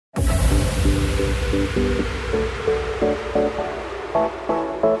Good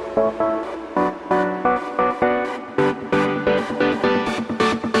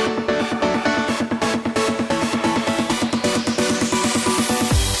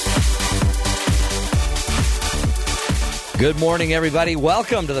morning, everybody.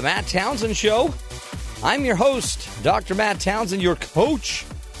 Welcome to the Matt Townsend Show. I'm your host, Dr. Matt Townsend, your coach,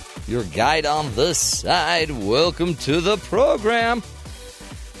 your guide on the side. Welcome to the program.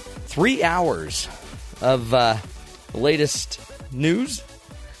 3 hours of the latest news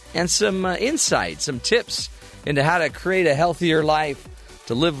and some insight, some tips into how to create a healthier life,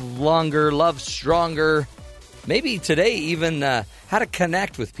 to live longer, love stronger, maybe today even how to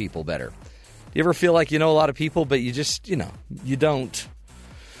connect with people better. Do you ever feel like you know a lot of people, but you just, you don't,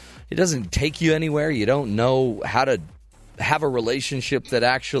 it doesn't take you anywhere. You don't know how to have a relationship that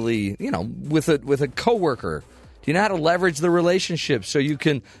actually, with a coworker. Do you know how to leverage the relationship so you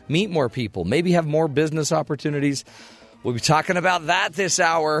can meet more people, maybe have more business opportunities? We'll be talking about that this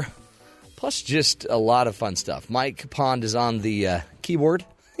hour, plus just a lot of fun stuff. Mike Pond is on the keyboard,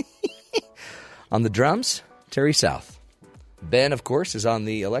 on the drums, Terry South. Ben, of course, is on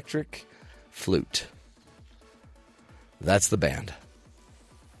the electric flute. That's the band.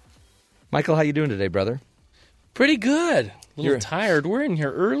 Michael, how you doing today, brother? Pretty good. A little tired. We're in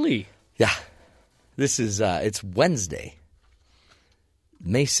here early. Yeah. This is, it's Wednesday,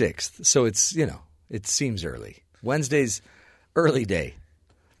 May 6th. So it's, it seems early. Wednesday's early day.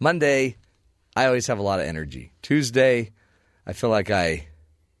 Monday, I always have a lot of energy. Tuesday, I feel like I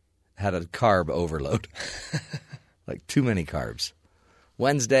had a carb overload. Like too many carbs.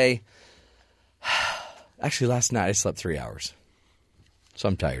 Wednesday, actually last night I slept 3 hours. So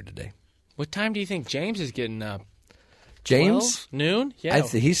I'm tired today. What time do you think James is getting up? James? 12? Noon? Yeah.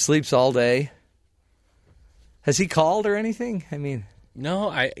 He sleeps all day. Has he called or anything? I mean, no,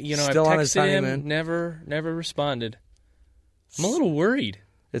 I've texted him, never responded. I'm a little worried.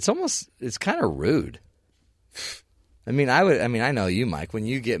 It's kind of rude. I know you, Mike. When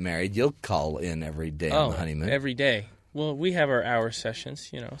you get married, you'll call in every day on the honeymoon. Every day. Well, we have our hour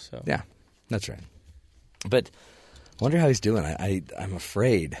sessions, so. Yeah, that's right. But I wonder how he's doing. I'm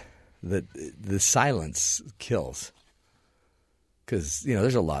afraid that the silence kills. Because,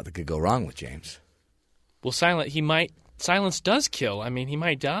 there's a lot that could go wrong with James. Well, silence does kill. I mean, he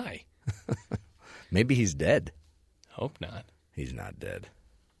might die. Maybe he's dead. Hope not. He's not dead.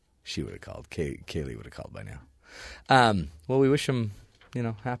 She would have called. Kaylee would have called by now. Well, we wish him,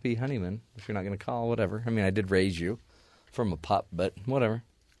 happy honeymoon. If you're not going to call, whatever. I mean, I did raise you from a pup, but whatever.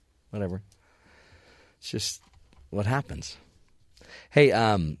 It's just what happens. Hey,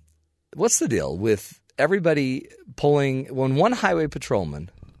 what's the deal with everybody pulling when one highway patrolman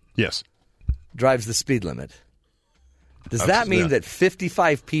drives the speed limit? Does that mean that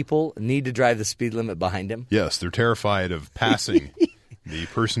 55 people need to drive the speed limit behind him? Yes, they're terrified of passing the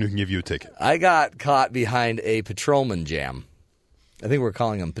person who can give you a ticket. I got caught behind a patrolman jam. I think we're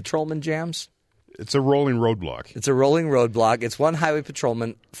calling them patrolman jams. It's a rolling roadblock. It's a rolling roadblock. It's one highway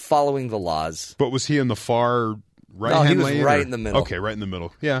patrolman following the laws. But was he in the far right-hand lane? No, he was right in the middle. Okay, right in the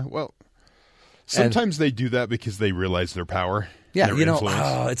middle. Yeah, well, sometimes they do that because they realize their power. Yeah, their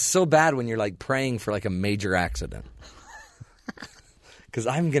influence. It's so bad when you're praying for a major accident. Because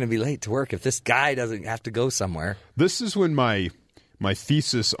I'm going to be late to work if this guy doesn't have to go somewhere. This is when my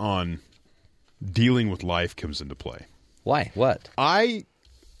thesis on dealing with life comes into play. Why? What? I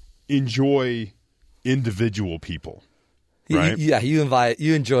enjoy individual people. Right?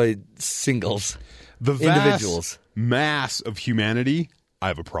 You enjoy singles. The vast individuals. Mass of humanity, I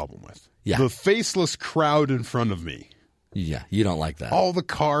have a problem with. Yeah. The faceless crowd in front of me. Yeah, you don't like that. All the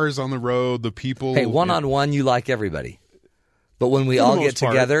cars on the road, the people. Hey, one-on-one, you like everybody. But when we all get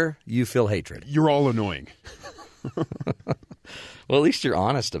together, you feel hatred. You're all annoying. Well, at least you're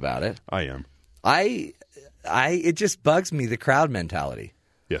honest about it. I am. It just bugs me, the crowd mentality.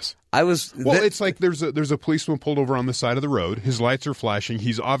 Yes. It's like there's a policeman pulled over on the side of the road. His lights are flashing.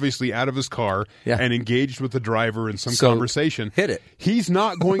 He's obviously out of his car and engaged with the driver in some conversation. Hit it. He's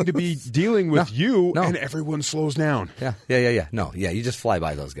not going to be dealing with and everyone slows down. Yeah. No, you just fly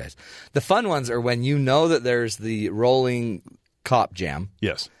by those guys. The fun ones are when you know that there's the rolling cop jam.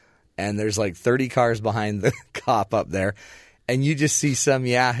 Yes. And there's 30 cars behind the cop up there, and you just see some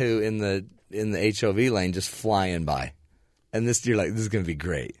yahoo in the HOV lane just flying by. And you're like, this is going to be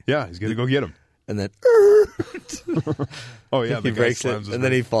great. Yeah, he's going to go get him. And then, oh yeah, he breaks it, and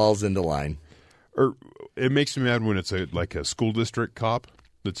then he falls into line. Or it makes me mad when it's a school district cop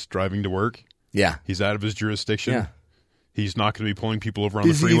that's driving to work. Yeah, he's out of his jurisdiction. Yeah, He's not going to be pulling people over on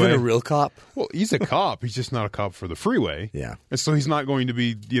the Is freeway. he even a real cop? Well, he's a cop. He's just not a cop for the freeway. Yeah. And so he's not going to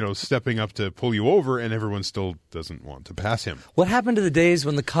be, stepping up to pull you over, and everyone still doesn't want to pass him. What happened to the days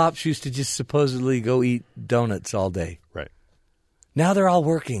when the cops used to just supposedly go eat donuts all day? Right. Now they're all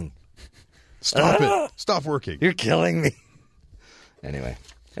working. Stop it. Stop working. You're killing me. Anyway,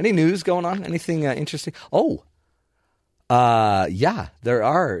 any news going on? Anything interesting? Oh, yeah, there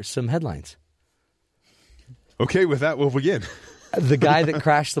are some headlines. Okay, with that, we'll begin. The guy that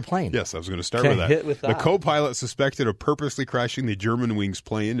crashed the plane. Yes, I was going to start with that. Hit with that. The co-pilot suspected of purposely crashing the Germanwings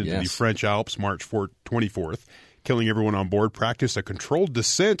plane into the French Alps March 24th, killing everyone on board, practiced a controlled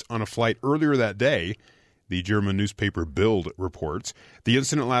descent on a flight earlier that day, the German newspaper Bild reports. The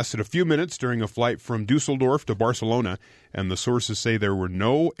incident lasted a few minutes during a flight from Dusseldorf to Barcelona, and the sources say there were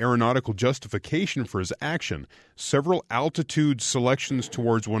no aeronautical justification for his action. Several altitude selections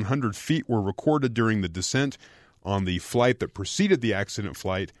towards 100 feet were recorded during the descent on the flight that preceded the accident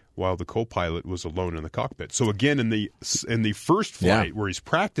flight, while the co-pilot was alone in the cockpit. So again, in the first flight where he's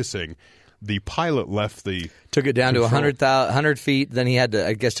practicing, the pilot left took it down control. to 100 feet. Then he had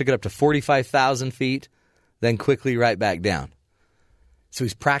to, took it up to 45,000 feet. Then quickly right back down. So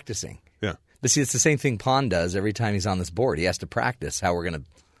he's practicing. Yeah. But see, it's the same thing Pond does every time he's on this board. He has to practice how we're going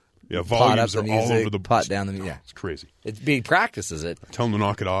to volumes pot up the are music, all over the pot down the music. Yeah. It's crazy. He practices it. Tell him to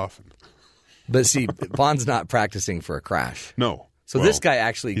knock it off. But see, Pond's not practicing for a crash. No. So this guy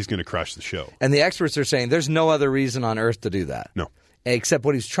actually... He's going to crash the show. And the experts are saying there's no other reason on earth to do that. No. Except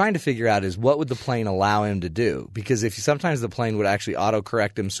what he's trying to figure out is what would the plane allow him to do? Because sometimes the plane would actually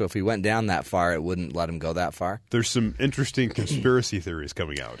autocorrect him, so if he went down that far, it wouldn't let him go that far. There's some interesting conspiracy theories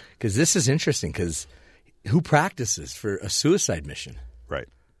coming out. Because this is interesting, because who practices for a suicide mission? Right.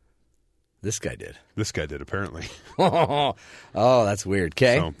 This guy did. This guy did, apparently. Oh, that's weird.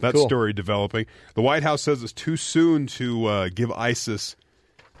 Okay. So that story developing. The White House says it's too soon to give ISIS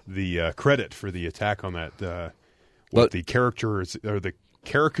the credit for the attack on that the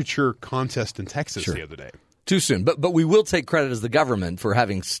caricature contest in Texas the other day. Too soon. But we will take credit as the government for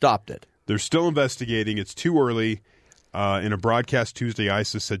having stopped it. They're still investigating. It's too early. In a broadcast Tuesday,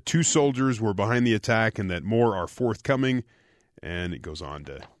 ISIS said 2 soldiers were behind the attack and that more are forthcoming. And it goes on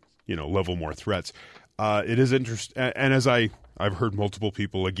to, level more threats. It is interesting. And as I've heard multiple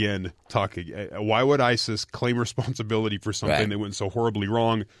people, again, talking, why would ISIS claim responsibility for something that went so horribly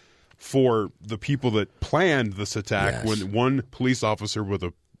wrong for the people that planned this attack when one police officer with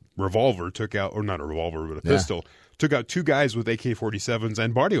a revolver took out, or not a revolver, but a pistol, took out 2 guys with AK-47s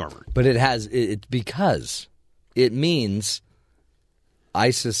and body armor. But it's because it means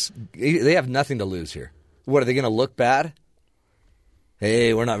ISIS, they have nothing to lose here. What, are they going to look bad?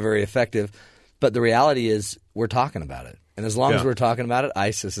 Hey, we're not very effective. But the reality is we're talking about it. And as long as we're talking about it,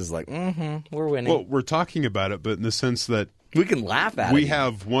 ISIS is like, we're winning. Well, we're talking about it, but in the sense that we can laugh at it. We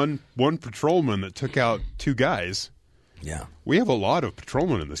have one patrolman that took out 2 guys. Yeah. We have a lot of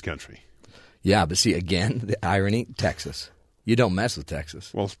patrolmen in this country. Yeah, but see, again, the irony, Texas. You don't mess with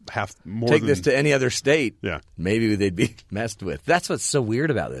Texas. Well, Take this to any other state. Yeah. Maybe they'd be messed with. That's what's so weird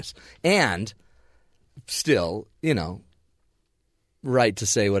about this. And still, right to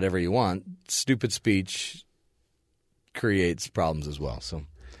say whatever you want. Stupid speech creates problems as well. So,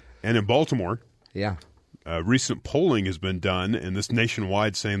 and in Baltimore, recent polling has been done, and this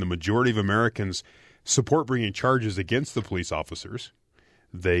nationwide, saying the majority of Americans support bringing charges against the police officers.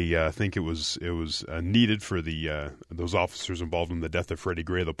 They think it was needed for those officers involved in the death of Freddie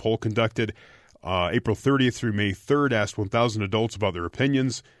Gray. The poll conducted April 30th through May 3rd asked 1,000 adults about their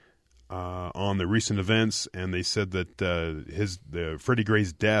opinions on the recent events, and they said that Freddie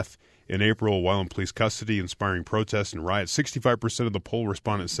Gray's death in April while in police custody, inspiring protests and riots. 65% of the poll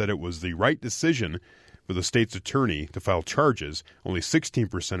respondents said it was the right decision for the state's attorney to file charges. Only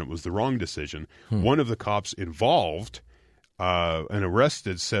 16% it was the wrong decision. One of the cops involved and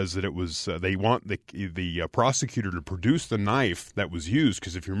arrested says that it was they want the prosecutor to produce the knife that was used,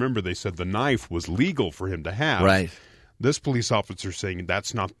 because if you remember, they said the knife was legal for him to have. Right. This police officer saying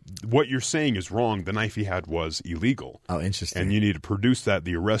that's not what you're saying is wrong. The knife he had was illegal. Oh, interesting. And you need to produce that.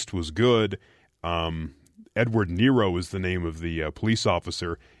 The arrest was good. Edward Nero is the name of the police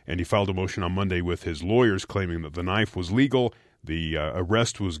officer, and he filed a motion on Monday with his lawyers claiming that the knife was legal, the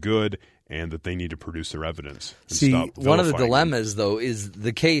arrest was good, and that they need to produce their evidence. And see, stop one of the vilifying dilemmas, though, is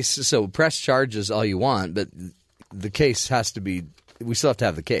the case. So press charges all you want, but the case has to be – we still have to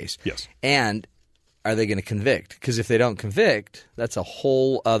have the case. Yes. And are they going to convict? Because if they don't convict, that's a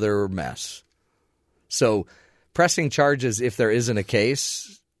whole other mess. So pressing charges, if there isn't a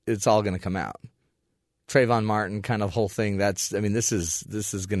case, it's all going to come out. Trayvon Martin kind of whole thing, this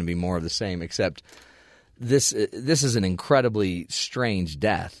is going to be more of the same, except this is an incredibly strange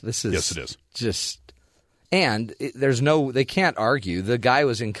death. This is Yes, it is. just, and they can't argue. The guy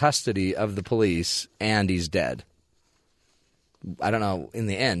was in custody of the police and he's dead. I don't know. In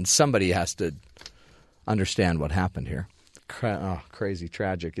the end, somebody has to understand what happened here. Crazy,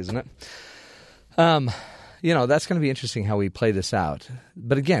 tragic, isn't it? That's going to be interesting how we play this out.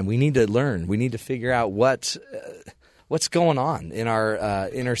 But again, we need to learn. We need to figure out what's going on in our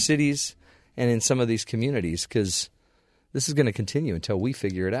inner cities and in some of these communities, because this is going to continue until we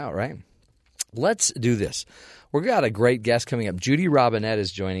figure it out, right? Let's do this. We've got a great guest coming up. Judy Robinett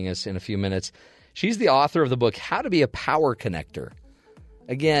is joining us in a few minutes. She's the author of the book, How to Be a Power Connector.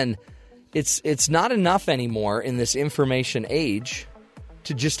 Again, it's not enough anymore in this information age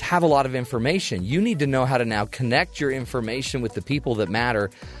to just have a lot of information. You need to know how to now connect your information with the people that matter.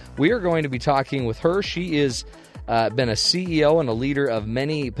 We are going to be talking with her. She is been a CEO and a leader of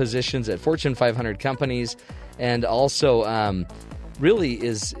many positions at Fortune 500 companies, and also really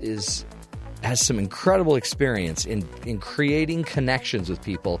has some incredible experience in creating connections with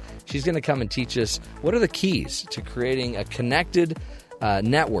people. She's going to come and teach us what are the keys to creating a connected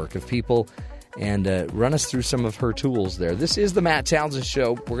network of people, and run us through some of her tools there. This is the Matt Townsend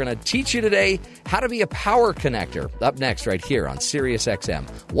Show. We're going to teach you today how to be a power connector. Up next, right here on Sirius XM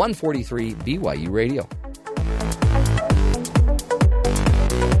 143 BYU Radio.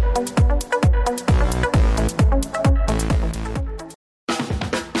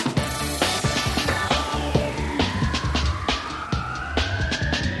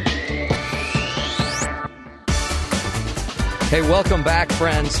 Hey, welcome back,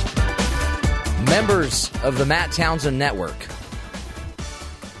 friends. Members of the Matt Townsend Network.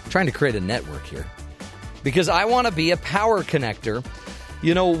 I'm trying to create a network here because I want to be a power connector.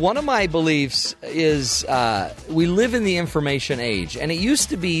 One of my beliefs is we live in the information age, and it used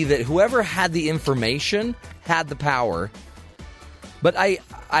to be that whoever had the information had the power. But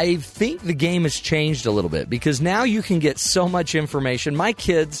I think the game has changed a little bit because now you can get so much information. My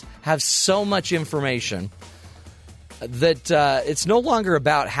kids have so much information that it's no longer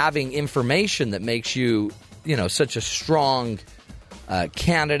about having information that makes you, such a strong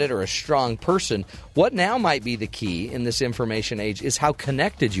candidate or a strong person. What now might be the key in this information age is how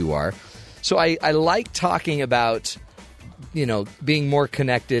connected you are. So I like talking about, being more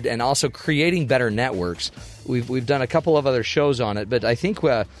connected and also creating better networks. We've done a couple of other shows on it, but I think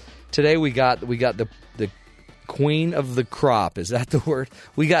today we got the queen of the crop. Is that the word?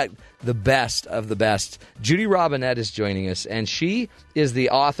 We got the best of the best. Judy Robinett is joining us, and she is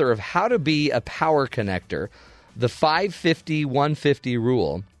the author of How to Be a Power Connector, the 550-150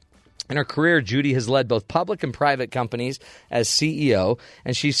 rule. In her career, Judy has led both public and private companies as CEO,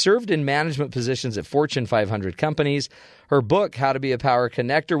 and she served in management positions at Fortune 500 companies. Her book, How to Be a Power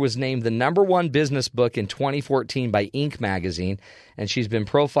Connector, was named the #1 business book in 2014 by Inc. magazine, and she's been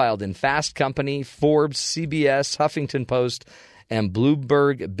profiled in Fast Company, Forbes, CBS, Huffington Post, and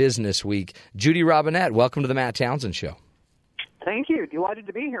Bloomberg Business Week. Judy Robinett, welcome to the Matt Townsend Show. Thank you. Delighted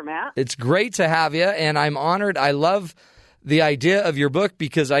to be here, Matt. It's great to have you, and I'm honored. I love the idea of your book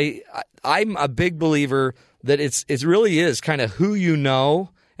because I'm a big believer that it really is kind of who you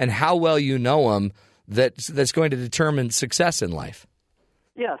know and how well you know them that's going to determine success in life.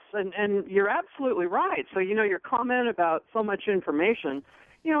 Yes, and you're absolutely right. So, your comment about so much information,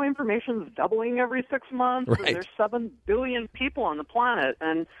 information's doubling every 6 months, right. And there's 7 billion people on the planet.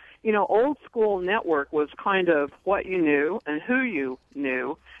 And, old school network was kind of what you knew and who you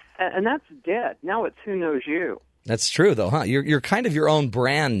knew, and that's dead. Now it's who knows you. That's true, though, huh? You're kind of your own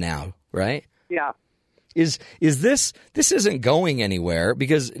brand now, right? Yeah. Is this isn't going anywhere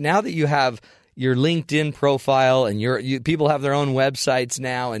because now that you have your LinkedIn profile and people have their own websites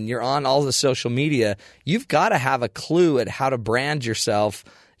now and you're on all the social media, you've got to have a clue at how to brand yourself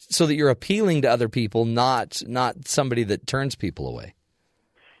so that you're appealing to other people, not somebody that turns people away.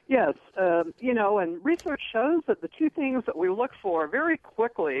 Yes, and research shows that the two things that we look for very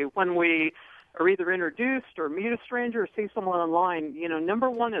quickly when we are either introduced or meet a stranger or see someone online, number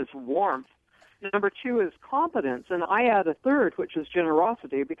one is warmth. Number two is competence, and I add a third, which is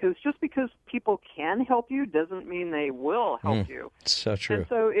generosity, because just because people can help you doesn't mean they will help you. So true. And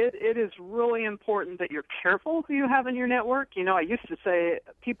so it is really important that you're careful who you have in your network. I used to say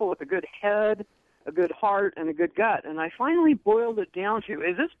people with a good head, a good heart, and a good gut, and I finally boiled it down to,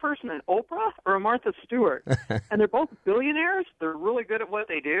 is this person an Oprah or a Martha Stewart? And they're both billionaires. They're really good at what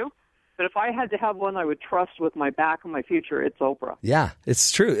they do. But if I had to have one I would trust with my back and my future, it's Oprah. Yeah,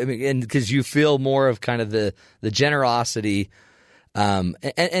 it's true. I mean, and because you feel more of kind of the generosity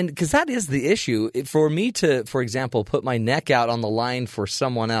And because that is the issue for me to, for example, put my neck out on the line for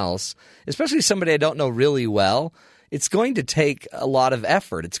someone else, especially somebody I don't know really well. It's going to take a lot of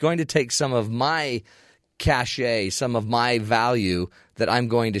effort. It's going to take some of my cachet, some of my value that I'm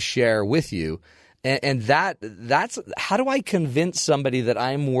going to share with you. And that's how do I convince somebody that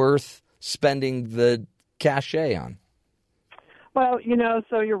I'm worth spending the cachet on? Well,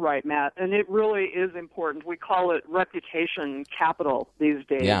 so you're right, Matt, and it really is important. We call it reputation capital these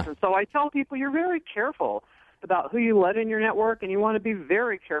days. Yeah. And so I tell people you're very careful about who you let in your network, and you want to be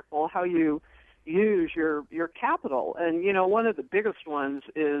very careful how you use your capital. And, one of the biggest ones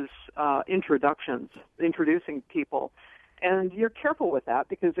is introductions, introducing people. And you're careful with that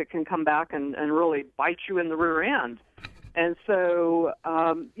because it can come back and really bite you in the rear end. And so,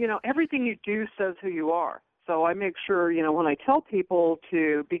 everything you do says who you are. So I make sure, when I tell people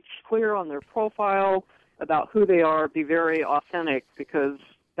to be clear on their profile about who they are, be very authentic because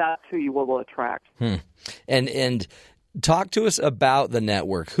that's who you will attract. And talk to us about the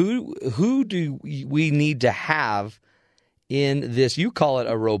network. Who do we need to have in this? You call it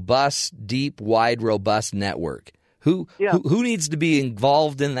a robust, deep, wide, robust network. Who needs to be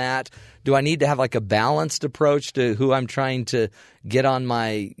involved in that? Do I need to have like a balanced approach to who I'm trying to get on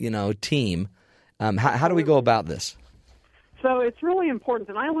my team? How do we go about this? So it's really important,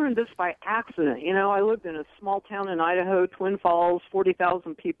 and I learned this by accident. I lived in a small town in Idaho, Twin Falls,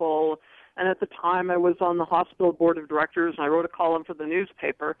 40,000 people, and at the time I was on the hospital board of directors, and I wrote a column for the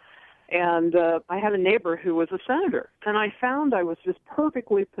newspaper, and I had a neighbor who was a senator, and I found I was just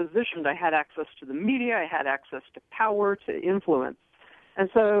perfectly positioned. I had access to the media, I had access to power, to influence. And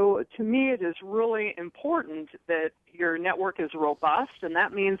so to me it is really important that your network is robust, and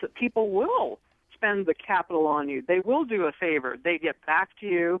that means that people will spend the capital on you. They will do a favor. They get back to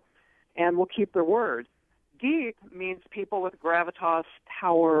you and will keep their word. Deep means people with gravitas,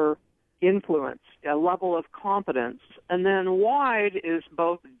 power, influence, a level of competence. And then wide is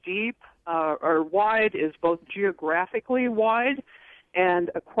both deep, or wide is both geographically wide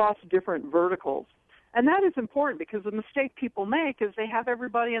and across different verticals. And that is important because the mistake people make is they have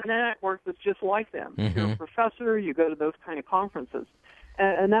everybody in the network that's just like them. Mm-hmm. You're a professor, you go to those kind of conferences.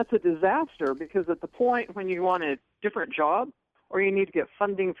 And that's a disaster because at the point when you want a different job or you need to get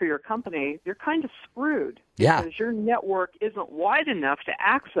funding for your company, you're kind of screwed. Yeah. Because your network isn't wide enough to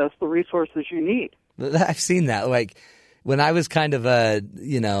access the resources you need. I've seen that. Like when I was kind of a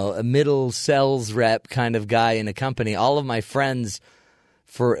middle sales rep kind of guy in a company, all of my friends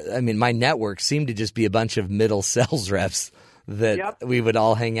my network seemed to just be a bunch of middle sales reps that we would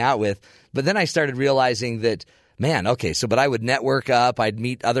all hang out with. But then I started realizing that, but I would network up. I'd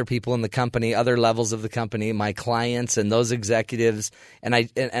meet other people in the company, other levels of the company, my clients and those executives, and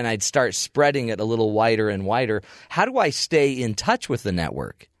I'd start spreading it a little wider and wider. How do I stay in touch with the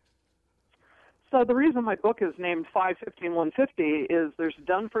network? So the reason my book is named 515-150 is there's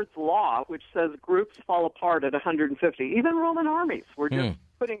Dunford's Law, which says groups fall apart at 150. Even Roman armies were just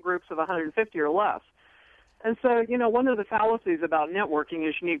putting groups of 150 or less. And so, one of the fallacies about networking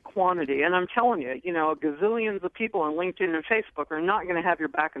is you need quantity. And I'm telling you, gazillions of people on LinkedIn and Facebook are not going to have your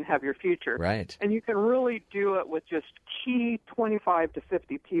back and have your future. Right. And you can really do it with just key 25 to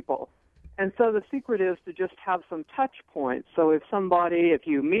 50 people. And so the secret is to just have some touch points. So if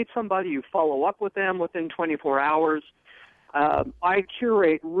you meet somebody, you follow up with them within 24 hours. I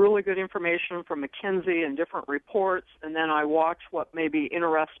curate really good information from McKinsey and different reports, and then I watch what may be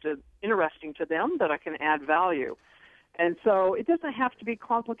interesting to them that I can add value. And so it doesn't have to be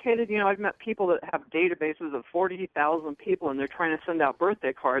complicated. I've met people that have databases of 40,000 people, and they're trying to send out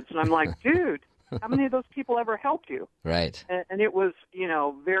birthday cards. And I'm like, dude, how many of those people ever helped you? Right. And it was,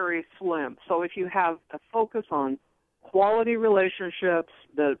 very slim. So if you have a focus on quality relationships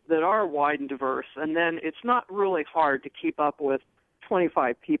that are wide and diverse, and then it's not really hard to keep up with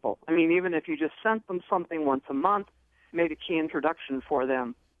 25 people. I mean, even if you just sent them something once a month, made a key introduction for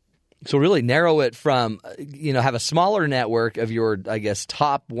them. So really narrow it from, have a smaller network of your, I guess,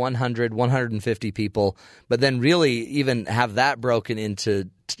 top 100, 150 people, but then really even have that broken into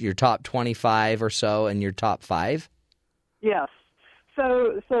your top 25 or so and your top 5? Yes.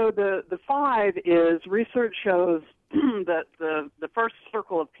 So the 5 is research shows that the first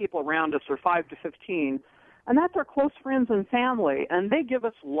circle of people around us are 5 to 15, and that's our close friends and family, and they give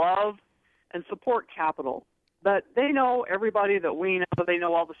us love and support capital. But they know everybody that we know. They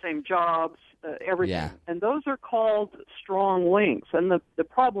know all the same jobs, everything. Yeah. And those are called strong links. And the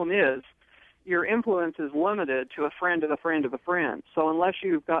problem is your influence is limited to a friend of a friend of a friend. So unless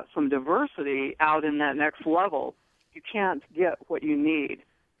you've got some diversity out in that next level, you can't get what you need.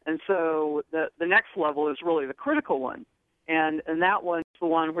 And so the next level is really the critical one. And that one's the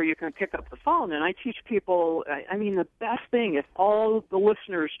one where you can pick up the phone. And I teach people, I mean, the best thing, if all the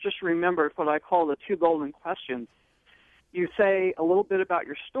listeners just remembered what I call the 2 golden questions. You say a little bit about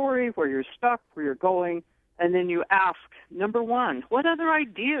your story, where you're stuck, where you're going, and then you ask, number 1, what other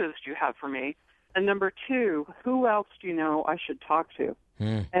ideas do you have for me? And number 2, who else do you know I should talk to?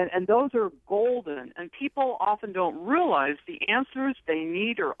 And those are golden. And people often don't realize the answers they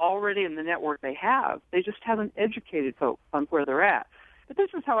need are already in the network they have. They just haven't educated folks on where they're at. But this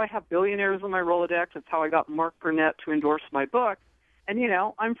is how I have billionaires on my Rolodex. It's how I got Mark Burnett to endorse my book. And, you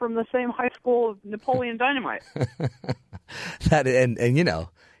know, I'm from the same high school of Napoleon Dynamite. And you know,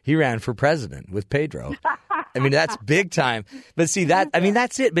 he ran for president with Pedro. I mean, that's big time. But see,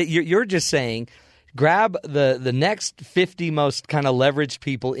 that's it. But you're just saying, grab the next 50 most kind of leveraged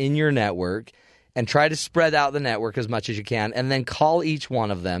people in your network and try to spread out the network as much as you can, and then call each one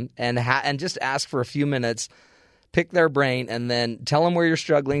of them and just ask for a few minutes, pick their brain, and then tell them where you're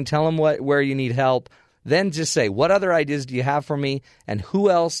struggling, tell them where you need help. Then just say, what other ideas do you have for me, and who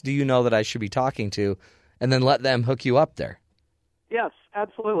else do you know that I should be talking to, and then let them hook you up there. Yes,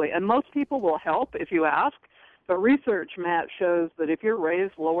 absolutely. And most people will help if you ask. But research, Matt, shows that if you're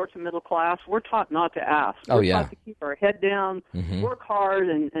raised lower to middle class, we're taught not to ask. We're taught to keep our head down, work hard,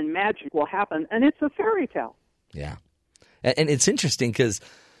 and magic will happen. And it's a fairy tale. Yeah. And it's interesting because,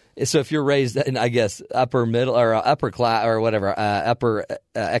 so if you're raised in, I guess, upper middle or upper class or whatever, upper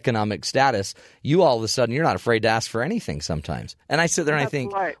economic status, you all of a sudden, you're not afraid to ask for anything sometimes. And I sit there and I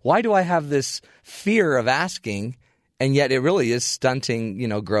think, why do I have this fear of asking? And yet it really is stunting, you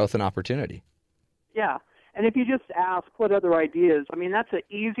know, growth and opportunity. Yeah. And if you just ask what other ideas, I mean, that's an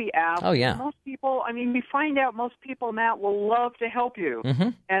easy ask. Oh, yeah. Most people, I mean, we find out most people, Matt, will love to help you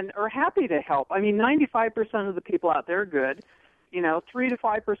and are happy to help. I mean, 95% of the people out there are good. You know, 3 to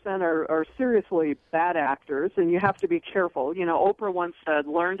 5% are seriously bad actors, and you have to be careful. You know, Oprah once said,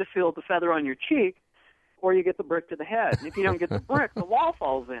 learn to feel the feather on your cheek, or you get the brick to the head. And if you don't get the brick, the wall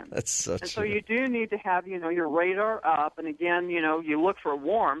falls in. That's so true. So you do need to have, you know, your radar up. And again, you know, you look for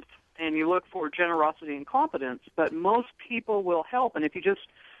warmth and you look for generosity and competence. But most people will help. And if you just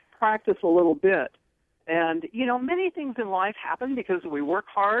practice a little bit. And, you know, many things in life happen because we work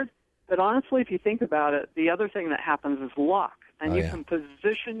hard. But honestly, if you think about it, the other thing that happens is luck. And you can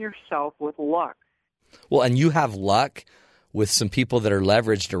position yourself with luck. Well, and you have luck with some people that are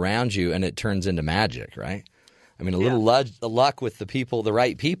leveraged around you, and it turns into magic, right? I mean, a little luck with the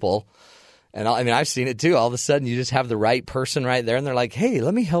right people. And I mean, I've seen it too. All of a sudden, you just have the right person right there, and they're like, hey,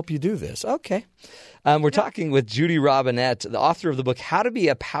 let me help you do this. Okay. We're talking with Judy Robinett, the author of the book, How to Be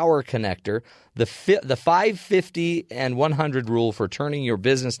a Power Connector, the 5, 50, and 100 rule for turning your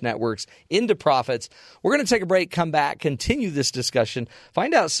business networks into profits. We're going to take a break, come back, continue this discussion,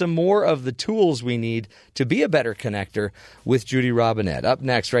 find out some more of the tools we need to be a better connector with Judy Robinett. Up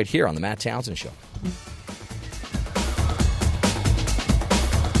next, right here on The Matt Townsend Show.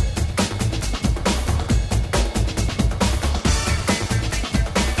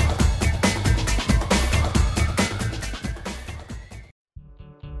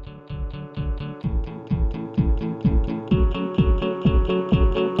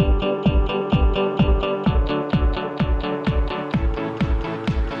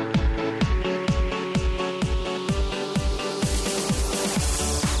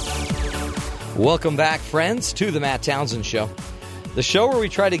 Welcome back, friends, to the Matt Townsend Show, the show where we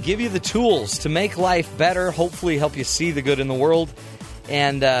try to give you the tools to make life better, hopefully help you see the good in the world.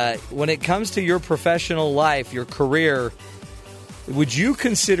 And when it comes to your professional life, your career, would you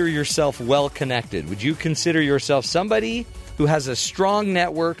consider yourself well-connected? Would you consider yourself somebody who has a strong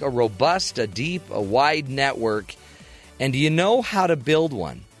network, a robust, a deep, a wide network? And do you know how to build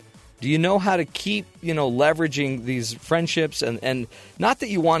one? Do you know how to keep, leveraging these friendships? And not that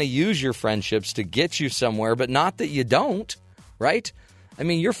you want to use your friendships to get you somewhere, but not that you don't, right? I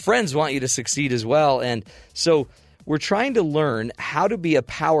mean, your friends want you to succeed as well. And so we're trying to learn how to be a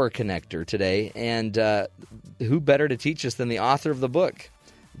power connector today. And who better to teach us than the author of the book?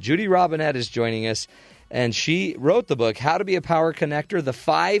 Judy Robinett is joining us. And she wrote the book, How to Be a Power Connector, the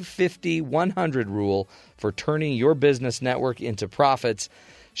 5, 50, 100 rule for turning your business network into profits.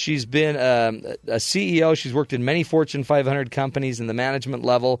 She's been a CEO. She's worked in many Fortune 500 companies in the management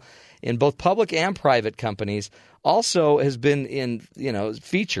level in both public and private companies. Also has been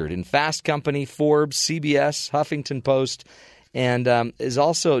featured in Fast Company, Forbes, CBS, Huffington Post, and has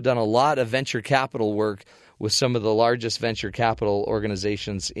also done a lot of venture capital work with some of the largest venture capital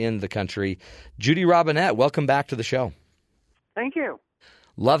organizations in the country. Judy Robinett, welcome back to the show. Thank you.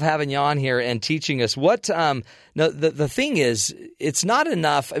 Love having you on here and teaching us what. No, the thing is, it's not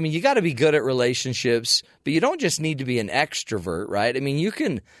enough. I mean, you got to be good at relationships, but you don't just need to be an extrovert, right? I mean, you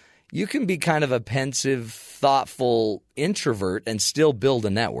can be kind of a pensive, thoughtful introvert and still build a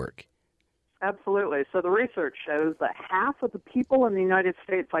network. Absolutely. So the research shows that half of the people in the United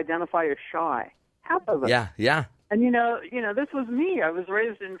States identify as shy. Half of them. Yeah. And, this was me. I was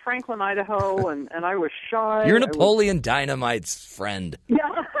raised in Franklin, Idaho, and I was shy. You're Napoleon Dynamite's friend. Yeah,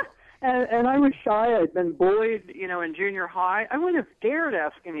 and I was shy. I'd been bullied, in junior high. I wouldn't have dared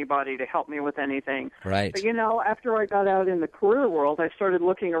ask anybody to help me with anything. Right. But, after I got out in the career world, I started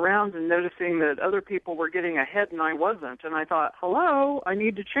looking around and noticing that other people were getting ahead and I wasn't. And I thought, hello, I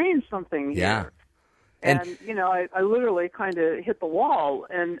need to change something here. And I literally kind of hit the wall,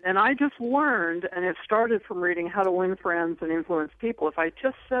 and I just learned, and it started from reading How to Win Friends and Influence People. If I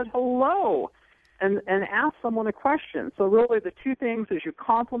just said hello and ask someone a question. So really the two things is you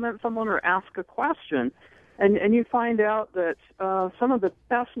compliment someone or ask a question, and you find out that some of the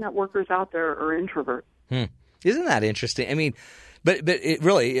best networkers out there are introverts. Isn't that interesting? I mean, but it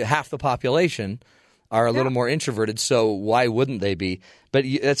really, half the population are a little more introverted, so why wouldn't they be? But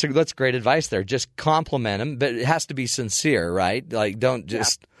that's great advice there. Just compliment them, but it has to be sincere, right? Like, don't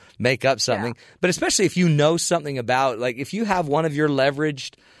just make up something. Yeah. But especially if you know something about, like, if you have one of your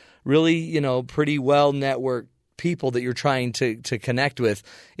leveraged, really, pretty well networked people that you're trying to connect with,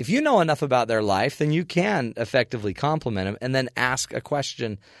 if you know enough about their life, then you can effectively compliment them and then ask a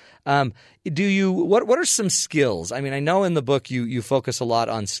question. What are some skills? I mean, I know in the book you focus a lot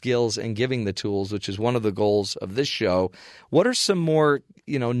on skills and giving the tools, which is one of the goals of this show. What are some more,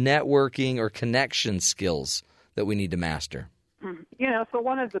 networking or connection skills that we need to master? So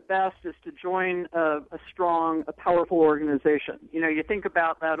one of the best is to join a strong, powerful organization. You think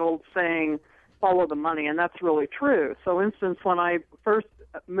about that old saying, follow the money, and that's really true. So, instance, when I first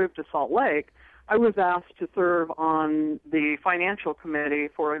moved to Salt Lake, I was asked to serve on the financial committee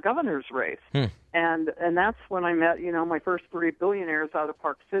for a governor's race. And that's when I met, my first 3 billionaires out of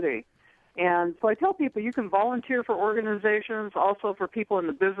Park City. And so I tell people you can volunteer for organizations, also for people in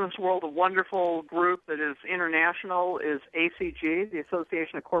the business world. A wonderful group that is international is ACG, the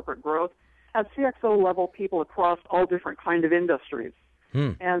Association of Corporate Growth, has CXO-level people across all different kind of industries.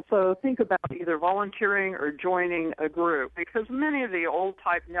 And so think about either volunteering or joining a group, because many of the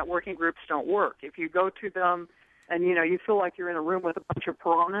old-type networking groups don't work. If you go to them and, you feel like you're in a room with a bunch of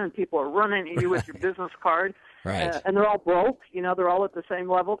piranha and people are running at you with your business card, and they're all broke, they're all at the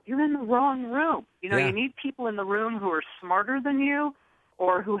same level, you're in the wrong room. You need people in the room who are smarter than you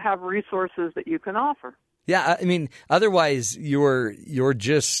or who have resources that you can offer. Yeah, I mean, otherwise you're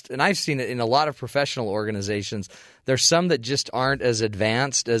just, and I've seen it in a lot of professional organizations, there's some that just aren't as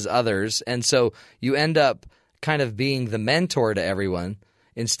advanced as others, and so you end up kind of being the mentor to everyone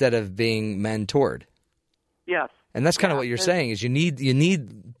instead of being mentored. Yes. And that's kind of what you're saying, is you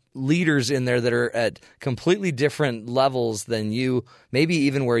need leaders in there that are at completely different levels than you, maybe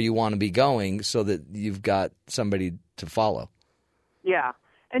even where you want to be going, so that you've got somebody to follow. Yeah.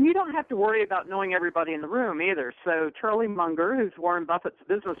 And you don't have to worry about knowing everybody in the room either. So Charlie Munger, who's Warren Buffett's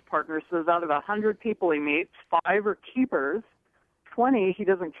business partner, says out of 100 people he meets, 5 are keepers, 20 he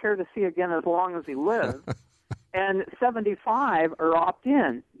doesn't care to see again as long as he lives, and 75 are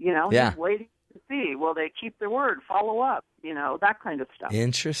opt-in. He's waiting to see. Will they keep their word, follow up, that kind of stuff.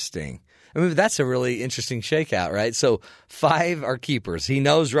 Interesting. I mean, that's a really interesting shakeout, right? So 5 are keepers. He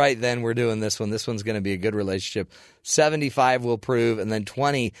knows right then we're doing this one. This one's going to be a good relationship. 75 will prove, and then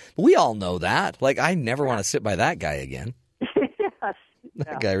 20. We all know that. Like, I never want to sit by that guy again. Yes.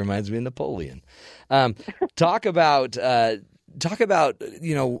 That guy reminds me of Napoleon. Talk about,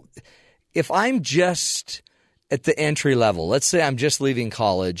 if I'm just at the entry level, let's say I'm just leaving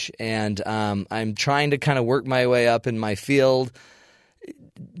college and I'm trying to kind of work my way up in my field.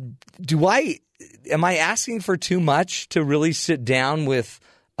 Am I asking for too much to really sit down with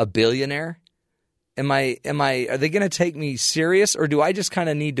a billionaire? Are they going to take me serious, or do I just kind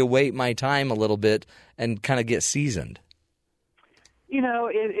of need to wait my time a little bit and kind of get seasoned?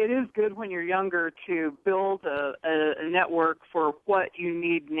 It is good when you're younger to build a network for what you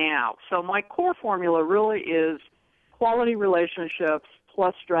need now. So my core formula really is quality relationships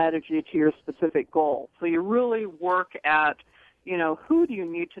plus strategy to your specific goal. So you really work at, who do you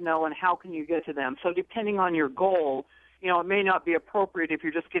need to know and how can you get to them? So depending on your goal, it may not be appropriate if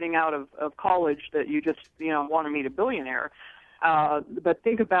you're just getting out of college that you just, want to meet a billionaire. But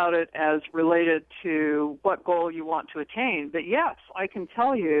think about it as related to what goal you want to attain. But yes, I can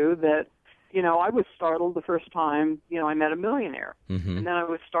tell you that, I was startled the first time, I met a millionaire. Mm-hmm. And then I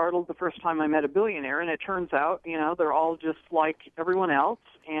was startled the first time I met a billionaire. And it turns out, they're all just like everyone else.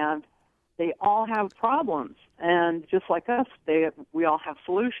 And they all have problems. And just like us, we all have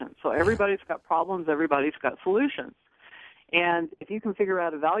solutions. So everybody's got problems. Everybody's got solutions. And if you can figure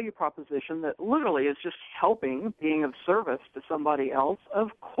out a value proposition that literally is just helping, being of service to somebody else,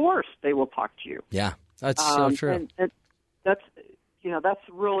 of course they will talk to you. Yeah, that's so true. And that's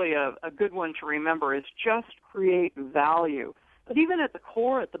really a good one to remember, is just create value. But even at the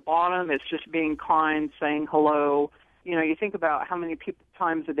core, at the bottom, it's just being kind, saying hello. You think about how many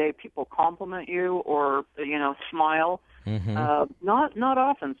times a day people compliment you or, smile. Mm-hmm. Not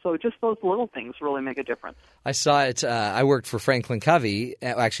often. So just those little things really make a difference. I saw it. I worked for Franklin Covey,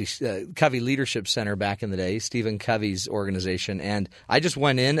 actually Covey Leadership Center back in the day, Stephen Covey's organization, and I just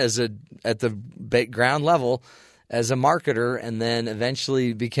went in at the ground level as a marketer, and then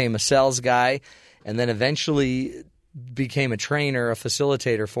eventually became a sales guy, and then eventually became a trainer, a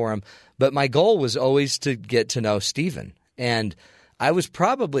facilitator for him. But my goal was always to get to know Stephen, and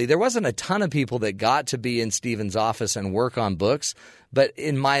there wasn't a ton of people that got to be in Stephen's office and work on books, but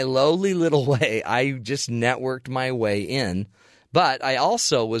in my lowly little way, I just networked my way in. But I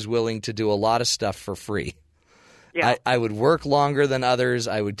also was willing to do a lot of stuff for free. Yeah. I would work longer than others.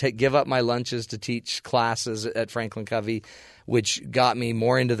 I would give up my lunches to teach classes at Franklin Covey, which got me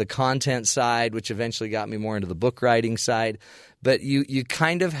more into the content side, which eventually got me more into the book writing side. But you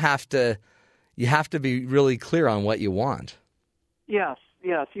kind of have to be really clear on what you want. Yes.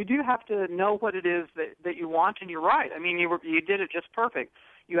 You do have to know what it is that you want, and you're right. I mean, you did it just perfect.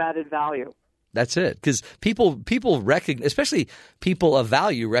 You added value. That's it. Because people recognize, especially people of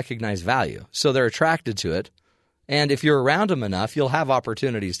value, recognize value. So they're attracted to it. And if you're around them enough, you'll have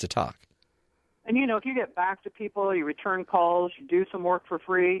opportunities to talk. And, if you get back to people, you return calls, you do some work for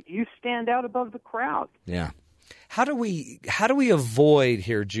free, you stand out above the crowd. Yeah. How do we avoid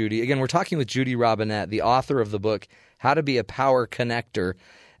here, Judy? Again, we're talking with Judy Robinett, the author of the book, How to Be a Power Connector.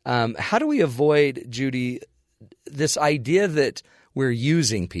 How do we avoid, Judy, this idea that we're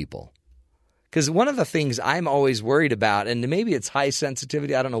using people? Because one of the things I'm always worried about, and maybe it's high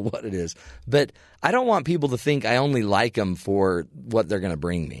sensitivity, I don't know what it is, but I don't want people to think I only like them for what they're going to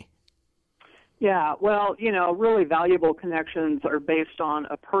bring me. Yeah, well, really valuable connections are based on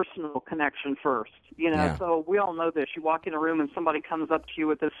a personal connection first. Yeah. So we all know this. You walk in a room and somebody comes up to you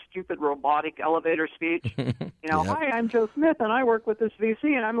with this stupid robotic elevator speech. Yep. Hi, I'm Joe Smith, and I work with this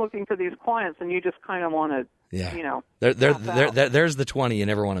VC, and I'm looking for these clients, and you just kind of want to, There's the 20 you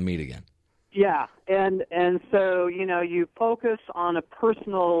never want to meet again. Yeah, and so, you focus on a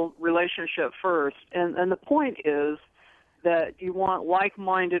personal relationship first, and the point is that you want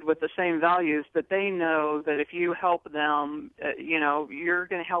like-minded with the same values, that they know that if you help them, you're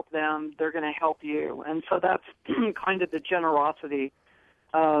going to help them, they're going to help you. And so that's kind of the generosity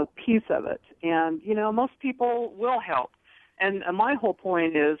piece of it. And, most people will help. And my whole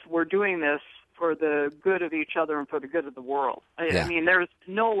point is we're doing this for the good of each other and for the good of the world. I mean, there's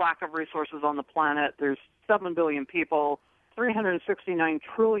no lack of resources on the planet. There's 7 billion people, 369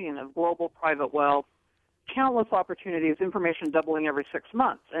 trillion of global private wealth, countless opportunities, information doubling every 6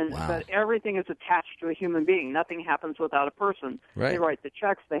 months. But everything is attached to a human being. Nothing happens without a person. Right. They write the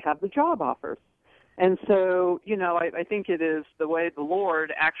checks. They have the job offers. And so, I think it is the way the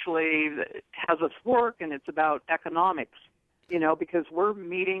Lord actually has us work, and it's about economics. Because we're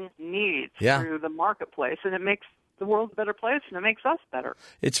meeting needs through the marketplace, and it makes the world a better place, and it makes us better.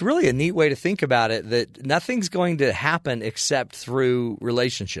 It's really a neat way to think about it, that nothing's going to happen except through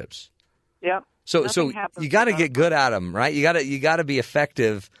relationships. Yep. So you got to get good at them, right? You got to be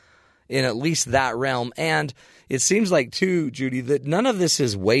effective in at least that realm. And it seems like, too, Judy, that none of this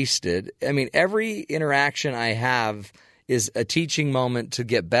is wasted. I mean, every interaction I have is a teaching moment to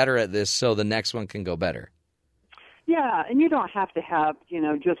get better at this so the next one can go better. Yeah, and you don't have to have,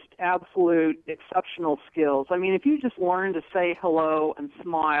 just absolute exceptional skills. I mean, if you just learn to say hello and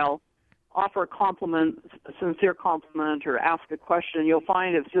smile, offer a compliment, a sincere compliment, or ask a question, you'll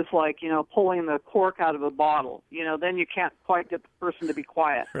find it's just like, pulling the cork out of a bottle. Then you can't quite get the person to be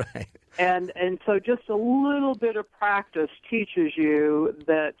quiet. Right. And so just a little bit of practice teaches you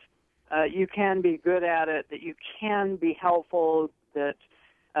that you can be good at it, that you can be helpful,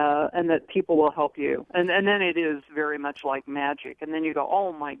 and that people will help you. And then it is very much like magic. And then you go,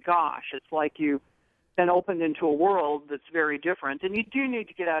 oh, my gosh, it's like you've been opened into a world that's very different. And you do need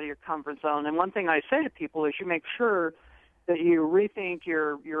to get out of your comfort zone. And one thing I say to people is you make sure that you rethink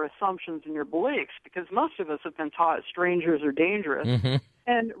your assumptions and your beliefs, because most of us have been taught strangers are dangerous. Mm-hmm.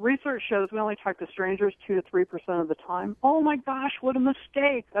 And research shows we only talk to strangers 2 to 3% of the time. Oh my gosh, what a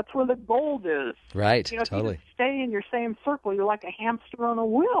mistake! That's where the gold is. Right, If totally. you just stay in your same circle, you're like a hamster on a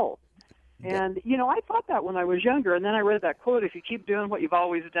wheel. And, I thought that when I was younger, and then I read that quote, if you keep doing what you've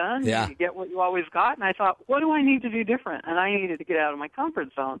always done, Yeah. you get what you always got. And I thought, what do I need to do different? And I needed to get out of my comfort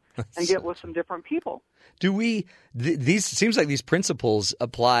zone and get with some different people. Do we? These seems like these principles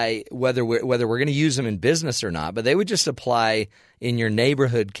apply whether we're going to use them in business or not, but they would just apply in your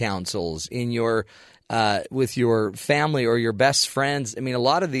neighborhood councils, in your with your family or your best friends. I mean, a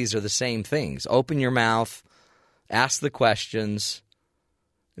lot of these are the same things. Open your mouth, ask the questions.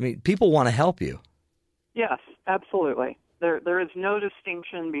 I mean, people want to help you. Yes, absolutely. There is no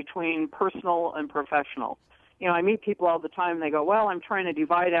distinction between personal and professional. I meet people all the time, and they go, well, I'm trying to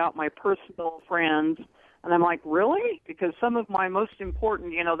divide out my personal friends. And I'm like, really? Because some of my most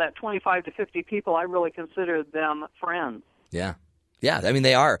important, that 25 to 50 people, I really consider them friends. Yeah. Yeah, I mean,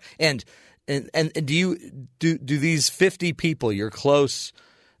 they are. And do these 50 people, your close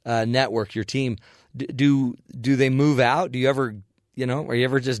network, your team, do they move out? Do you ever, are you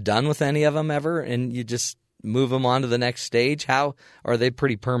ever just done with any of them ever, and you just move them on to the next stage? How are they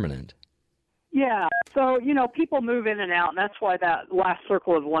pretty permanent? Yeah, so, people move in and out, and that's why that last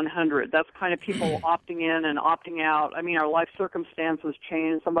circle is 100. That's kind of people opting in and opting out. I mean, our life circumstances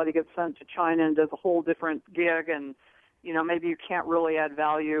change. Somebody gets sent to China and does a whole different gig, and, maybe you can't really add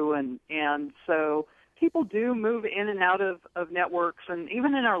value. And so people do move in and out of networks, and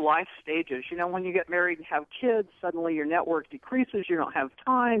even in our life stages. When you get married and have kids, suddenly your network decreases. You don't have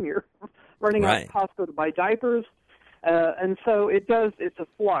time. You're running out of Costco to buy diapers. And so it's a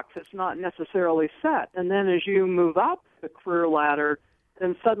flux. It's not necessarily set. And then as you move up the career ladder,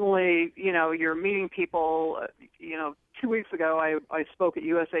 then suddenly, you're meeting people. 2 weeks ago, I spoke at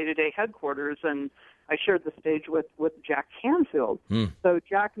USA Today headquarters, and I shared the stage with Jack Canfield. So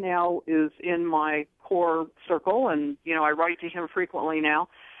Jack now is in my core circle, and, I write to him frequently now.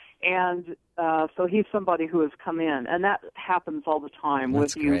 And so he's somebody who has come in. And that happens all the time.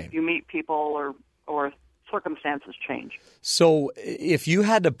 That's with great. You meet people or circumstances change. So if you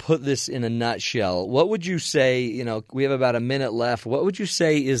had to put this in a nutshell, what would you say, we have about a minute left, what would you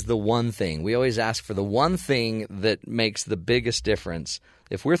say is the one thing? We always ask for the one thing that makes the biggest difference.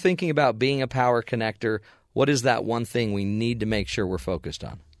 If we're thinking about being a power connector, what is that one thing we need to make sure we're focused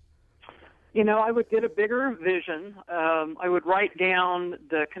on? I would get a bigger vision. I would write down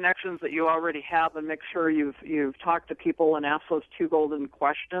the connections that you already have and make sure you've talked to people and asked those 2 golden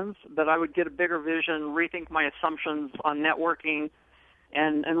questions. But I would get a bigger vision, rethink my assumptions on networking,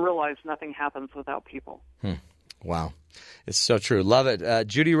 and realize nothing happens without people. Wow. It's so true. Love it.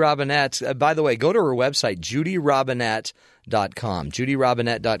 Judy Robinett, by the way, go to her website, judyrobinett.com,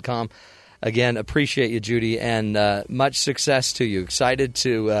 judyrobinett.com. Again, appreciate you, Judy, and much success to you. Excited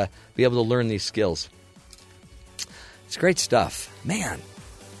to be able to learn these skills. It's great stuff. Man,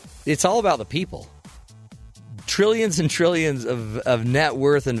 it's all about the people. Trillions and trillions of net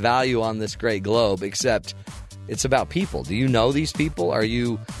worth and value on this great globe, except it's about people. Do you know these people? Are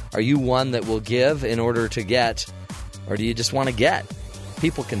you one that will give in order to get, or do you just want to get?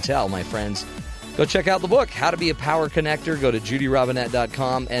 People can tell, my friends. Go check out the book, How to Be a Power Connector. Go to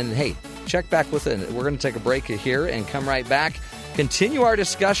judyrobinett.com, and hey, check back with it. We're going to take a break here and come right back. Continue our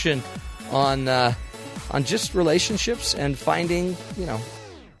discussion on just relationships and finding,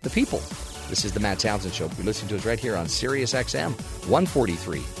 the people. This is the Matt Townsend Show. You're listening to us right here on Sirius XM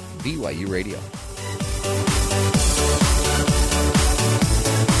 143 BYU Radio.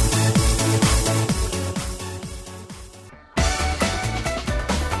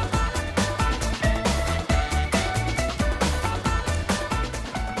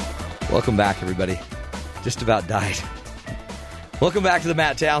 Welcome back, everybody. Just about died. Welcome back to the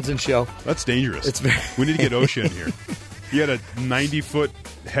Matt Townsend Show. That's dangerous. We need to get OSHA in here. You had a 90-foot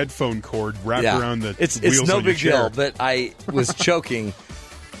headphone cord wrapped around the wheels It's no on your big chair. deal, but I was choking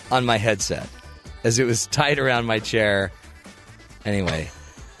on my headset as it was tied around my chair. Anyway,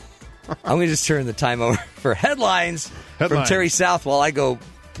 I'm going to just turn the time over for headlines from Terry South while I go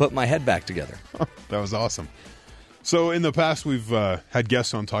put my head back together. That was awesome. So in the past, we've had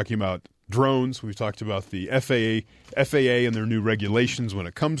guests on talking about drones. We've talked about the FAA and their new regulations when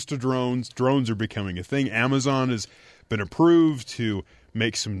it comes to drones. Drones are becoming a thing. Amazon has been approved to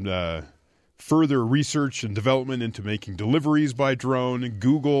make some further research and development into making deliveries by drone.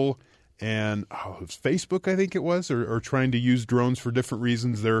 Google and it was Facebook, I think it was, are trying to use drones for different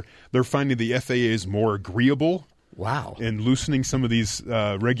reasons. They're finding the FAA is more agreeable. Wow. And loosening some of these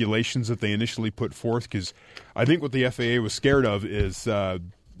regulations that they initially put forth, because I think what the FAA was scared of is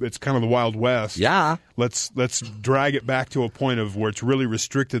it's kind of the Wild West. Yeah. Let's drag it back to a point of where it's really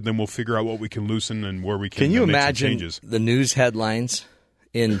restricted. Then we'll figure out what we can loosen and where we can. Can you make imagine some changes. the news headlines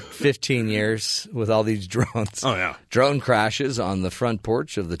in 15 years with all these drones? Oh yeah, drone crashes on the front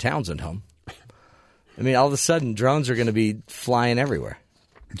porch of the Townsend home. I mean, all of a sudden, drones are going to be flying everywhere.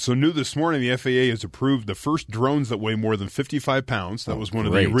 So new this morning, the FAA has approved the first drones that weigh more than 55 pounds. That was one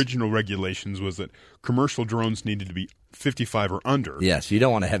of the original regulations, was that commercial drones needed to be 55 or under. Yes, you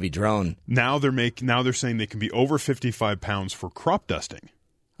don't want a heavy drone. Now they're saying they can be over 55 pounds for crop dusting.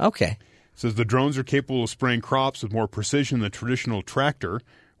 Okay. It says the drones are capable of spraying crops with more precision than traditional tractor,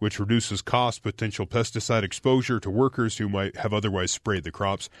 which reduces cost, potential pesticide exposure to workers who might have otherwise sprayed the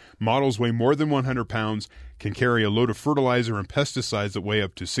crops. Models weigh more than 100 pounds, can carry a load of fertilizer and pesticides that weigh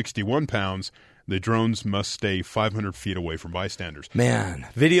up to 61 pounds. The drones must stay 500 feet away from bystanders. Man,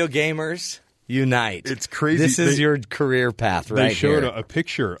 video gamers, unite. It's crazy. This is your career path right They showed here. a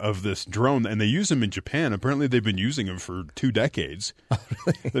picture of this drone, and they use them in Japan. Apparently, they've been using them for 2 decades.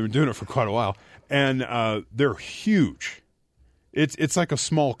 They've been doing it for quite a while. And they're huge. It's like a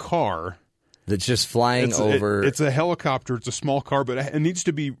small car. That's just flying over. It's a helicopter. It's a small car, but it needs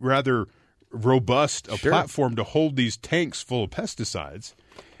to be rather robust, a platform to hold these tanks full of pesticides.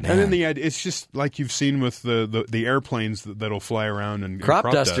 Man. And then it's just like you've seen with the airplanes that'll fly around and crop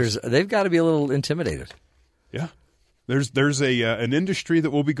dusters. They've got to be a little intimidated. Yeah. There's an industry that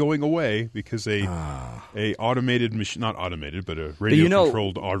will be going away because a automated machine, not automated, but a radio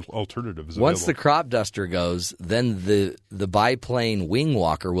controlled alternative is available. Once the crop duster goes, then the biplane wing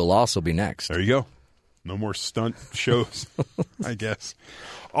walker will also be next. There you go. No more stunt shows, I guess.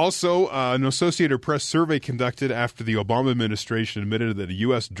 Also, an Associated Press survey conducted after the Obama administration admitted that a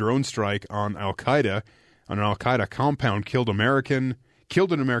U.S. drone strike on an Al-Qaeda compound killed an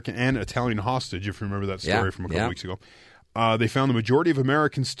American and Italian hostage, if you remember that story from a couple weeks ago. They found the majority of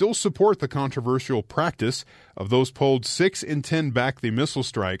Americans still support the controversial practice. Of those polled, 6 in 10 back the missile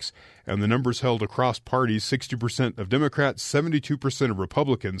strikes, and the numbers held across parties. 60% of Democrats, 72% of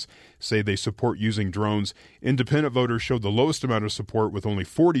Republicans say they support using drones. Independent voters showed the lowest amount of support, with only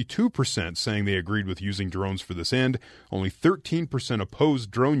 42% saying they agreed with using drones for this end. Only 13%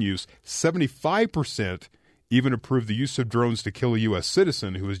 opposed drone use. 75% even approved the use of drones to kill a U.S.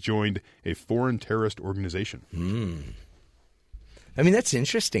 citizen who has joined a foreign terrorist organization. I mean, that's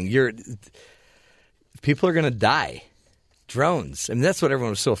interesting. People are going to die. Drones. I mean, that's what everyone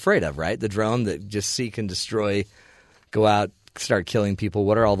was so afraid of, right? The drone that just seek and destroy, go out, start killing people.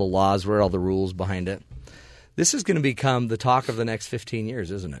 What are all the laws? What are all the rules behind it? This is going to become the talk of the next 15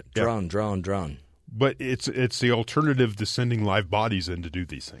 years, isn't it? Drone, drone, drone. But it's the alternative to sending live bodies in to do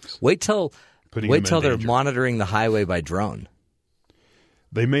these things. Wait till they're monitoring the highway by drone.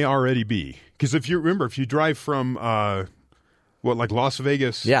 They may already be. Because if you drive from like Las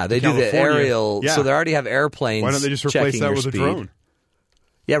Vegas, they do the aerial. Yeah. So they already have airplanes. Why don't they just replace that with a drone?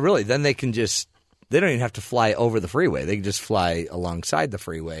 Yeah, really. Then they can they don't even have to fly over the freeway. They can just fly alongside the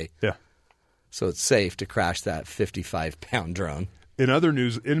freeway. Yeah. So it's safe to crash that 55-pound drone. In other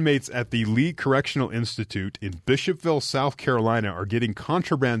news, inmates at the Lee Correctional Institute in Bishopville, South Carolina, are getting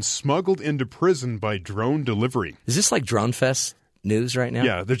contraband smuggled into prison by drone delivery. Is this like Drone Fest news right now?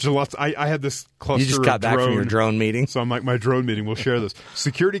 Yeah, there's a lot. I had this cluster. You just got back from your drone meeting, so I'm like, my drone meeting. We'll share this.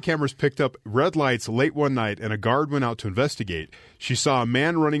 Security cameras picked up red lights late one night, and a guard went out to investigate. She saw a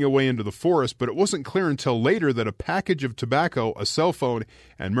man running away into the forest, but it wasn't clear until later that a package of tobacco, a cell phone,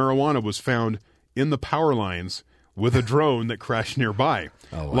 and marijuana was found in the power lines with a drone that crashed nearby.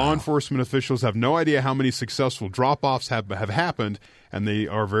 Oh, wow. Law enforcement officials have no idea how many successful drop-offs have happened, and they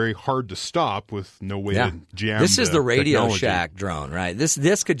are very hard to stop with no way to jam. This is the Radio technology. Shack drone, right?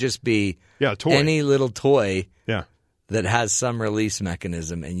 This could just be toy. Any little toy that has some release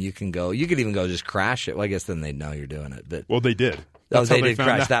mechanism, and you could even go just crash it. Well, I guess then they'd know you're doing it. But they did. They did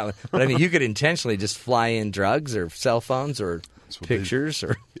crash that one. But I mean, you could intentionally just fly in drugs or cell phones or pictures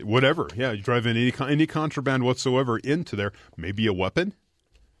or whatever. Yeah, you drive in any contraband whatsoever into there. Maybe a weapon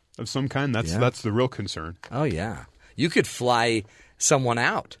of some kind. That's the real concern. Oh yeah, you could fly someone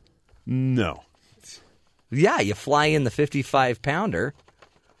out. No. Yeah, you fly in the 55-pounder,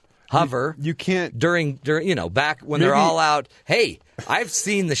 hover. You can't during back when they're all out. Hey, I've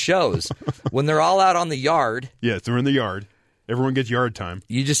seen the shows when they're all out on the yard. Yeah, they're in the yard. Everyone gets yard time.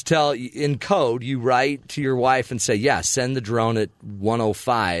 You just tell in code. You write to your wife and say, send the drone at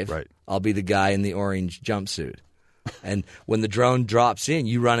 1:05. Right. I'll be the guy in the orange jumpsuit. And when the drone drops in,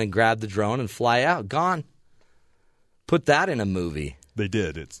 you run and grab the drone and fly out. Gone. Put that in a movie. They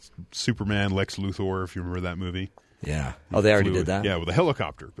did. It's Superman, Lex Luthor, if you remember that movie. Yeah. Oh, they already Flew- did that? Yeah, with a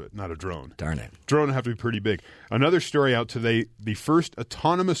helicopter, but not a drone. Darn it. Drone would have to be pretty big. Another story out today, the first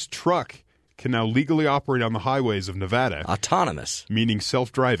autonomous truck can now legally operate on the highways of Nevada, Autonomous. meaning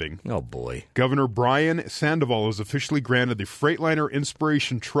self-driving. Oh, boy. Governor Brian Sandoval has officially granted the Freightliner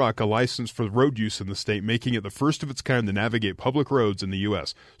Inspiration truck a license for road use in the state, making it the first of its kind to navigate public roads in the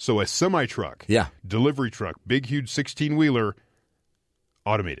U.S. So a semi-truck, Yeah. delivery truck, big, huge 16-wheeler,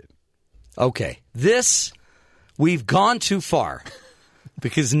 automated. Okay. We've gone too far.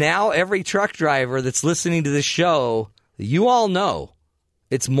 Because now every truck driver that's listening to this show, you all know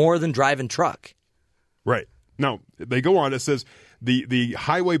it's more than driving truck. Right. Now, they go on. It says the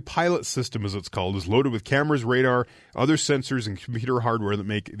highway pilot system, as it's called, is loaded with cameras, radar, other sensors, and computer hardware that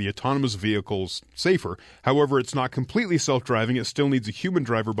make the autonomous vehicles safer. However, it's not completely self-driving. It still needs a human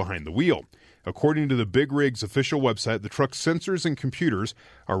driver behind the wheel. According to the Big Rigs official website, the truck's sensors and computers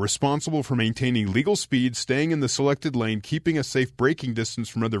are responsible for maintaining legal speed, staying in the selected lane, keeping a safe braking distance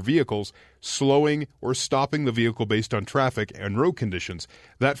from other vehicles, slowing or stopping the vehicle based on traffic and road conditions.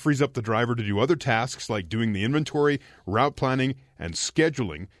 That frees up the driver to do other tasks like doing the inventory, route planning, and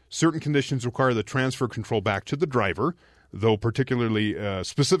scheduling. Certain conditions require the transfer control back to the driver, though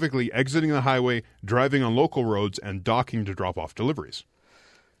specifically exiting the highway, driving on local roads, and docking to drop off deliveries.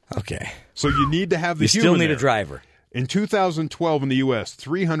 Okay. So you need to have the You human still need there. a driver. In 2012 in the U.S.,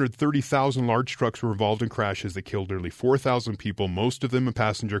 330,000 large trucks were involved in crashes that killed nearly 4,000 people, most of them in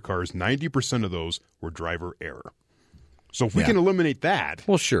passenger cars. 90% of those were driver error. So if we can eliminate that...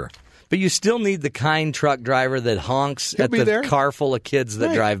 Well, sure. But you still need the kind truck driver that honks He'll at be the there. car full of kids that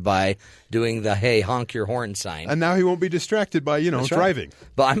Right. drive by doing the, hey, honk your horn sign. And now he won't be distracted by, That's right. driving.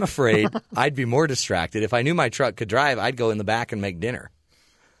 But I'm afraid I'd be more distracted. If I knew my truck could drive, I'd go in the back and make dinner.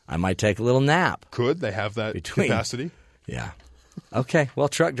 I might take a little nap. Could they have that capacity? Yeah. Okay. Well,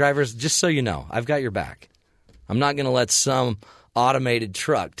 truck drivers, just so you know, I've got your back. I'm not going to let some automated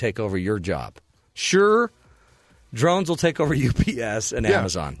truck take over your job. Sure, drones will take over UPS and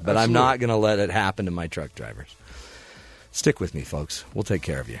Amazon, but I'm not going to let it happen to my truck drivers. Stick with me, folks. We'll take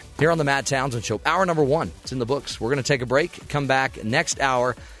care of you. Here on the Matt Townsend Show, hour number 1. It's in the books. We're going to take a break, come back next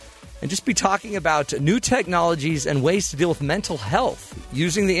hour, and just be talking about new technologies and ways to deal with mental health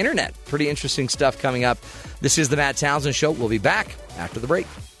using the internet. Pretty interesting stuff coming up. This is the Matt Townsend Show. We'll be back after the break.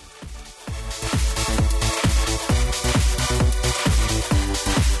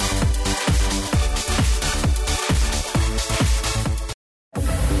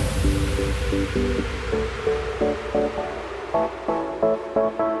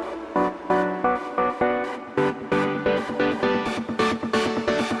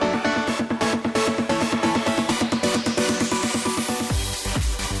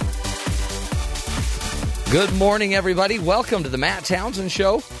 Good morning, everybody. Welcome to the Matt Townsend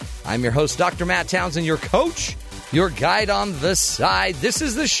Show. I'm your host, Dr. Matt Townsend, your coach, your guide on the side. This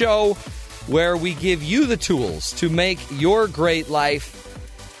is the show where we give you the tools to make your great life.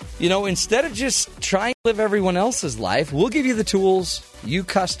 You know, instead of just trying to live everyone else's life, we'll give you the tools. You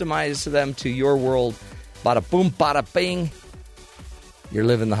customize them to your world. Bada boom, bada bing. You're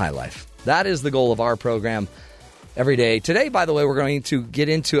living the high life. That is the goal of our program. Every day. Today, by the way, we're going to get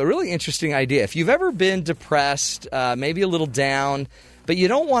into a really interesting idea. If you've ever been depressed, maybe a little down, but you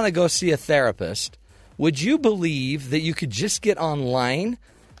don't want to go see a therapist, would you believe that you could just get online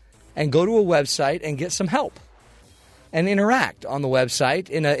and go to a website and get some help and interact on the website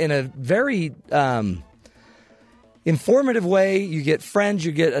in a very informative way? You get friends,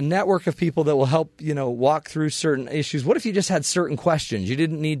 you get a network of people that will help, walk through certain issues. What if you just had certain questions? You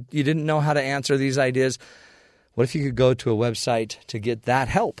didn't know how to answer these ideas. What if you could go to a website to get that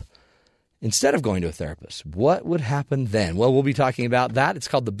help instead of going to a therapist? What would happen then? Well, we'll be talking about that. It's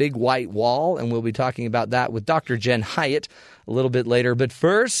called the Big White Wall, and we'll be talking about that with Dr. Jen Hyatt a little bit later. But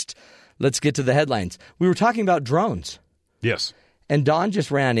first, let's get to the headlines. We were talking about drones. Yes. And Don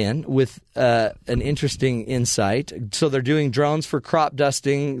just ran in with an interesting insight. So they're doing drones for crop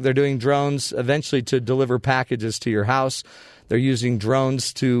dusting. They're doing drones eventually to deliver packages to your house. They're using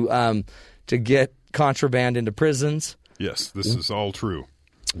drones to get contraband into prisons. Yes, this is all true.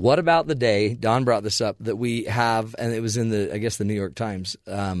 What about the day, Don brought this up, that we have, and it was in the New York Times,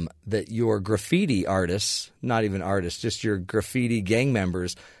 that your graffiti artists, not even artists, just your graffiti gang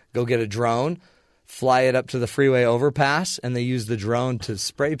members, go get a drone, fly it up to the freeway overpass, and they use the drone to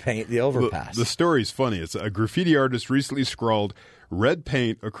spray paint the overpass. The story's funny. It's a graffiti artist recently scrawled red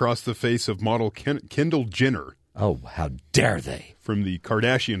paint across the face of model Kendall Jenner. Oh, how dare they? From the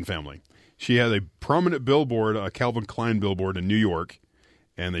Kardashian family. She had a prominent billboard, a Calvin Klein billboard in New York,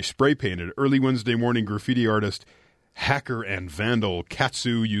 and they spray painted. Early Wednesday morning, graffiti artist, hacker, and vandal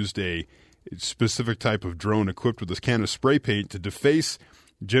Katsu used a specific type of drone equipped with this can of spray paint to deface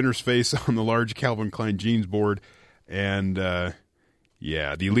Jenner's face on the large Calvin Klein jeans board. And, the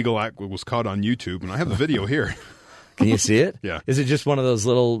illegal act was caught on YouTube, and I have the video here. Can you see it? Yeah. Is it just one of those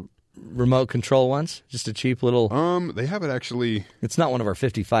little remote control ones? Just a cheap little... They have it actually... It's not one of our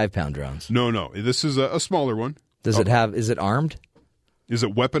 55-pound drones. No. This is a smaller one. Is it armed? Is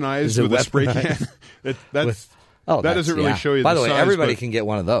it weaponized with a spray can? That doesn't really show you By the size, way, everybody but, can get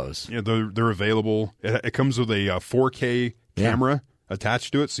one of those. Yeah, they're available. It comes with a 4K camera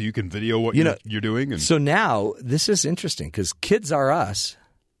attached to it, so you can video what you're doing. And so now, this is interesting, because Kids R Us...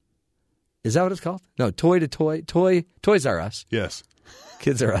 Is that what it's called? No, Toys R Us. Yes.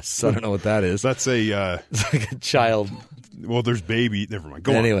 Kids R Us. I don't know what that is. That's It's like a child. Well, there's baby. Never mind.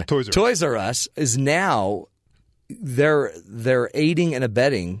 Go anyway, on. Toys R Us is now they're aiding and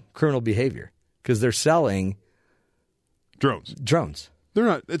abetting criminal behavior because they're selling drones. They're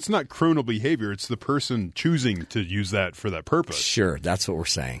not. It's not criminal behavior. It's the person choosing to use that for that purpose. Sure, that's what we're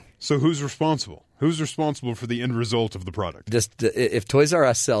saying. So who's responsible? Who's responsible for the end result of the product? Just if Toys R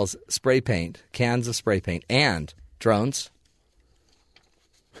Us sells spray paint, cans of spray paint, and drones,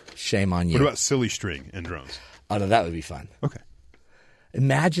 shame on you. What about silly string and drones? Oh, no, that would be fun. Okay.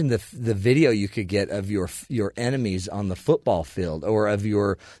 Imagine the video you could get of your enemies on the football field, or of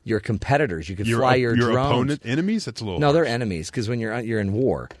your competitors. You could fly your drones. Your opponent enemies? That's a little. No, harsh. they're enemies because when you're in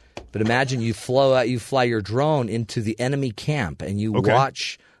war. But imagine you fly your drone into the enemy camp and you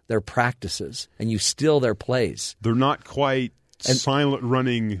watch their practices and you steal their plays. They're not quite silent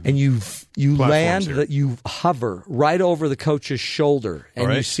running. And you land here. you hover right over the coach's shoulder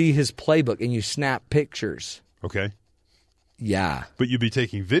and you see his playbook and you snap pictures. Okay. Yeah. But you'd be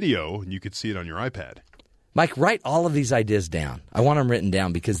taking video and you could see it on your iPad. Mike, write all of these ideas down. I want them written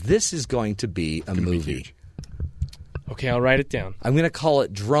down because this is going to be a movie. Okay, I'll write it down. I'm going to call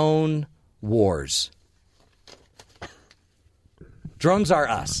it Drone Wars. Drones are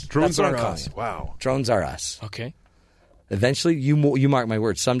us. Drones That's what are I'm calling us. it. Wow. Drones are us. Okay. Eventually, you mark my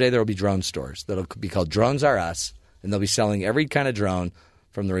words, someday there will be drone stores that'll be called Drones Are Us, and they'll be selling every kind of drone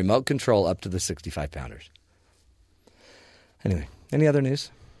from the remote control up to the 65-pounders. Anyway, any other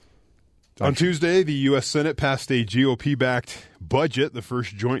news? On Tuesday, the U.S. Senate passed a GOP-backed budget, the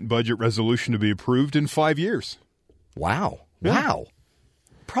first joint budget resolution to be approved in 5 years. Wow. Yeah. Wow.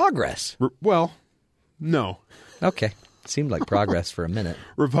 Progress. Well, no. Okay. Seemed like progress for a minute.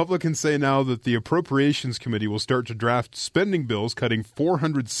 Republicans say now that the Appropriations Committee will start to draft spending bills cutting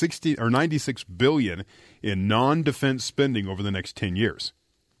 $96 billion in non-defense spending over the next 10 years.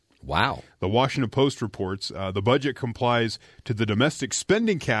 Wow. The Washington Post reports the budget complies to the domestic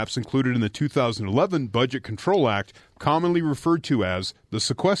spending caps included in the 2011 Budget Control Act, commonly referred to as the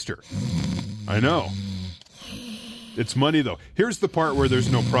sequester. I know. It's money, though. Here's the part where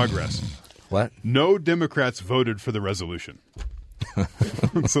there's no progress. What? No Democrats voted for the resolution.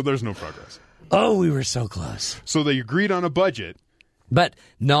 So there's no progress. Oh, we were so close. So they agreed on a budget. But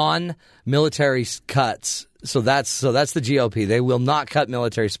non-military cuts. So that's the GOP. They will not cut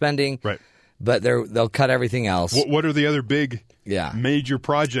military spending. Right. But they'll cut everything else. What are the other big major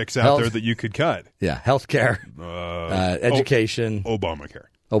projects out there that you could cut? Yeah, healthcare, education,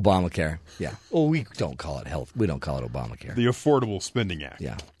 Obamacare. Yeah. Oh, we don't call it health. We don't call it Obamacare. The Affordable Spending Act.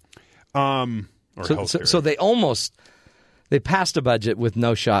 Yeah. Or healthcare. So they passed a budget with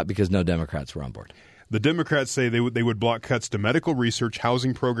no shot because no Democrats were on board. The Democrats say they would block cuts to medical research,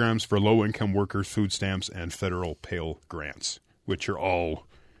 housing programs for low-income workers, food stamps, and federal Pell grants, which are all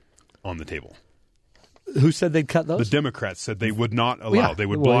on the table. Who said they'd cut those? The Democrats said they would not allow. They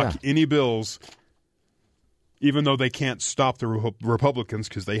would block any bills, even though they can't stop the Republicans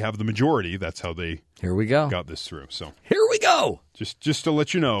because they have the majority. That's how they got this through. So here we go. Just to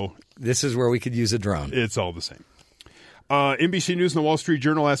let you know. This is where we could use a drone. It's all the same. NBC News and the Wall Street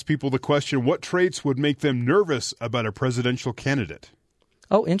Journal asked people the question, what traits would make them nervous about a presidential candidate?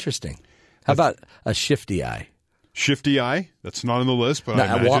 Oh, interesting. How about a shifty eye? Shifty eye? That's not on the list, but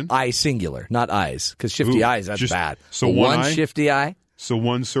I imagine. Eye singular, not eyes, because shifty eyes, that's bad. So one shifty eye? So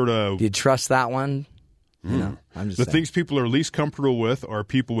one sort of... Do you trust that one? You know, I'm just saying. Things people are least comfortable with are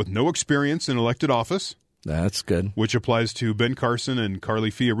people with no experience in elected office. That's good. Which applies to Ben Carson and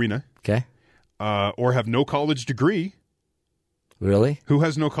Carly Fiorina. Okay. Or have no college degree. Really? Who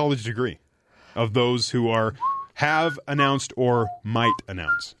has no college degree? Of those who have announced or might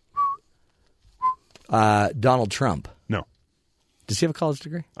announce. Donald Trump. No. Does he have a college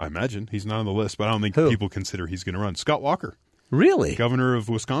degree? I imagine. He's not on the list, but I don't think people consider he's going to run. Scott Walker. Really? Governor of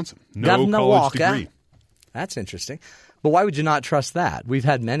Wisconsin. No Governor college Walker. degree. That's interesting. But why would you not trust that? We've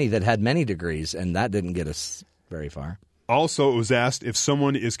had many that had many degrees, and that didn't get us very far. Also, it was asked if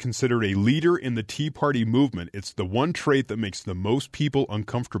someone is considered a leader in the Tea Party movement. It's the one trait that makes the most people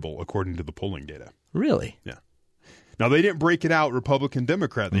uncomfortable, according to the polling data. Really? Yeah. Now, they didn't break it out Republican,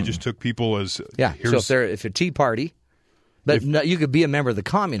 Democrat. They just took people as... Yeah, so if they're Tea Party, but no, you could be a member of the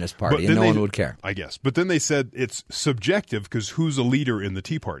Communist Party and no one would care. I guess. But then they said it's subjective because who's a leader in the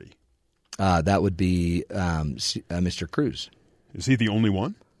Tea Party? That would be Mr. Cruz. Is he the only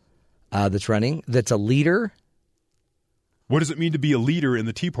one? That's running? That's a leader? What does it mean to be a leader in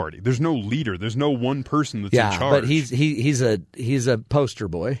the Tea Party? There's no leader. There's no one person that's in charge. But he's a poster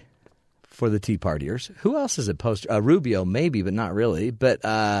boy for the Tea Partiers. Who else is a poster? Rubio, maybe, but not really. But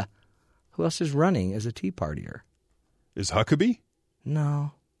who else is running as a Tea Partier? Is Huckabee?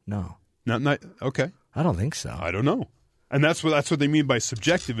 No. Not okay. I don't think so. I don't know. And that's what they mean by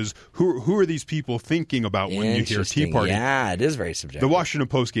subjective is who are these people thinking about when you hear Tea Party? Yeah, it is very subjective. The Washington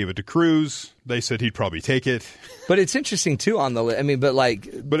Post gave it to Cruz. They said he'd probably take it. But it's interesting too on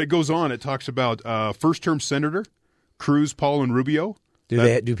the But it goes on. It talks about first-term senator Cruz, Paul, and Rubio.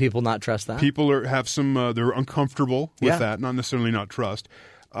 Do people not trust that? People have some they're uncomfortable with that, not necessarily not trust.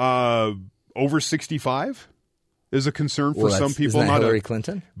 Over 65 is a concern for some people. Isn't that Hillary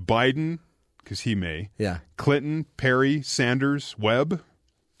Clinton? Biden, because he may. Yeah. Clinton, Perry, Sanders, Webb.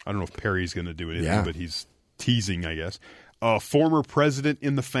 I don't know if Perry's going to do anything, but he's teasing, I guess. Former president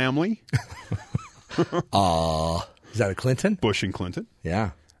in the family. Is that a Clinton? Bush and Clinton.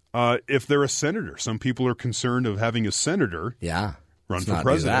 Yeah. If they're a senator, some people are concerned of having a senator run for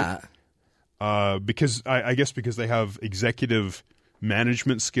president. Because I guess because they have executive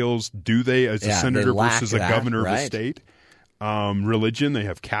management skills. Do they as a senator versus a governor of a state? Religion, they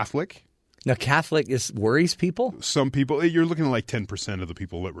have Catholic. Now, Catholic worries people? Some people, you're looking at like 10% of the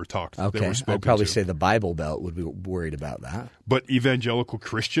people that were talked. Okay, that were spoken I'd probably to. say the Bible Belt would be worried about that. But evangelical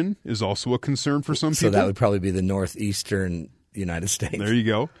Christian is also a concern for some people. So that would probably be the northeastern United States. There you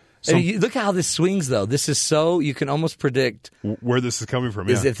go. Look how this swings, though. This is so, you can almost predict where this is coming from.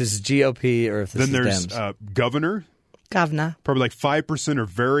 If this is GOP or if this then is there's Dems. Governor. Probably like 5% are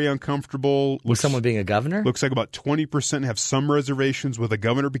very uncomfortable. With someone being a governor? Looks like about 20% have some reservations with a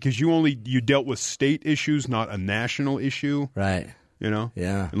governor because you dealt with state issues, not a national issue. Right. You know?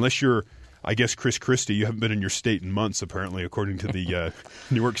 Yeah. Unless you're, I guess, Chris Christie. You haven't been in your state in months, apparently, according to the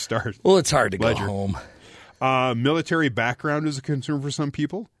New York Star. Well, it's hard to Ledger. go home. Military background is a concern for some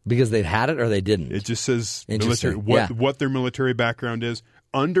people. Because they've had it or they didn't? It just says military, what their military background is.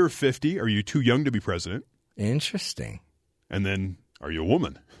 Under 50, are you too young to be president? Interesting. And then, are you a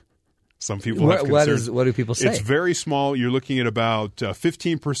woman? Some people have concerns. What do people say? It's very small. You're looking at about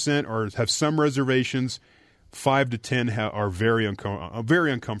 15% or have some reservations. 5 to 10 are very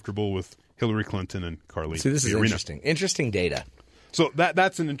uncomfortable with Hillary Clinton and Carly. See, this is interesting. Interesting data. So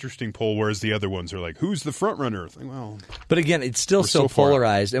that's an interesting poll, whereas the other ones are like, who's the front runner? Well, but again, it's still so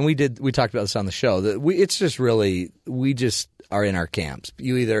polarized, and we talked about this on the show. That it's just really we just are in our camps.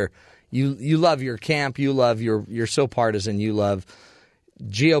 You either you love your camp, you're so partisan, you love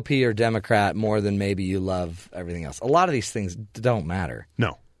GOP or Democrat more than maybe you love everything else. A lot of these things don't matter.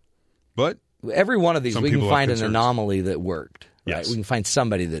 No, but every one of these we can find an anomaly that worked. Right? Yes. We can find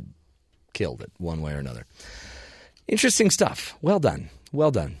somebody that killed it one way or another. Interesting stuff. Well done.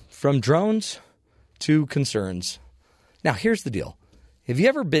 Well done. From drones to concerns. Now, here's the deal. Have you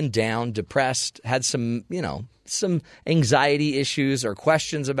ever been down, depressed, had some anxiety issues or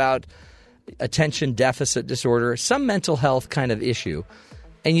questions about attention deficit disorder, some mental health kind of issue,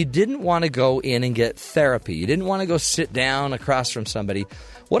 and you didn't want to go in and get therapy? You didn't want to go sit down across from somebody.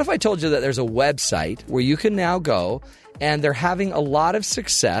 What if I told you that there's a website where you can now go and they're having a lot of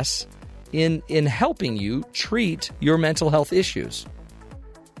success in helping you treat your mental health issues?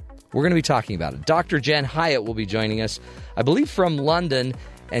 We're going to be talking about it. Dr. Jen Hyatt will be joining us, I believe, from London,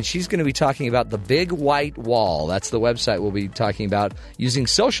 and she's going to be talking about the Big White Wall. That's the website we'll be talking about, using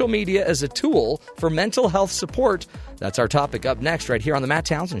social media as a tool for mental health support. That's our topic up next right here on The Matt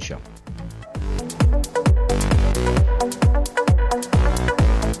Townsend Show.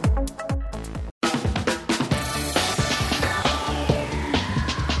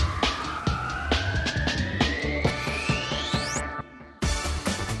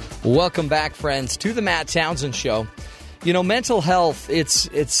 Welcome back, friends, to the Matt Townsend Show. You know, mental health, it's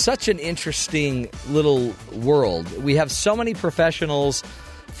such an interesting little world. We have so many professionals,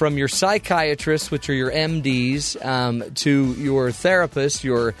 from your psychiatrists, which are your MDs, to your therapists,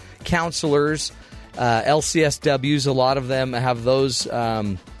 your counselors, LCSWs. A lot of them have those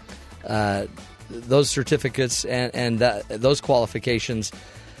certificates and those qualifications,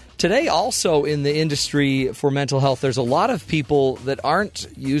 Today, also in the industry for mental health, there's a lot of people that aren't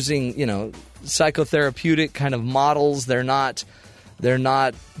using, psychotherapeutic kind of models. They're not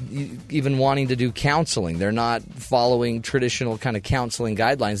even wanting to do counseling. They're not following traditional kind of counseling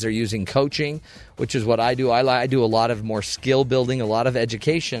guidelines. They're using coaching, which is what I do. I do a lot of more skill building, a lot of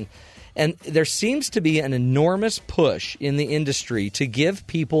education. And there seems to be an enormous push in the industry to give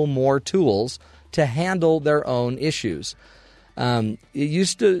people more tools to handle their own issues. It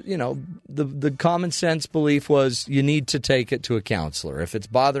used to, the common sense belief was you need to take it to a counselor. If it's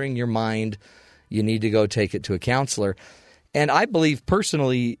bothering your mind, you need to go take it to a counselor. And I believe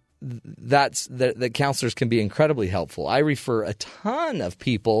personally that counselors can be incredibly helpful. I refer a ton of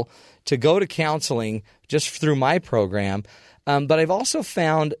people to go to counseling just through my program, but I've also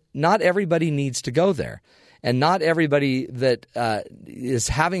found not everybody needs to go there. And not everybody that is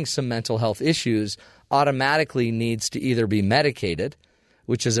having some mental health issues automatically needs to either be medicated,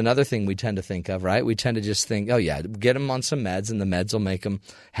 which is another thing we tend to think of, right? We tend to just think, oh, yeah, get them on some meds and the meds will make them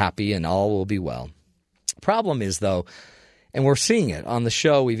happy and all will be well. Problem is, though, and we're seeing it on the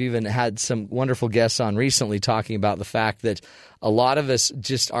show. We've even had some wonderful guests on recently talking about the fact that a lot of us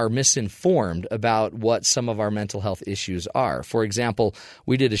just are misinformed about what some of our mental health issues are. For example,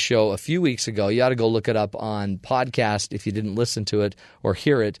 we did a show a few weeks ago. You ought to go look it up on podcast if you didn't listen to it or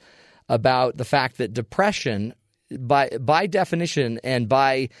hear it, about the fact that depression, by definition and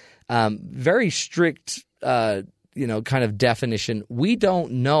by very strict kind of definition, we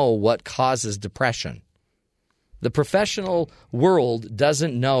don't know what causes depression. The professional world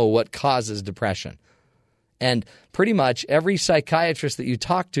doesn't know what causes depression. And pretty much every psychiatrist that you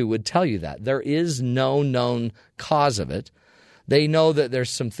talk to would tell you that. There is no known cause of it. They know that there's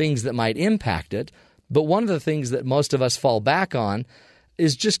some things that might impact it, but one of the things that most of us fall back on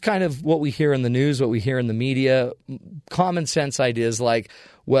is just kind of what we hear in the news, what we hear in the media, common sense ideas like,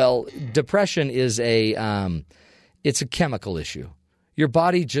 well, depression is it's a chemical issue. Your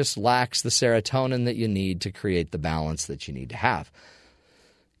body just lacks the serotonin that you need to create the balance that you need to have.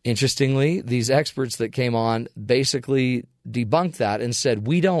 Interestingly, these experts that came on basically debunked that and said,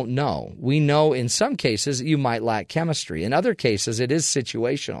 we don't know. We know in some cases you might lack chemistry. In other cases, it is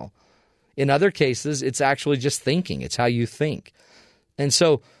situational. In other cases, it's actually just thinking. It's how you think. And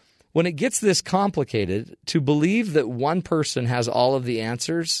so when it gets this complicated, to believe that one person has all of the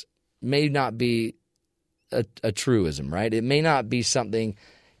answers may not be a truism, right? It may not be something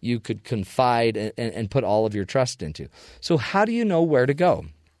you could confide and put all of your trust into. So how do you know where to go?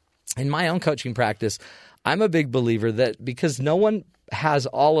 In my own coaching practice, I'm a big believer that because no one has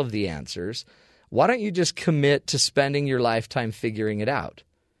all of the answers, why don't you just commit to spending your lifetime figuring it out?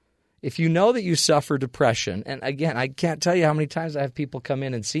 If you know that you suffer depression, and again, I can't tell you how many times I have people come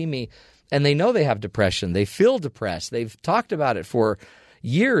in and see me, and they know they have depression. They feel depressed. They've talked about it for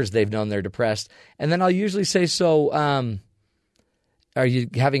years. They've known they're depressed. And then I'll usually say, so are you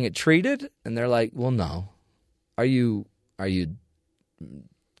having it treated? And they're like, well, no. Are you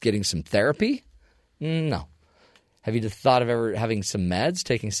getting some therapy? No. Have you thought of ever having some meds,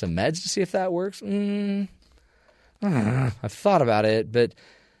 taking some meds to see if that works? I've thought about it, but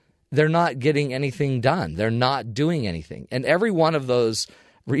they're not getting anything done. They're not doing anything. And every one of those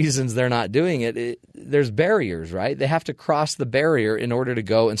reasons they're not doing it, there's barriers, right? They have to cross the barrier in order to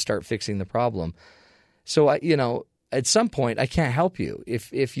go and start fixing the problem. So, at some point, I can't help you.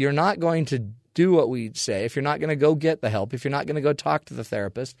 If you're not going to do what we say, if you're not going to go get the help, if you're not going to go talk to the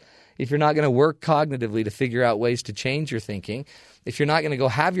therapist, if you're not going to work cognitively to figure out ways to change your thinking, if you're not going to go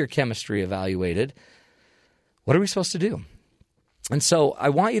have your chemistry evaluated, what are we supposed to do? And so I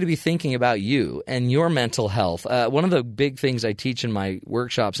want you to be thinking about you and your mental health. One of the big things I teach in my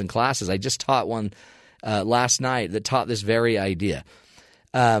workshops and classes, I just taught one last night that taught this very idea.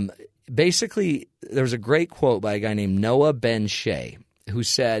 Basically, there was a great quote by a guy named Noah Ben Shea who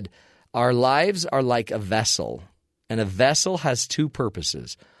said, our lives are like a vessel, and a vessel has two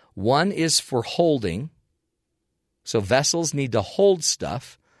purposes. One is for holding. So vessels need to hold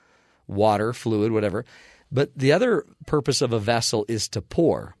stuff, water, fluid, whatever. But the other purpose of a vessel is to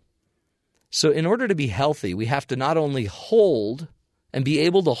pour. So in order to be healthy, we have to not only hold and be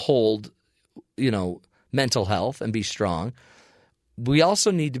able to hold, mental health and be strong, we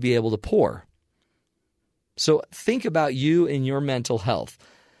also need to be able to pour. So think about you and your mental health.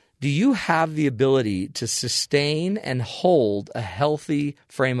 Do you have the ability to sustain and hold a healthy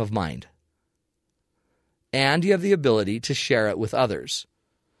frame of mind? And you have the ability to share it with others.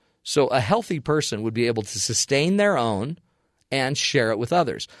 So a healthy person would be able to sustain their own and share it with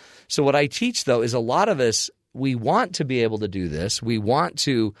others. So what I teach, though, is a lot of us, we want to be able to do this. We want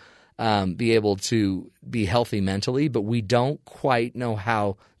to be able to be healthy mentally, but we don't quite know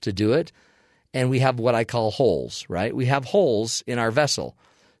how to do it. And we have what I call holes, right? We have holes in our vessel.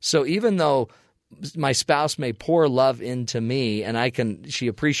 So even though my spouse may pour love into me and she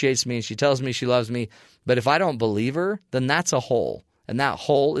appreciates me and she tells me she loves me, but if I don't believe her, then that's a hole. And that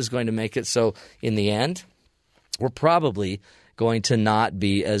hole is going to make it so in the end, we're probably going to not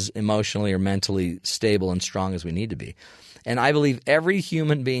be as emotionally or mentally stable and strong as we need to be. And I believe every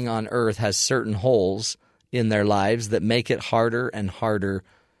human being on earth has certain holes in their lives that make it harder and harder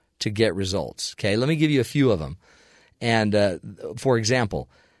to get results. Okay, let me give you a few of them. And for example,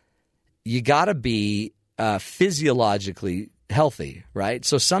 you got to be physiologically healthy, right?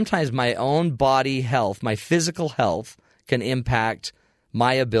 So sometimes my own body health, my physical health, can impact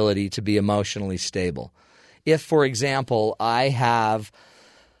my ability to be emotionally stable. If, for example, I have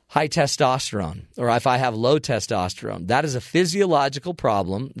high testosterone or if I have low testosterone, that is a physiological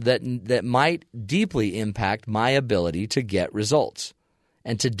problem that might deeply impact my ability to get results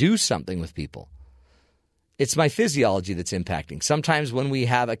and to do something with people. It's my physiology that's impacting. Sometimes when we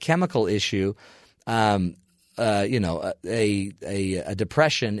have a chemical issue, a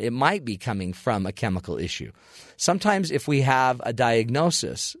depression, it might be coming from a chemical issue. Sometimes if we have a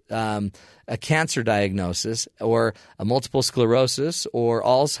diagnosis, a cancer diagnosis or a multiple sclerosis or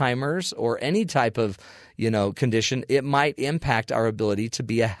Alzheimer's or any type of condition, it might impact our ability to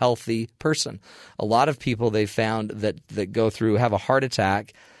be a healthy person. A lot of people they've found that go through, have a heart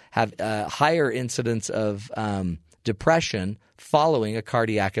attack, have a higher incidence of depression following a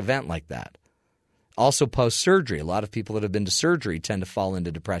cardiac event like that. Also post-surgery, a lot of people that have been to surgery tend to fall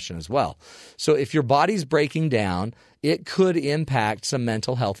into depression as well. So if your body's breaking down, it could impact some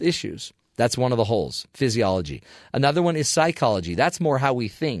mental health issues. That's one of the holes, physiology. Another one is psychology. That's more how we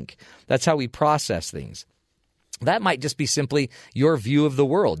think. That's how we process things. That might just be simply your view of the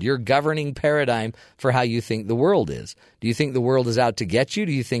world, your governing paradigm for how you think the world is. Do you think the world is out to get you?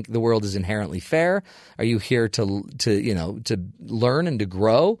 Do you think the world is inherently fair? Are you here to learn and to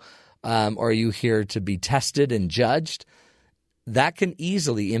grow? Or are you here to be tested and judged? That can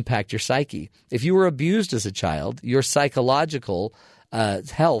easily impact your psyche. If you were abused as a child, your psychological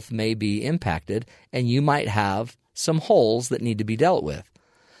health may be impacted, and you might have some holes that need to be dealt with.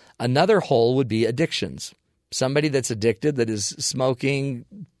 Another hole would be addictions. Somebody that's addicted, that is smoking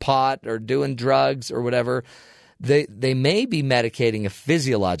pot or doing drugs or whatever, they may be medicating a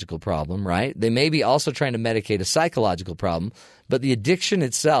physiological problem, right? They may be also trying to medicate a psychological problem, but the addiction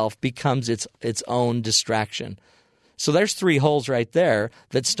itself becomes its own distraction. So there's 3 holes right there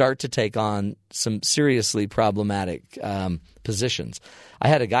that start to take on some seriously problematic positions. I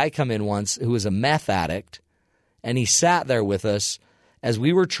had a guy come in once who was a meth addict, and he sat there with us as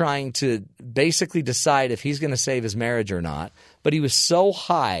we were trying to basically decide if he's going to save his marriage or not, but he was so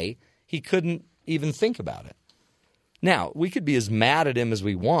high he couldn't even think about it. Now, we could be as mad at him as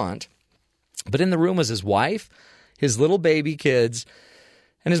we want, but in the room was his wife, his little baby kids,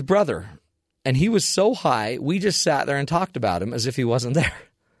 and his brother. And he was so high, we just sat there and talked about him as if he wasn't there.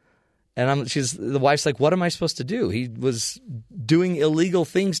 And the wife's like, what am I supposed to do? He was doing illegal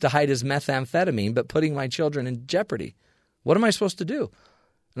things to hide his methamphetamine, but putting my children in jeopardy. What am I supposed to do?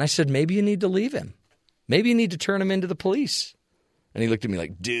 And I said, maybe you need to leave him. Maybe you need to turn him into the police. And he looked at me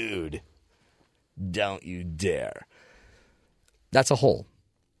like, dude, don't you dare. That's a hole.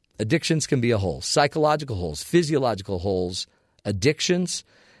 Addictions can be a hole. Psychological holes, physiological holes, addictions.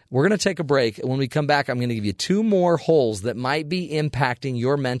 We're going to take a break. When we come back, I'm going to give you 2 more holes that might be impacting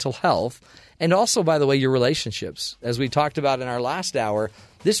your mental health and also, by the way, your relationships. As we talked about in our last hour,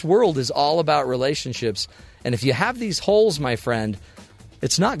 this world is all about relationships. And if you have these holes, my friend,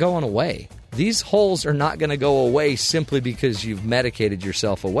 it's not going away. These holes are not going to go away simply because you've medicated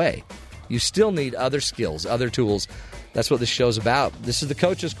yourself away. You still need other skills, other tools. That's what this show's about. This is the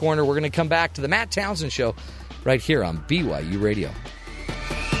Coach's Corner. We're going to come back to the Matt Townsend Show right here on BYU Radio.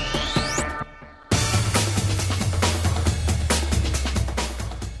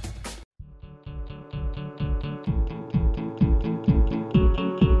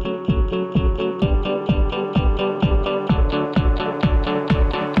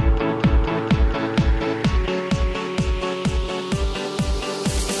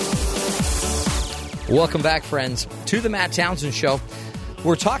 Welcome back, friends, to the Matt Townsend Show.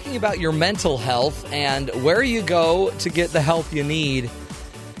 We're talking about your mental health and where you go to get the help you need.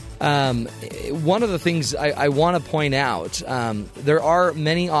 One of the things I want to point out, there are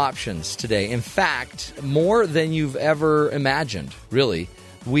many options today. In fact, more than you've ever imagined, really.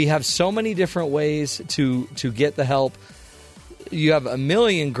 We have so many different ways to get the help. You have a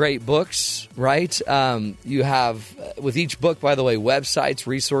million great books, right? You have with each book, by the way, websites,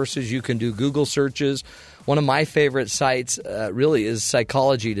 resources. You can do Google searches. One of my favorite sites really is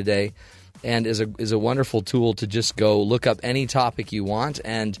Psychology Today, and is a wonderful tool to just go look up any topic you want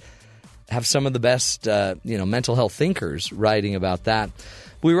and have some of the best mental health thinkers writing about that.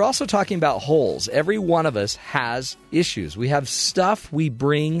 We were also talking about holes. Every one of us has issues. We have stuff we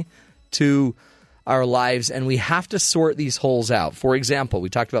bring to our lives, and we have to sort these holes out. For example, we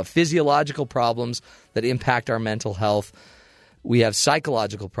talked about physiological problems that impact our mental health. We have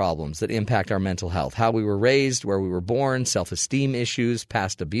psychological problems that impact our mental health, how we were raised, where we were born, self-esteem issues,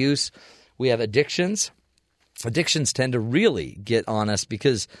 past abuse. We have addictions. Addictions tend to really get on us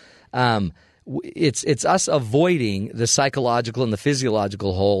because it's us avoiding the psychological and the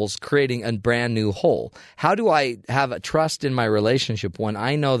physiological holes, creating a brand new hole. How do I have a trust in my relationship when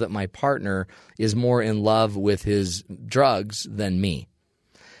I know that my partner is more in love with his drugs than me?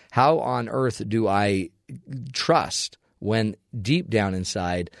 How on earth do I trust when deep down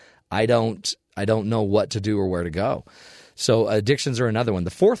inside I don't know what to do or where to go? So addictions are another one. The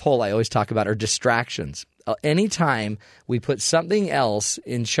fourth hole I always talk about are distractions. Anytime we put something else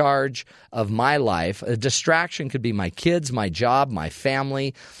in charge of my life, a distraction could be my kids, my job, my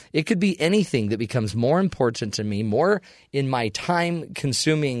family. It could be anything that becomes more important to me, more in my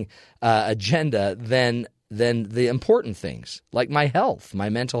time-consuming agenda than the important things, like my health, my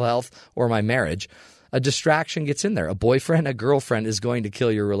mental health, or my marriage. A distraction gets in there. A boyfriend, a girlfriend is going to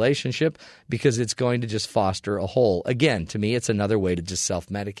kill your relationship because it's going to just foster a hole. Again, to me, it's another way to just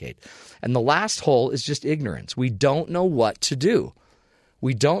self-medicate. And the last hole is just ignorance. We don't know what to do.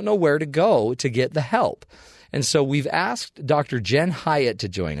 We don't know where to go to get the help. And so we've asked Dr. Jen Hyatt to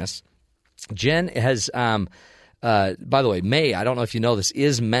join us. Jen has, by the way, May, I don't know if you know this,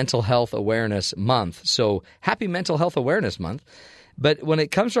 is Mental Health Awareness Month. So happy Mental Health Awareness Month. But when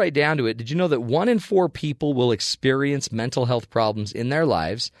it comes right down to it, did you know that 1 in 4 people will experience mental health problems in their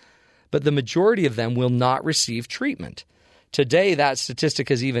lives, but the majority of them will not receive treatment? Today, that statistic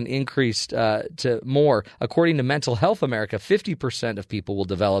has even increased to more. According to Mental Health America, 50% of people will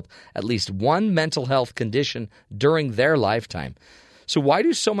develop at least one mental health condition during their lifetime. So why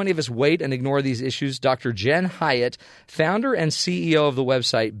do so many of us wait and ignore these issues? Dr. Jen Hyatt, founder and CEO of the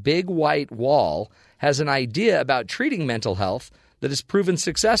website Big White Wall, has an idea about treating mental health that has proven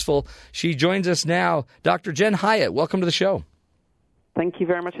successful. She joins us now. Dr. Jen Hyatt, welcome to the show. Thank you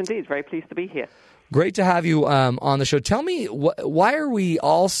very much indeed. Very pleased to be here. Great to have you on the show. Tell me, why are we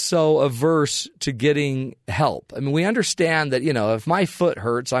all so averse to getting help? I mean, we understand that, if my foot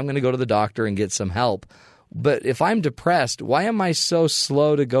hurts, I'm going to go to the doctor and get some help. But if I'm depressed, why am I so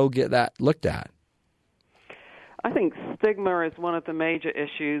slow to go get that looked at? I think stigma is one of the major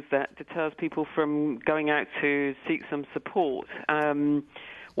issues that deters people from going out to seek some support.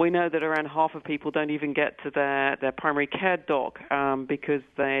 We know that around half of people don't even get to their primary care doc because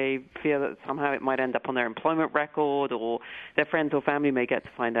they fear that somehow it might end up on their employment record or their friends or family may get to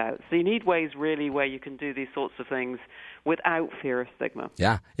find out. So you need ways really where you can do these sorts of things without fear of stigma.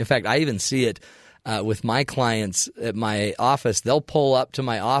 Yeah. In fact, I even see it with my clients at my office. They'll pull up to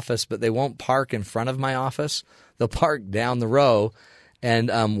my office, but they won't park in front of my office. They'll park down the row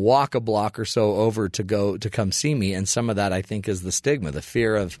and walk a block or so over to come see me. And some of that, I think, is the stigma, the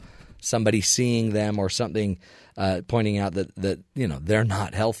fear of somebody seeing them or something pointing out that they're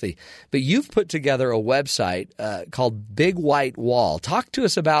not healthy. But you've put together a website called Big White Wall. Talk to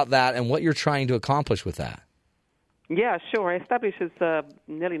us about that and what you're trying to accomplish with that. Yeah, sure. I established this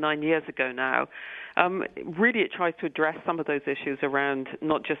nearly 9 years ago now. Really, it tries to address some of those issues around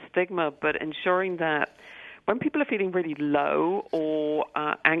not just stigma, but ensuring that when people are feeling really low or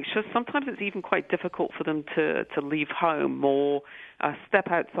anxious, sometimes it's even quite difficult for them to leave home or step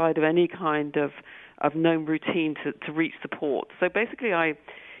outside of any kind of known routine to reach support. So basically, I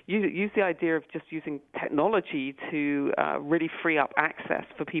use the idea of just using technology to really free up access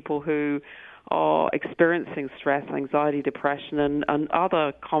for people who are experiencing stress, anxiety, depression, and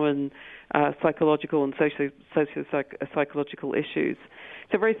other common psychological and socio-psychological issues.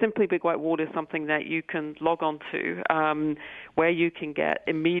 So very simply, Big White Wall is something that you can log on to where you can get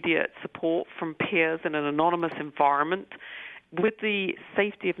immediate support from peers in an anonymous environment with the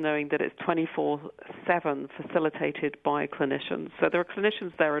safety of knowing that it's 24/7 facilitated by clinicians. So there are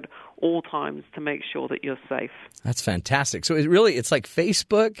clinicians there at all times to make sure that you're safe. That's fantastic. So it's like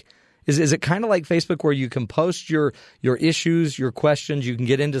Facebook. Is it kind of like Facebook where you can post your issues, your questions, you can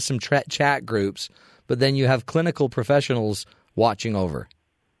get into some chat groups, but then you have clinical professionals watching over?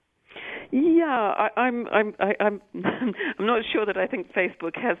 Yeah, Yeah, I'm not sure that I think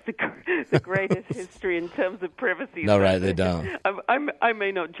Facebook has the greatest history in terms of privacy. No, right, they don't. I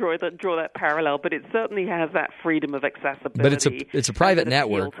may not draw that parallel, but it certainly has that freedom of accessibility. But it's a private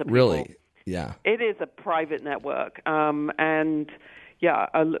network, really. Yeah, it is a private network, and yeah,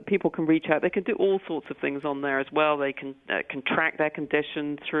 people can reach out. They can do all sorts of things on there as well. They can track their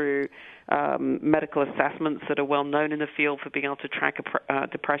condition through medical assessments that are well known in the field for being able to track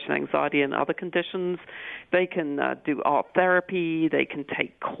depression, anxiety, and other conditions. They can do art therapy. They can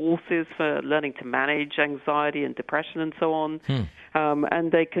take courses for learning to manage anxiety and depression and so on.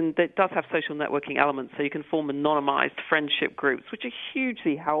 And it does have social networking elements, so you can form anonymized friendship groups, which are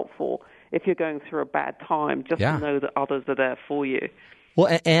hugely helpful if you're going through a bad time, just to know that others are there for you.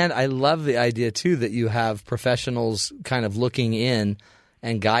 Well, and I love the idea, too, that you have professionals kind of looking in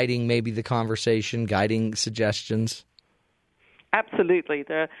and guiding maybe the conversation, guiding suggestions. Absolutely.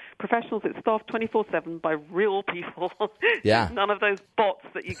 They're professionals that staffed 24/7 by real people. Yeah. None of those bots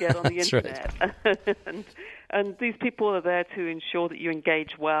that you get on the That's internet. Right. And these people are there to ensure that you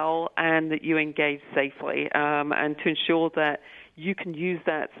engage well and that you engage safely, and to ensure that you can use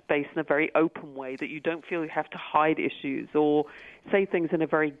that space in a very open way, that you don't feel you have to hide issues or say things in a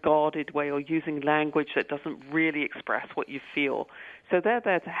very guarded way or using language that doesn't really express what you feel. So they're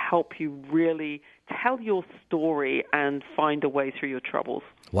there to help you really tell your story and find a way through your troubles.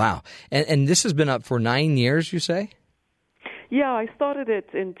 Wow. And this has been up for 9 years, you say? Yeah, I started it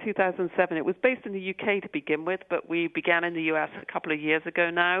in 2007. It was based in the UK to begin with, but we began in the US a couple of years ago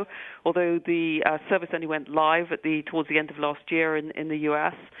now, although the service only went live towards the end of last year in the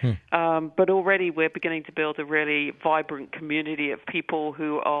US. But already we're beginning to build a really vibrant community of people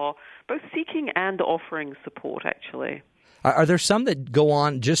who are both seeking and offering support, actually. Are there some that go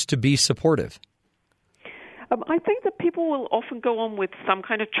on just to be supportive? I think that people will often go on with some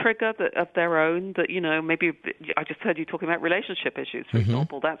kind of trigger of their own that, maybe I just heard you talking about relationship issues, for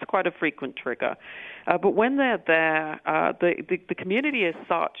example. That's quite a frequent trigger. But when they're there, the community is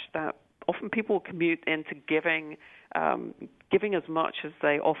such that often people commute into giving as much as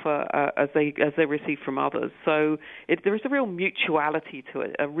they offer as they receive from others. So there is a real mutuality to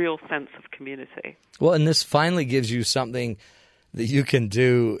it, a real sense of community. Well, and this finally gives you something that you can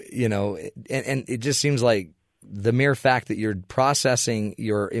do, and it just seems like the mere fact that you're processing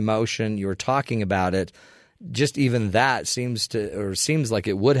your emotion, you're talking about it, just even that seems like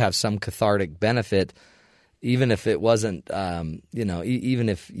it would have some cathartic benefit, even if it wasn't, even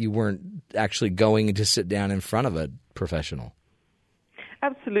if you weren't actually going to sit down in front of a professional.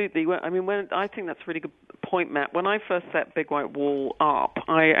 Absolutely. I think that's a really good point, Matt. When I first set Big White Wall up,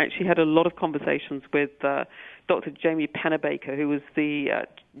 I actually had a lot of conversations with Dr. Jamie Pennebaker, who was the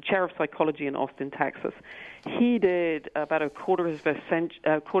chair of psychology in Austin, Texas. He did about a quarter of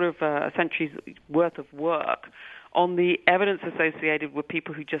a century's worth of work on the evidence associated with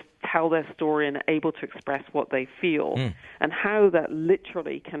people who just tell their story and are able to express what they feel, and how that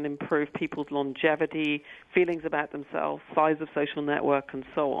literally can improve people's longevity, feelings about themselves, size of social network, and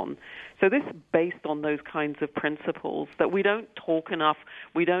so on. So this is based on those kinds of principles that we don't talk enough,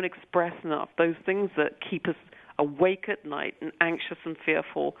 we don't express enough, those things that keep us awake at night and anxious and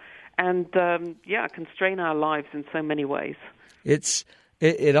fearful, and constrain our lives in so many ways.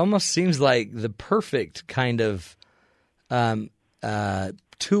 It almost seems like the perfect kind of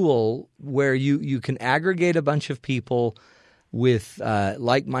tool where you can aggregate a bunch of people with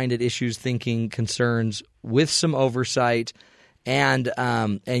like-minded issues, thinking, concerns, with some oversight, and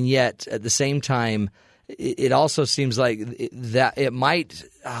yet at the same time, it also seems like that it might.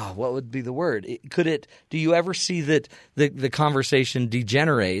 What would be the word? Do you ever see that the conversation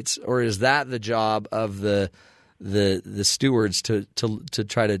degenerates, or is that the job of the stewards to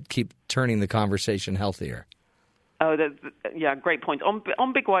try to keep turning the conversation healthier? Oh, great point.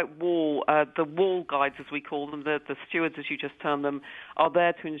 On Big White Wall, the wall guides, as we call them, the stewards, as you just termed them, are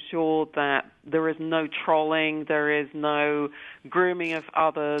there to ensure that there is no trolling, there is no grooming of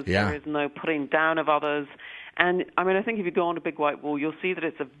others, there is no putting down of others. And, I think if you go on to Big White Wall, you'll see that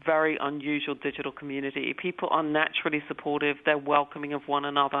it's a very unusual digital community. People are naturally supportive, they're welcoming of one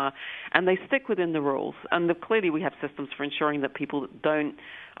another, and they stick within the rules. And clearly we have systems for ensuring that people that don't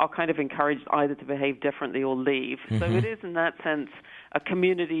are kind of encouraged either to behave differently or leave. So it is, in that sense, a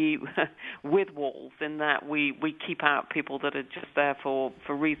community with walls, in that we keep out people that are just there for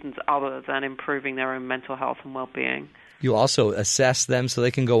reasons other than improving their own mental health and well-being. You also assess them so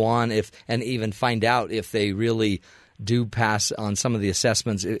they can go on and even find out if they really do pass on some of the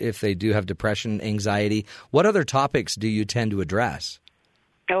assessments, if they do have depression, anxiety. What other topics do you tend to address?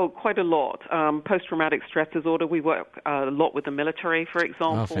 Oh, quite a lot. Post-traumatic stress disorder, we work a lot with the military, for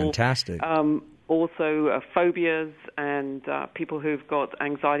example. Oh, fantastic. Also, phobias and people who've got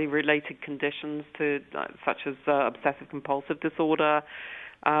anxiety-related conditions such as obsessive-compulsive disorder.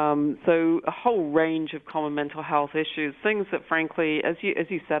 So a whole range of common mental health issues, things that, frankly, as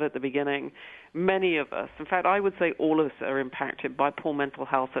you said at the beginning, many of us, in fact, I would say all of us are impacted by poor mental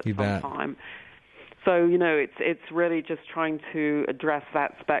health at some time. So, it's really just trying to address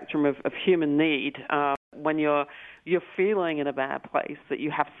that spectrum of human need when you're feeling in a bad place, that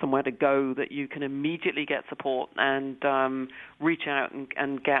you have somewhere to go, that you can immediately get support and reach out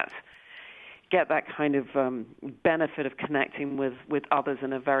and get that kind of benefit of connecting with others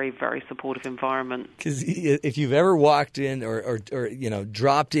in a very, very supportive environment. Because if you've ever walked in or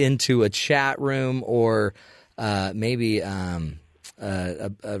dropped into a chat room or maybe a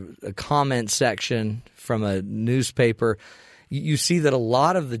comment section from a newspaper, you see that a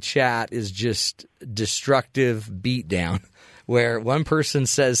lot of the chat is just destructive beatdown, where one person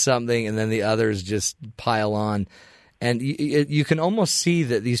says something and then the others just pile on. And you can almost see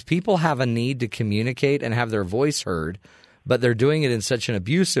that these people have a need to communicate and have their voice heard, but they're doing it in such an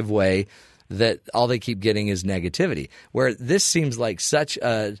abusive way that all they keep getting is negativity. Where this seems like such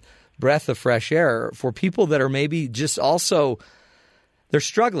a breath of fresh air for people that are maybe just also – they're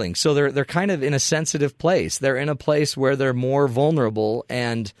struggling, so they're kind of in a sensitive place. They're in a place where they're more vulnerable,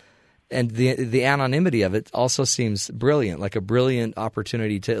 and the anonymity of it also seems brilliant, like a brilliant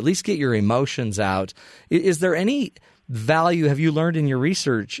opportunity to at least get your emotions out. Is there any value, have you learned in your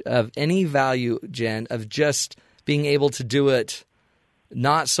research of any value, Jen, of just being able to do it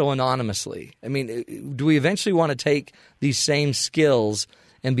not so anonymously? I mean, do we eventually want to take these same skills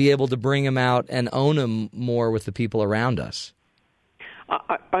and be able to bring them out and own them more with the people around us?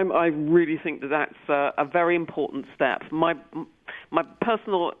 I really think that's a very important step. My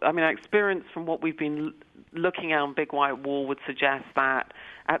personal, experience from what we've been looking at on Big White Wall would suggest that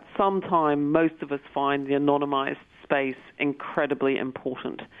at some time most of us find the anonymized space incredibly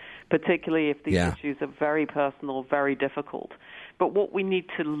important, particularly if these issues are very personal, very difficult. But what we need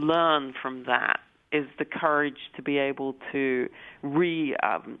to learn from that is the courage to be able to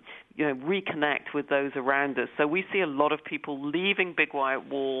reconnect with those around us. So we see a lot of people leaving Big White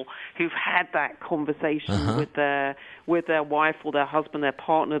Wall who've had that conversation with their wife or their husband, their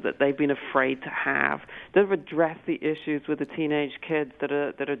partner, that they've been afraid to have. They've addressed the issues with the teenage kids that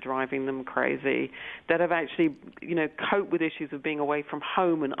are driving them crazy. That have actually coped with issues of being away from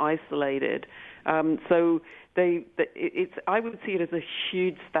home and isolated. So I would see it as a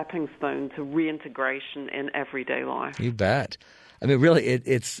huge stepping stone to reintegration in everyday life. You bet. I mean, really,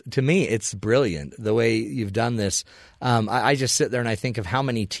 it's to me, it's brilliant the way you've done this. I just sit there and I think of how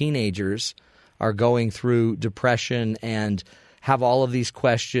many teenagers are going through depression and have all of these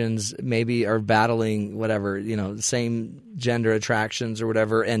questions, maybe are battling whatever, same gender attractions or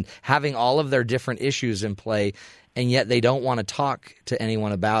whatever, and having all of their different issues in play, and yet they don't want to talk to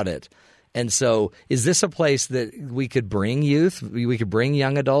anyone about it. And so is this a place that we could bring youth, we could bring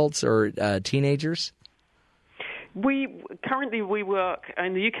young adults or teenagers? We work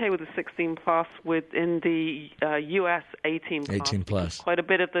in the UK with the 16 plus, in the US 18 plus. 18 plus. Quite a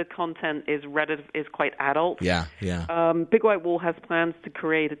bit of the content is quite adult. Yeah. Big White Wall has plans to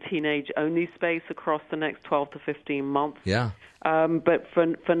create a teenage-only space across the next 12 to 15 months. Yeah. But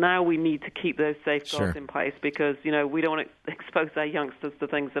for now, we need to keep those safeguards in place because we don't want to expose our youngsters to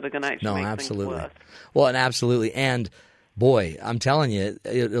things that are going to actually make things worse. Well, and absolutely, and boy, I'm telling you,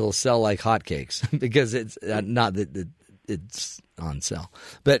 it'll sell like hotcakes because it's not that it's on sale,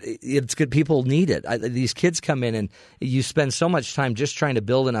 but it's good. People need it. These kids come in and you spend so much time just trying to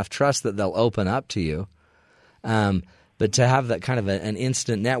build enough trust that they'll open up to you. But to have that kind of an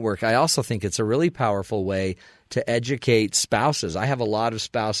instant network, I also think it's a really powerful way to educate spouses. I have a lot of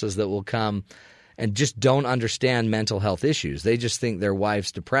spouses that will come and just don't understand mental health issues. They just think their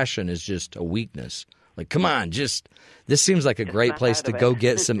wife's depression is just a weakness. Like, come on, this seems like a great place to go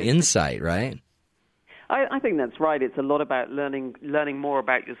get some insight, right? I think that's right. It's a lot about learning more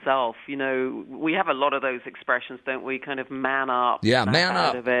about yourself. We have a lot of those expressions, don't we? Kind of man up, man up,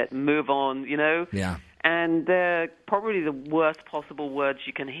 out of it, move on. Yeah. And they're probably the worst possible words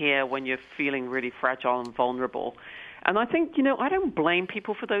you can hear when you're feeling really fragile and vulnerable. And I think I don't blame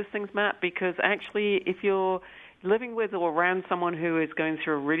people for those things, Matt, because actually, if you're living with or around someone who is going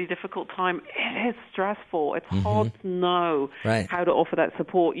through a really difficult time, it is stressful. It's hard to know how to offer that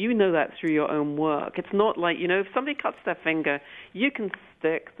support. You know that through your own work. It's not like, if somebody cuts their finger, you can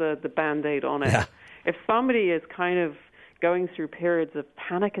stick the Band-Aid on it. Yeah. If somebody is kind of going through periods of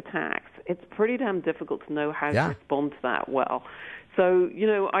panic attacks, it's pretty damn difficult to know how to respond to that well. So,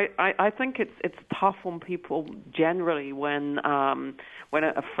 I think it's tough on people generally when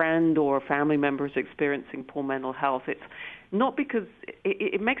a friend or a family member is experiencing poor mental health. It's not because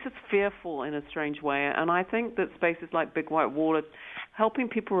it makes us fearful in a strange way, and I think that spaces like Big White Wall are helping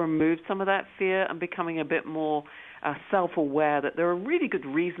people remove some of that fear and becoming a bit more self-aware that there are really good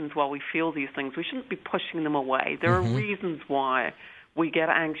reasons why we feel these things. We shouldn't be pushing them away. There are reasons why we get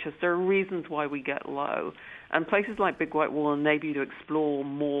anxious. There are reasons why we get low. And places like Big White Wall enable you to explore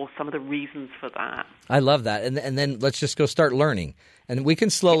more some of the reasons for that. I love that. And then let's just go start learning. And we can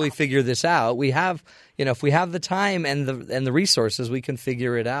slowly figure this out. We have, if we have the time and the resources, we can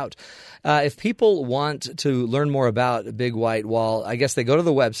figure it out. If people want to learn more about Big White Wall, I guess they go to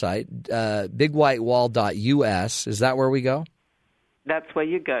the website, bigwhitewall.us. Is that where we go? That's where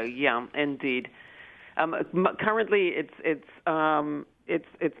you go, yeah, indeed. Currently,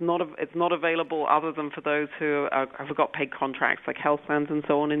 it's not available other than for those who have got paid contracts like health plans and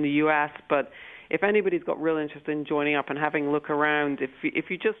so on in the U.S. But if anybody's got real interest in joining up and having a look around, if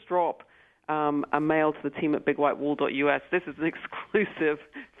you just drop a mail to the team at bigwhitewall.us, this is an exclusive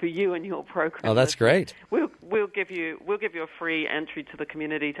for you and your program. Oh, that's great. We'll give you a free entry to the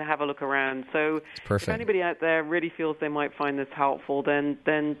community to have a look around. So if anybody out there really feels they might find this helpful, then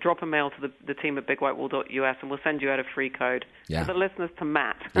drop a mail to the team at bigwhitewall.us and we'll send you out a free code for the listeners to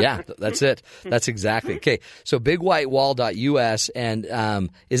Matt. Yeah, that's it. That's exactly. Okay, so bigwhitewall.us, and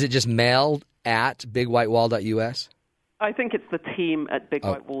is it just mailed at bigwhitewall.us? I think it's the team at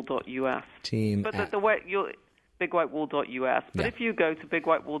bigwhitewall.us. Team but the way bigwhitewall.us. But if you go to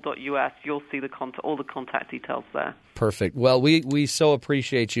bigwhitewall.us, you'll see all the contact details there. Perfect. Well, we so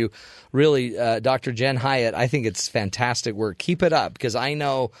appreciate you. Really, Dr. Jen Hyatt, I think it's fantastic work. Keep it up, because I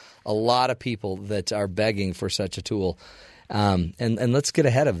know a lot of people that are begging for such a tool. And let's get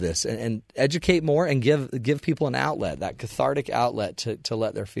ahead of this and educate more and give people an outlet, that cathartic outlet to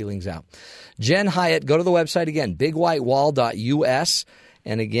let their feelings out. Jen Hyatt, go to the website again, bigwhitewall.us.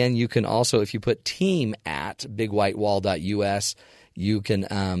 And again, you can also, if you put team at bigwhitewall.us, you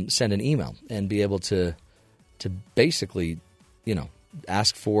can send an email and be able to basically,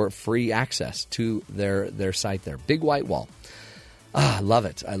 ask for free access to their site there, Big White Wall. I love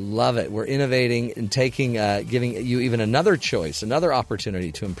it. I love it. We're innovating and giving you even another choice, another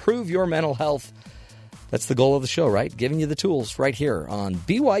opportunity to improve your mental health. That's the goal of the show, right? Giving you the tools right here on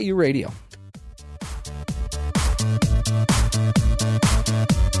BYU Radio.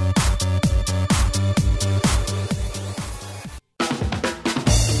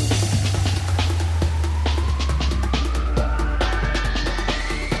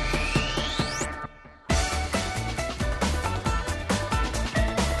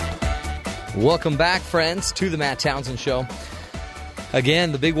 Welcome back, friends, to the Matt Townsend Show.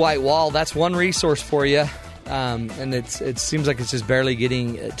 Again, the Big White Wall, that's one resource for you. And it seems like it's just barely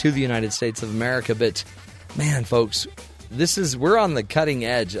getting to the United States of America. But, man, folks, we're on the cutting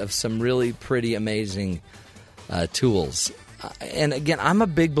edge of some really pretty amazing tools. And, again, I'm a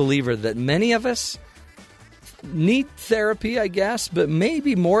big believer that many of us need therapy, I guess, but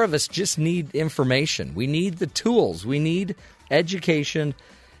maybe more of us just need information. We need the tools. We need education.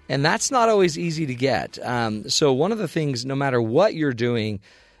 And that's not always easy to get. So one of the things, no matter what you're doing,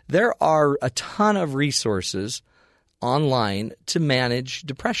 there are a ton of resources online to manage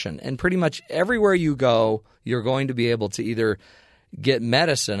depression. And pretty much everywhere you go, you're going to be able to either get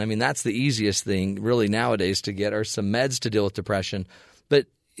medicine. I mean, that's the easiest thing really nowadays to get, are some meds to deal with depression. But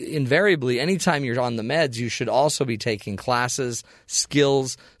invariably, anytime you're on the meds, you should also be taking classes,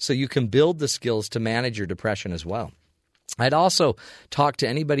 skills, so you can build the skills to manage your depression as well. I'd also talk to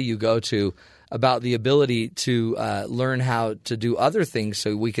anybody you go to about the ability to learn how to do other things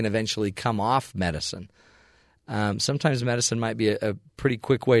so we can eventually come off medicine. Sometimes medicine might be a pretty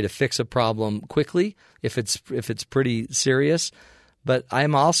quick way to fix a problem quickly if it's pretty serious. But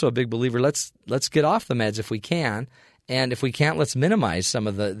I'm also a big believer, let's get off the meds if we can. And if we can't, let's minimize some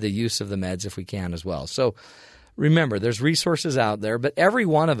of the use of the meds if we can as well. So remember, there's resources out there, but every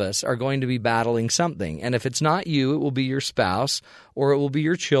one of us are going to be battling something. And if it's not you, it will be your spouse, or it will be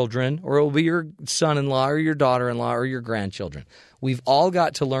your children, or it will be your son-in-law or your daughter-in-law or your grandchildren. We've all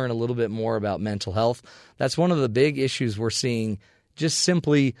got to learn a little bit more about mental health. That's one of the big issues we're seeing just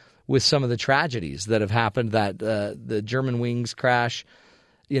simply with some of the tragedies that have happened, that the Germanwings crash.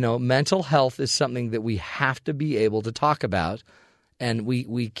 Mental health is something that we have to be able to talk about, and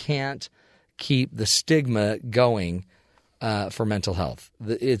we can't keep the stigma going for mental health.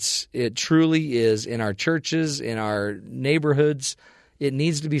 It truly is in our churches, in our neighborhoods. It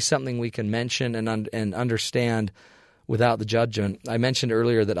needs to be something we can mention and understand without the judgment. I mentioned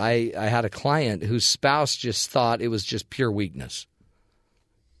earlier that I had a client whose spouse just thought it was just pure weakness.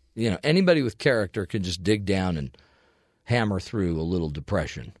 Anybody with character can just dig down and hammer through a little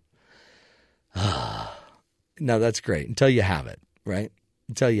depression. No, that's great until you have it, right?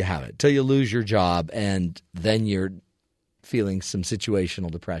 Until you have it, until you lose your job, and then you're feeling some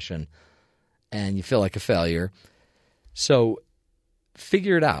situational depression and you feel like a failure. So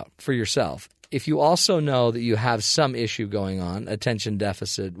figure it out for yourself. If you also know that you have some issue going on, attention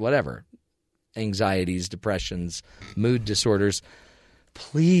deficit, whatever, anxieties, depressions, mood disorders,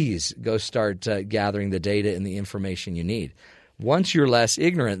 please go start gathering the data and the information you need. Once you're less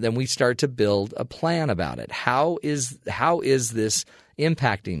ignorant, then we start to build a plan about it. How is this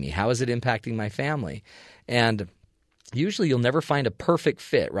impacting me? How is it impacting my family? And usually you'll never find a perfect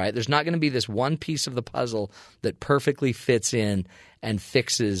fit, right? There's not going to be this one piece of the puzzle that perfectly fits in and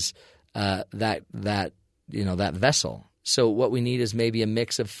fixes that vessel. So what we need is maybe a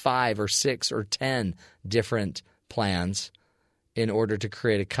mix of 5 or 6 or 10 different plans in order to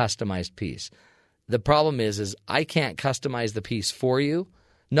create a customized piece. The problem is I can't customize the piece for you.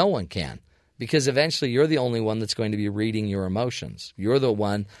 No one can, because eventually you're the only one that's going to be reading your emotions. You're the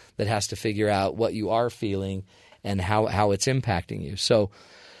one that has to figure out what you are feeling and how it's impacting you. So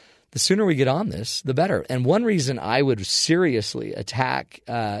the sooner we get on this, the better. And one reason I would seriously attack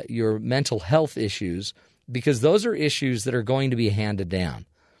your mental health issues, because those are issues that are going to be handed down.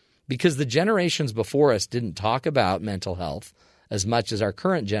 Because the generations before us didn't talk about mental health as much as our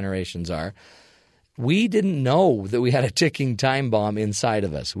current generations are. We didn't know that we had a ticking time bomb inside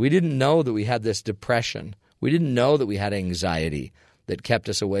of us. We didn't know that we had this depression. We didn't know that we had anxiety that kept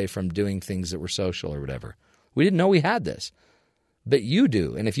us away from doing things that were social or whatever. We didn't know we had this. But you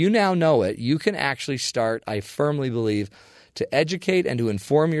do. And if you now know it, you can actually start, I firmly believe, to educate and to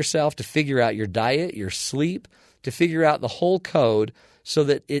inform yourself, to figure out your diet, your sleep, to figure out the whole code so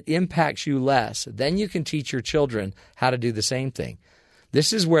that it impacts you less. Then you can teach your children how to do the same thing.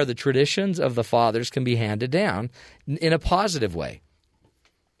 This is where the traditions of the fathers can be handed down in a positive way.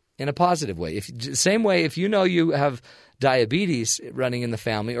 In a positive way. Same way, if you know you have diabetes running in the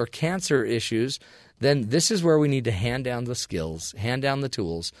family or cancer issues, then this is where we need to hand down the skills, hand down the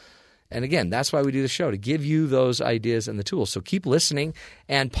tools. And again, that's why we do the show, to give you those ideas and the tools. So keep listening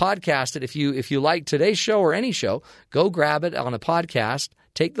and podcast it. If you like today's show or any show, go grab it on a podcast,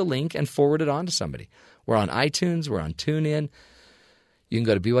 take the link, and forward it on to somebody. We're on iTunes. We're on TuneIn. You can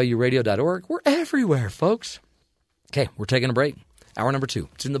go to BYURadio.org. We're everywhere, folks. Okay, we're taking a break. Hour number 2.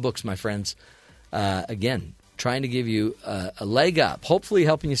 It's in the books, my friends. Again, trying to give you a leg up, hopefully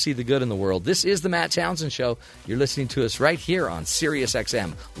helping you see the good in the world. This is the Matt Townsend Show. You're listening to us right here on Sirius XM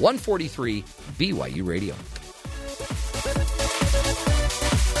 143 BYU Radio.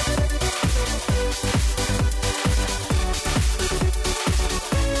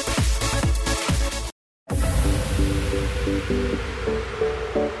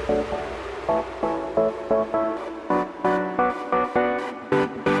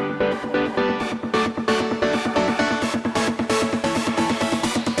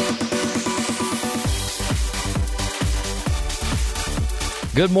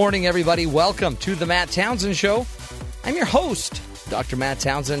 Good morning, everybody. Welcome to the Matt Townsend Show. I'm your host, Dr. Matt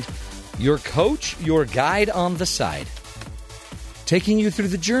Townsend, your coach, your guide on the side, taking you through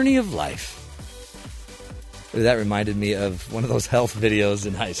the journey of life. That reminded me of one of those health videos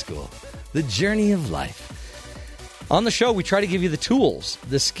in high school, the journey of life. On the show, we try to give you the tools,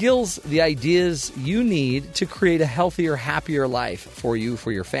 the skills, the ideas you need to create a healthier, happier life for you,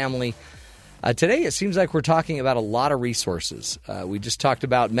 for your family. Today, it seems like we're talking about a lot of resources. We just talked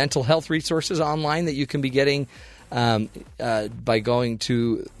about mental health resources online that you can be getting by going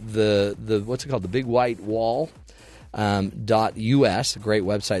to the what's it called, the Big White Wall .us, a great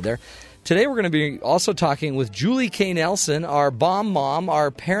website there. Today, we're going to be also talking with Julie K. Nelson, our bomb mom,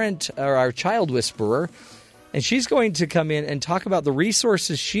 our parent, or our child whisperer, and she's going to come in and talk about the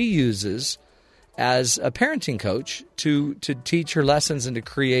resources she uses as a parenting coach to teach her lessons and to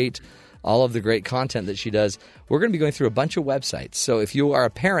create all of the great content that she does. We're going to be going through a bunch of websites. So if you are a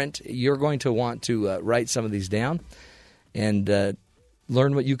parent, you're going to want to write some of these down and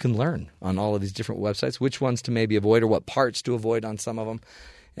learn what you can learn on all of these different websites, which ones to maybe avoid or what parts to avoid on some of them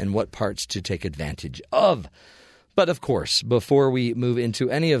and what parts to take advantage of. But of course, before we move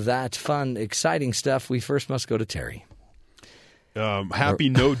into any of that fun, exciting stuff, we first must go to Terry. Happy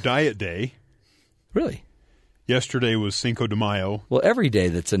No Diet Day. Really? Yesterday was Cinco de Mayo. Well, every day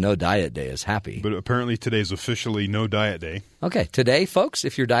that's a no diet day is happy. But apparently today's officially No Diet Day. Okay, today, folks,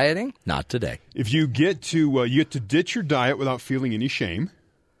 if you're dieting, not today. If you get to ditch your diet without feeling any shame.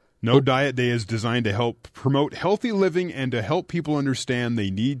 No Diet Day is designed to help promote healthy living and to help people understand they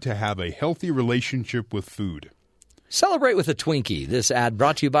need to have a healthy relationship with food. Celebrate with a Twinkie. This ad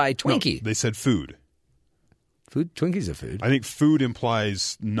brought to you by Twinkie. No, they said food. Food? Twinkie's a food. I think food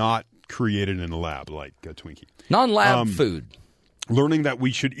implies not created in a lab like a Twinkie. Non-lab food. Learning that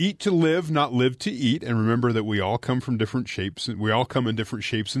we should eat to live, not live to eat. And remember that we all come from different shapes. We all come in different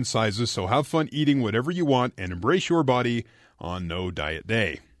shapes and sizes. So have fun eating whatever you want and embrace your body on No Diet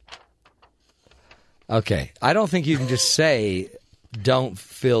Day. Okay. I don't think you can just say, don't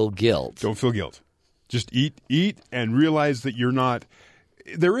feel guilt. Don't feel guilt. Just eat, and realize that you're not.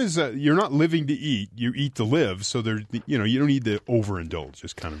 You're not living to eat. You eat to live. So you don't need to overindulge.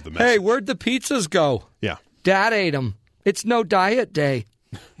 Just kind of the message. Hey, where'd the pizzas go? Yeah. Dad ate them. It's No Diet Day.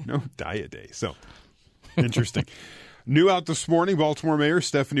 No Diet Day. So interesting. New out this morning, Baltimore Mayor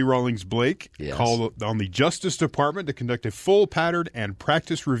Stephanie Rawlings Blake called on the Justice Department to conduct a full pattern and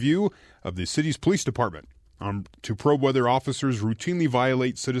practice review of the city's police department to probe whether officers routinely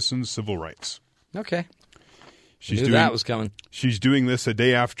violate citizens' civil rights. Okay. That was coming. She's doing this a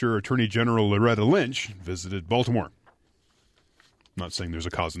day after Attorney General Loretta Lynch visited Baltimore. I'm not saying there's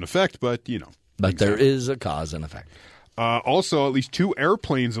a cause and effect, but, But there is a cause and effect. Also, at least 2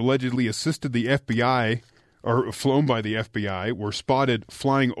 airplanes allegedly assisted the FBI or flown by the FBI were spotted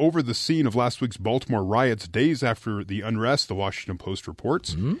flying over the scene of last week's Baltimore riots days after the unrest, the Washington Post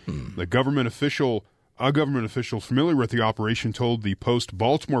reports. A government official familiar with the operation told the Post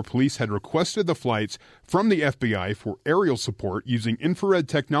Baltimore police had requested the flights from the FBI for aerial support using infrared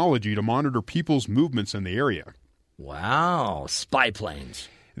technology to monitor people's movements in the area. Wow, spy planes.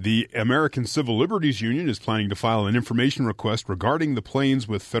 The American Civil Liberties Union is planning to file an information request regarding the planes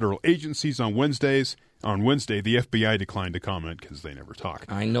with federal agencies on Wednesday. On Wednesday, the FBI declined to comment because they never talk.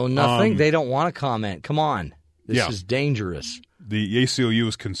 I know nothing. They don't want to comment. Come on. This is dangerous. The ACLU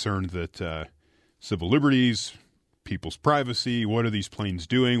is concerned that civil liberties, people's privacy, what are these planes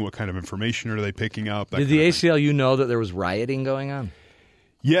doing? What kind of information are they picking up? Did the ACLU know that there was rioting going on?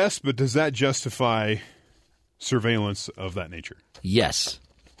 Yes, but does that justify surveillance of that nature? Yes.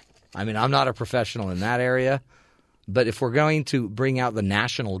 I mean, I'm not a professional in that area, but if we're going to bring out the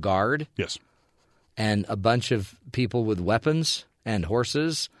National Guard and a bunch of people with weapons and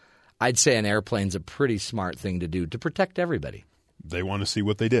horses, I'd say an airplane's a pretty smart thing to do to protect everybody. They want to see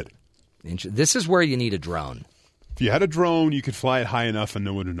what they did. This is where you need a drone. If you had a drone, you could fly it high enough and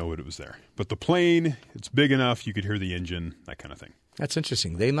no one would know it was there. But the plane, it's big enough, you could hear the engine, that kind of thing. That's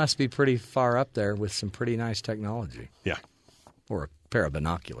interesting. They must be pretty far up there with some pretty nice technology. Yeah. Or a pair of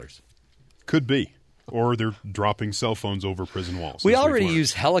binoculars. Could be. Or they're dropping cell phones over prison walls. We already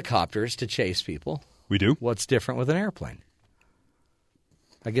use helicopters to chase people. We do? What's different with an airplane?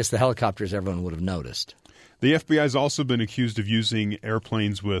 I guess the helicopters everyone would have noticed. The FBI has also been accused of using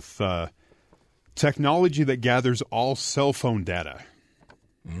airplanes with technology that gathers all cell phone data.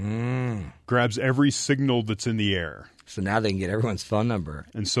 Grabs every signal that's in the air. So now they can get everyone's phone number.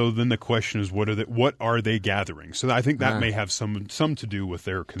 And so then the question is, what are they gathering? So I think that may have some to do with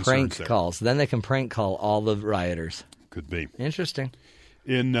their concerns prank calls. Then they can prank call all the rioters. Could be. Interesting.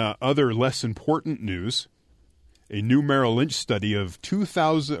 In other less important news, a new Merrill Lynch study of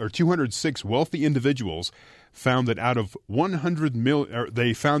 206 wealthy individuals found that out of 100 million,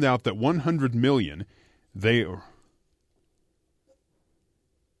 they found out that 100 million, they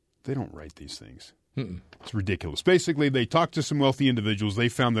don't write these things. It's ridiculous. Basically, they talked to some wealthy individuals. They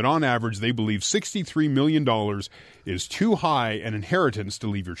found that on average, they believe $63 million is too high an inheritance to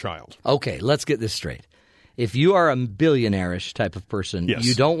leave your child. Okay, let's get this straight. If you are a billionaire-ish type of person,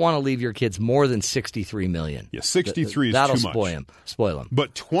 you don't want to leave your kids more than $63 million. Yes, 63 is That'll too much. spoil them.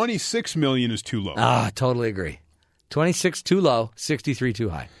 But $26 million is too low. Totally agree. 26 too low, 63 too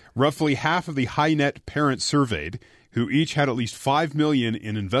high. Roughly half of the high-net parents surveyed, who each had at least $5 million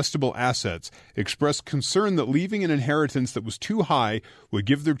in investable assets, expressed concern that leaving an inheritance that was too high would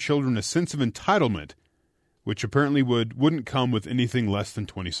give their children a sense of entitlement, which apparently wouldn't come with anything less than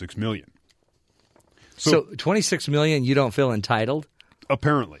 $26 million. So $26 million, you don't feel entitled?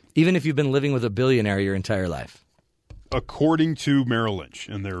 Apparently. Even if you've been living with a billionaire your entire life? According to Merrill Lynch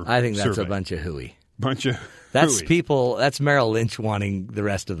and their I think that's survey. a bunch of hooey. That's Merrill Lynch wanting the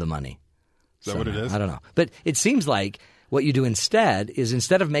rest of the money. Is that what it is? I don't know. But it seems like what you do instead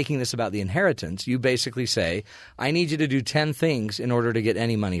of making this about the inheritance, you basically say, I need you to do 10 things in order to get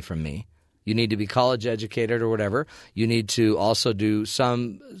any money from me. You need to be college educated or whatever. You need to also do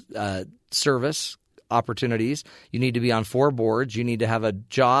some service opportunities. You need to be on 4 boards. You need to have a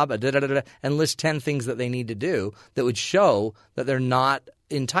job, and list 10 things that they need to do that would show that they're not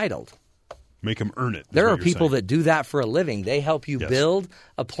entitled. Make them earn it. There are people that do that for a living. They help you Yes. build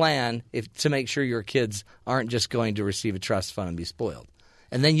a plan to make sure your kids aren't just going to receive a trust fund and be spoiled.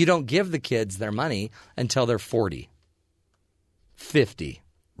 And then you don't give the kids their money until they're 40, 50.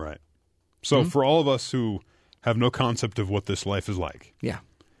 Right. So for all of us who have no concept of what this life is like, Yeah.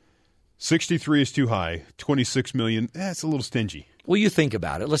 63 is too high. 26 million, it's a little stingy. Well, you think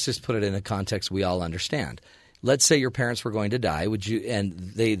about it. Let's just put it in a context we all understand. Let's say your parents were going to die, and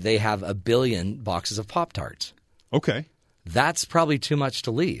they have 1 billion boxes of Pop-Tarts. Okay. That's probably too much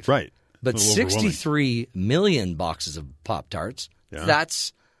to leave. Right. But A little overwhelming. 63 million boxes of Pop-Tarts, Yeah.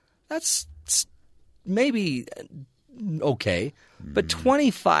 that's maybe okay, but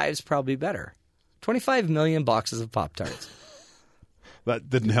 25 is probably better. 25 million boxes of Pop-Tarts. That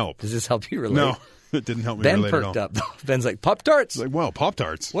didn't help. Does this help you relate? No, it didn't help me Ben relate at all. perked up. Ben's like, Pop-Tarts? It's like, wow,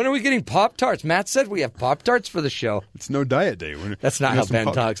 Pop-Tarts. When are we getting Pop-Tarts? Matt said we have Pop-Tarts for the show. It's no diet day. That's not We how have some Ben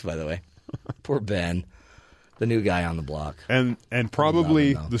Pop- talks, by the way. Poor Ben, the new guy on the block. And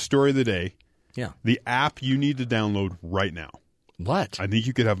probably Love him, though. the story of the day, Yeah. the app you need to download right now. What? I think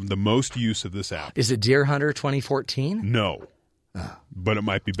you could have the most use of this app. Is it Deer Hunter 2014? No, but it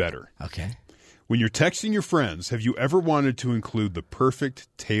might be better. Okay. When you're texting your friends, have you ever wanted to include the perfect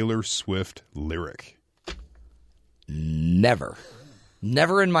Taylor Swift lyric? Never.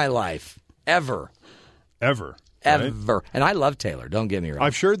 Never in my life. Ever. Ever. right? Ever. And I love Taylor. Don't get me wrong.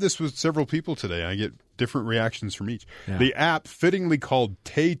 I've shared this with several people today. I get different reactions from each. Yeah. The app, fittingly called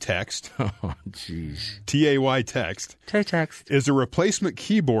Tay Text, Oh, jeez. Tay Text, Tay-text. is a replacement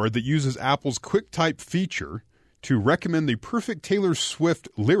keyboard that uses Apple's QuickType feature to recommend the perfect Taylor Swift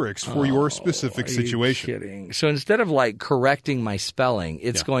lyrics for your specific situation. Are you kidding? So instead of like correcting my spelling,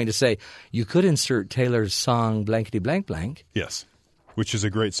 it's going to say, you could insert Taylor's song blankety blank blank. Yes, which is a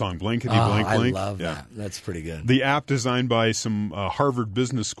great song. Blankety blank I blank. love Yeah. that. That's pretty good. The app, designed by some Harvard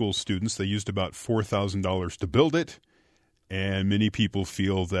Business School students, they used about $4,000 to build it. And many people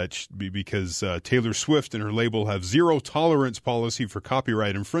feel that because Taylor Swift and her label have zero tolerance policy for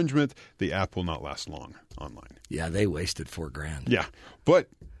copyright infringement, the app will not last long online. Yeah, they wasted $4,000. Yeah, but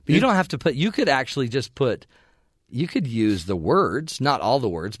But you don't have to put, you could actually just put, you could use the words, not all the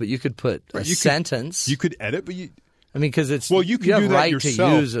words, but you could put a sentence. you could edit, but I mean, because it's, Well, you can have do that right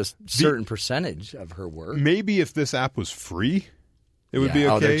yourself. to use a certain percentage of her work. maybe if this app was free, it would be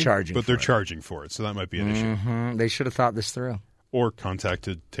Yeah. okay. Oh, they're charging but for they're it. charging for it, so that might be an issue. They should have thought this through. Or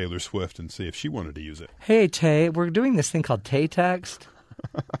contacted Taylor Swift and see if she wanted to use it. Hey, Tay, we're doing this thing called Tay Text.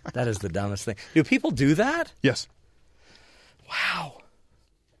 That is the dumbest thing. Do people do that? Yes. Wow.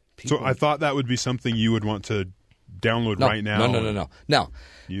 So I thought that would be something you would want to download right now. No.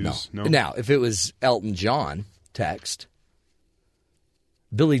 Use no. Now, if it was Elton John text,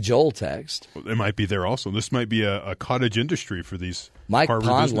 Billy Joel text, It might be there also. This might be a cottage industry for these. Mike Harvard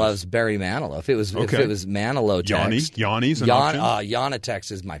Pond business. loves Barry Manilow. If it was Okay. Manilow text, Yanni's an option? Yana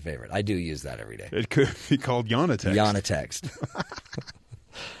text is my favorite. I do use that every day. It could be called Yana Text. Yana text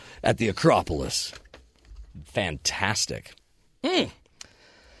at the Acropolis. Fantastic.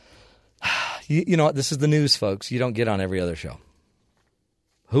 You know what? This is the news, folks. You don't get on every other show.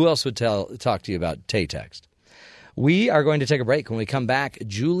 Who else would talk to you about Tay Text? We are going to take a break. When we come back,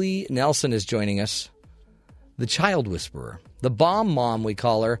 Julie Nelson is joining us, the child whisperer, the bomb mom, we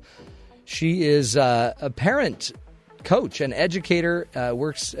call her. She is a parent coach and educator,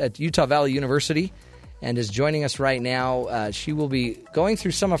 works at Utah Valley University, and is joining us right now. She will be going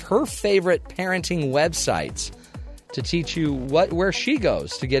through some of her favorite parenting websites to teach you where she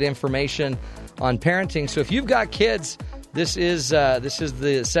goes to get information on parenting. So if you've got kids, this is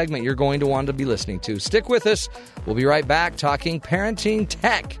the segment you're going to want to be listening to. Stick with us. We'll be right back talking parenting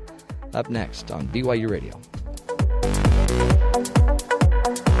tech up next on BYU Radio.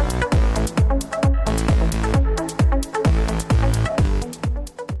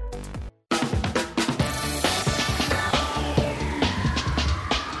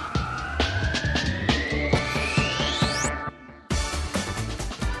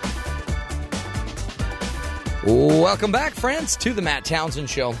 Welcome back, friends, to the Matt Townsend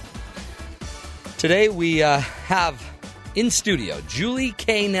Show. Today we have in studio Julie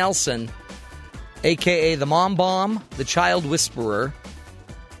K. Nelson, a.k.a. the Mom Bomb, the Child Whisperer,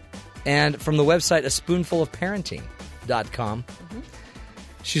 and from the website aspoonfulofparenting.com.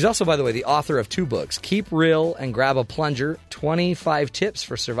 She's also, by the way, the author of 2 books, Keep Real and Grab a Plunger, 25 Tips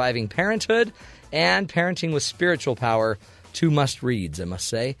for Surviving Parenthood, and Parenting with Spiritual Power, 2 must-reads, I must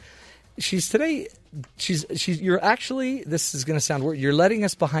say. You're actually, this is going to sound weird, you're letting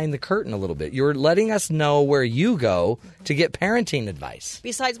us behind the curtain a little bit. You're letting us know where you go to get parenting advice.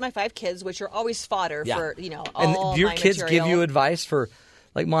 Besides my 5 kids, which are always fodder for, all And your my kids material. give you advice for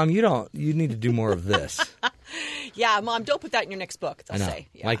Like, Mom, you need to do more of this. Yeah, Mom, don't put that in your next book, I they'll know. say.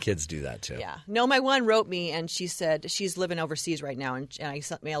 Yeah. My kids do that too. Yeah. No, my one wrote me, and she said she's living overseas right now, and I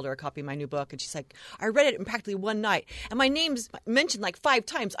mailed her a copy of my new book, and she's like, I read it in practically one night, and my name's mentioned like 5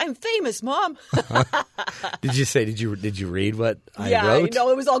 times. I'm famous, Mom. Did you read what I yeah, wrote? No,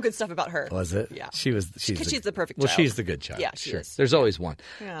 it was all good stuff about her. Was it? Yeah. She's the perfect Well, child. she's the good child. Yeah, she sure. is. There's always one.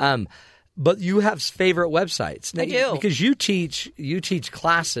 Yeah. But you have favorite websites. I do. Because you teach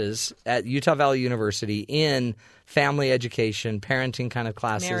classes at Utah Valley University in family education, parenting kind of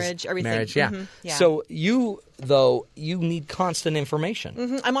classes. Marriage, everything. Marriage, yeah. Mhm, yeah. So you need constant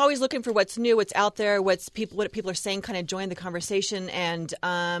information. I'm always looking for what's new, what's out there, what people are saying, kind of join the conversation. And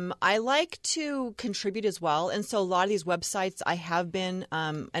I like to contribute as well. And so a lot of these websites I have been,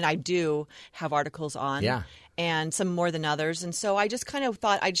 and I do have articles on. Yeah. And some more than others. And so I just kind of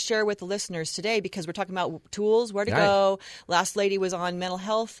thought I'd share with the listeners today, because we're talking about tools, where to go. Last lady was on mental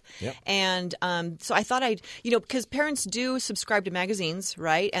health. Yep. And so I thought because parents do subscribe to magazines,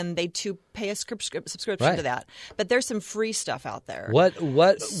 right? And they too pay a subscription Right. to that. But there's some free stuff out there.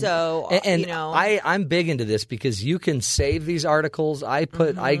 What? So, and I'm big into this because you can save these articles. I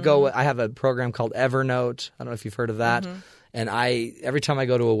have a program called Evernote. I don't know if you've heard of that. And every time I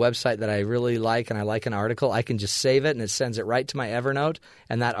go to a website that I really like and I like an article, I can just save it and it sends it right to my Evernote,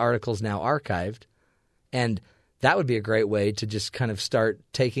 and that article is now archived. And that would be a great way to just kind of start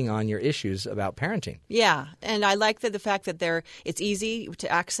taking on your issues about parenting. Yeah, and I like the fact that it's easy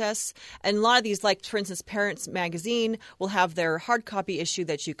to access. And a lot of these, like for instance, Parents Magazine will have their hard copy issue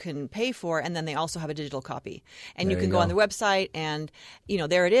that you can pay for, and then they also have a digital copy. And you can go on their website, and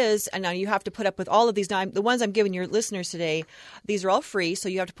there it is. And now you have to put up with all of these. Now, the ones I'm giving your listeners today, these are all free, so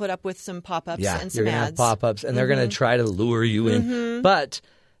you have to put up with some pop-ups and some you're gonna ads. have pop-ups, and they're going to try to lure you in. But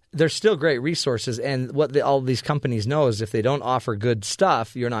they're still great resources, and what all these companies know is if they don't offer good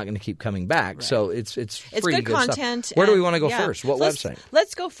stuff, you're not going to keep coming back. Right. So it's free good content. Stuff. Where do we want to go first? What website?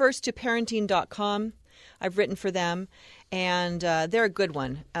 Let's go first to parenting.com. I've written for them, and they're a good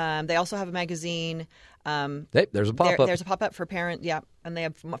one. They also have a magazine. There's a pop-up. There's a pop-up for parent, yeah, and they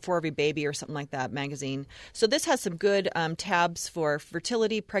have For Every Baby or something like that magazine. So this has some good tabs for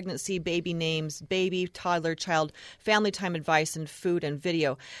fertility, pregnancy, baby names, baby, toddler, child, family time advice, and food and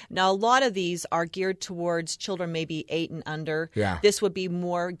video. Now, a lot of these are geared towards children maybe 8 and under. Yeah. This would be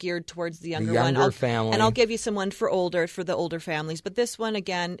more geared towards the younger one. Family. And I'll give you some one for the older families. But this one,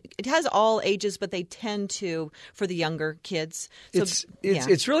 again, it has all ages, but they tend to for the younger kids. So,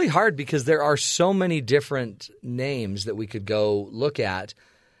 it's really hard because there are so many different names that we could go look at,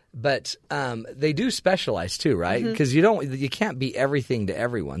 but they do specialize too, right? Because you can't be everything to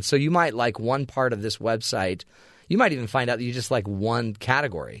everyone. So you might like one part of this website. You might even find out that you just like one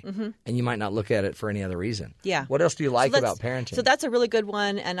category, and you might not look at it for any other reason. Yeah. What else do you like about parenting? So that's a really good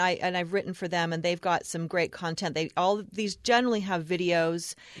one, and I've written for them, and they've got some great content. All of these generally have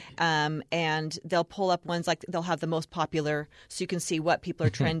videos, and they'll pull up ones like they'll have the most popular, so you can see what people are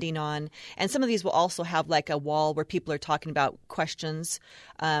trending on. And some of these will also have like a wall where people are talking about questions.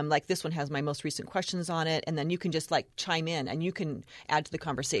 Like this one has my most recent questions on it, and then you can just like chime in, and you can add to the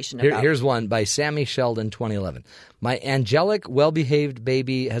conversation. Here's one by Sammy Sheldon, 2011. My angelic, well-behaved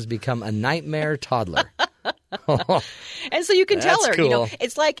baby has become a nightmare toddler. And so you can tell her, cool.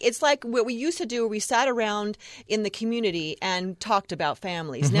 it's like what we used to do. We sat around in the community and talked about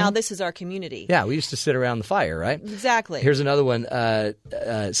families. Now this is our community. Yeah, we used to sit around the fire, right? Exactly. Here's another one.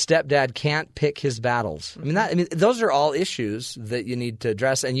 Stepdad can't pick his battles. I mean, those are all issues that you need to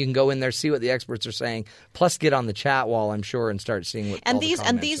address, and you can go in there, see what the experts are saying, plus get on the chat wall, I'm sure, and start seeing what all the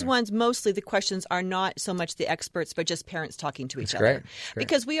comments these are. ones, mostly the questions are not so much the experts, but just parents talking to each other. Great.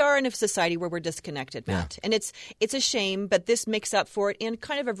 Because we are in a society where we're disconnected, Matt, and it's a shame, but this makes up for it in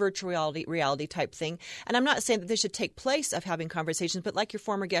kind of a virtual reality type thing. And I'm not saying that this should take place of having conversations, but like your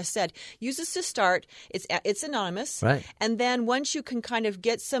former guest said, use this to start. It's anonymous, right? And then once you can kind of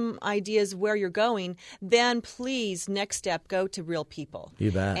get some ideas where you're going, then please, next step, go to real people.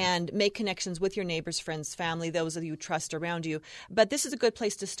 You bet. And make connections with your neighbors, friends, family, those of you trust around you. But this is a good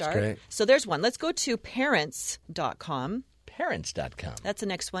place to start. Great. So there's one. Let's go to parents.com. Parents.com. That's the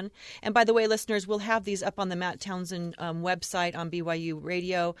next one. And by the way, listeners, we'll have these up on the Matt Townsend website on BYU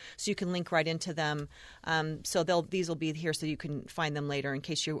Radio, so you can link right into them. So these will be here so you can find them later in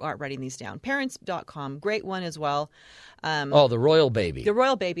case you aren't writing these down. Parents.com, great one as well. The royal baby. The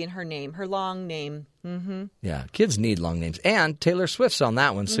royal baby and her name, her long name. Mm-hmm. Yeah, kids need long names. And Taylor Swift's on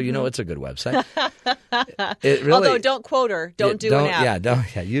that one, so you know it's a good website. It really, Although don't quote her. Don't do an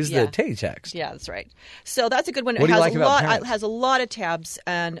app. Use the Teletext. Yeah, that's right. So that's a good one. What do you like about Parents? It has a lot of tabs,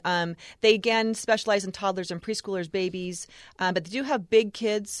 and they again specialize in toddlers and preschoolers, babies, but they do have big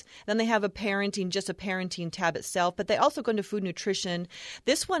kids. Then they have a parenting tab itself, but they also go into food nutrition.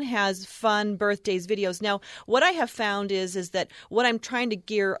 This one has fun birthdays videos. Now, what I have found is that what I'm trying to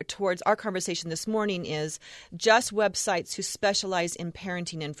gear towards our conversation this morning is just websites who specialize in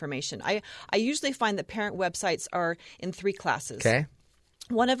parenting information. I usually find that parent websites are in 3 classes. Okay.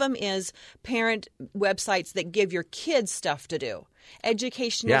 One of them is parent websites that give your kids stuff to do.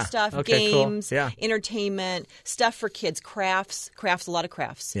 Educational stuff, games, cool. entertainment, stuff for kids, crafts, a lot of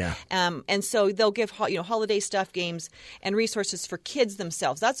crafts. Yeah. And so they'll give holiday stuff, games, and resources for kids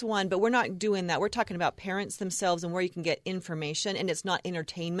themselves. That's one, but we're not doing that. We're talking about parents themselves and where you can get information, and it's not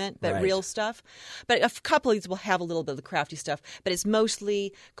entertainment, but real stuff. But a couple of these will have a little bit of the crafty stuff, but it's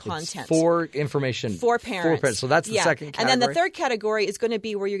mostly content. It's for information. For parents. So that's the second category. And then the third category is going to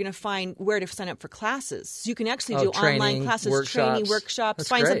be where you're going to find where to sign up for classes. So you can actually do training, online classes, workshops, That's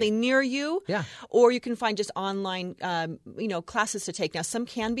find great. something near you, or you can find just online, classes to take. Now, some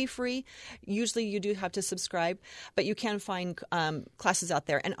can be free. Usually, you do have to subscribe, but you can find classes out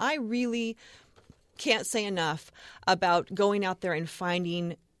there. And I really can't say enough about going out there and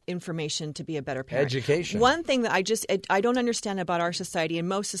finding information to be a better parent. Education. One thing that I don't understand about our society and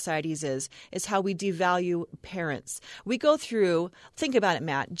most societies is how we devalue parents. We go through, think about it,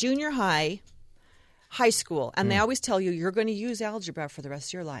 Matt, junior high school, and they always tell you you're going to use algebra for the rest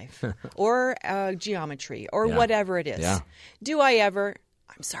of your life or geometry or whatever it is. Yeah. Do I ever?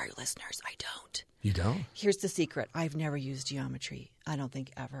 I'm sorry, listeners, I don't. You don't? Here's the secret. I've never used geometry. I don't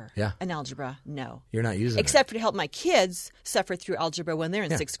think ever. Yeah. And algebra, no. You're not using Except for to help my kids suffer through algebra when they're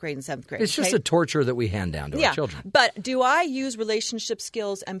in 6th grade and 7th grade. It's just a torture that we hand down to our children. But do I use relationship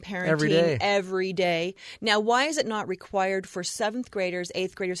skills and parenting every day? Now, why is it not required for 7th graders,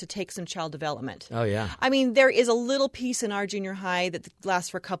 8th graders to take some child development? Oh, yeah. I mean, there is a little piece in our junior high that lasts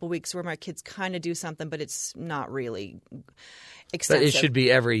for a couple weeks where my kids kind of do something, but it's not really extensive. But it should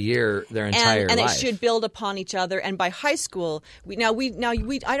be every year their entire life. And it should build upon each other. And by high school,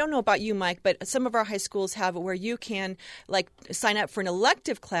 I don't know about you, Mike, but some of our high schools have it where you can sign up for an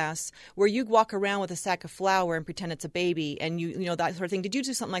elective class where you walk around with a sack of flour and pretend it's a baby, and you know that sort of thing. Did you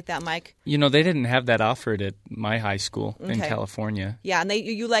do something like that, Mike? They didn't have that offered at my high school in California. Yeah, and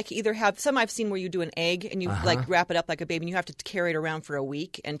you either have some I've seen where you do an egg and you wrap it up like a baby, and you have to carry it around for a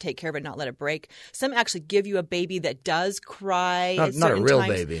week and take care of it, not let it break. Some actually give you a baby that does cry. Not a real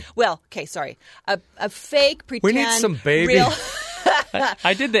baby. Well, okay, sorry. A fake pretend. We need some baby. Real.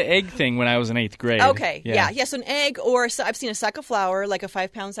 I did the egg thing when I was in 8th grade. Okay, yeah. So an egg, or I've seen a sack of flour, like a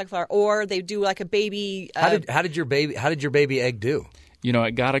 5-pound sack of flour, or they do like a baby. How did your baby egg do?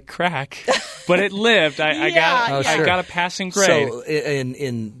 It got a crack, but it lived. I got a passing grade. So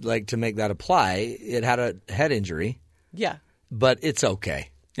in to make that apply, it had a head injury. Yeah. But it's okay.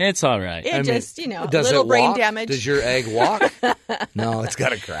 It's all right. Does it little brain walk? damage. Does your egg walk? No, it's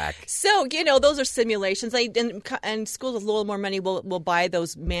got a crack. So, those are simulations. And schools with a little more money will buy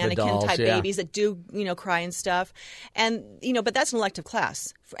those mannequin-type babies that do, cry and stuff. And, but that's an elective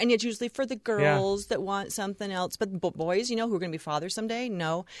class. And it's usually for the girls that want something else. But boys, who are going to be fathers someday,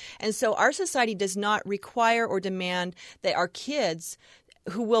 no. And so our society does not require or demand that our kids,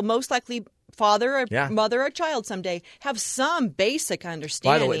 who will most likely father or mother or child someday, have some basic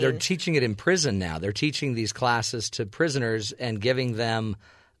understanding. By the way, they're teaching it in prison now. They're teaching these classes to prisoners and giving them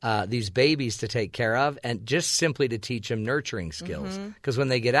these babies to take care of, and just simply to teach them nurturing skills. Because when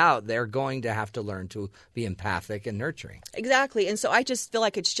they get out, they're going to have to learn to be empathic and nurturing. Exactly. And so I just feel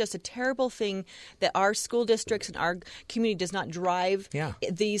like it's just a terrible thing that our school districts and our community does not drive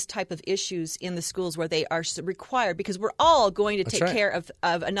these type of issues in the schools where they are required, because we're all going to take care of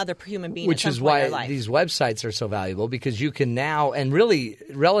another human being Which at some is point in our why life. these websites are so valuable, because you can now, and really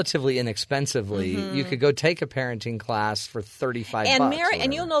relatively inexpensively, you could go take a parenting class for $35.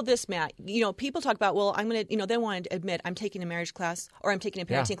 And you'll know this, Matt. People talk about, well, I'm going to, they want to admit I'm taking a marriage class or I'm taking a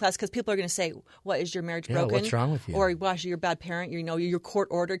parenting class, because people are going to say, what, is your marriage broken? What's wrong with you? Or, gosh, you're a bad parent. You're court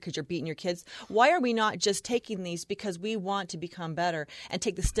ordered because you're beating your kids. Why are we not just taking these because we want to become better and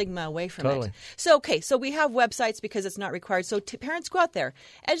take the stigma away from it? So we have websites because it's not required. So parents, go out there,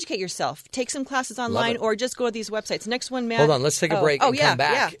 educate yourself, take some classes online, or just go to these websites. Next one, Matt. Hold on, let's take a break and come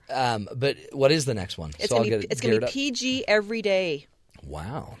back. But what is the next one? It's going to be PG every day.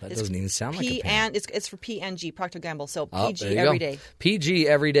 Wow, that doesn't even sound like a and it's for P&G, Procter & Gamble. So Oh, PG there you every go. day. PG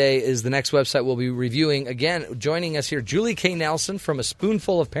Every Day is the next website we'll be reviewing. Again, joining us here, Julie K. Nelson from A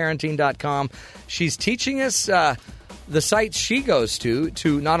Spoonful of Parenting.com. She's teaching us the sites she goes to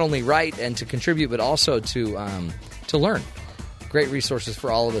not only write and to contribute, but also to learn. Great resources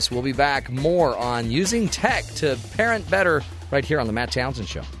for all of us. We'll be back more on using tech to parent better right here on The Matt Townsend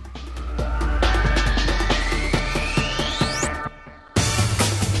Show.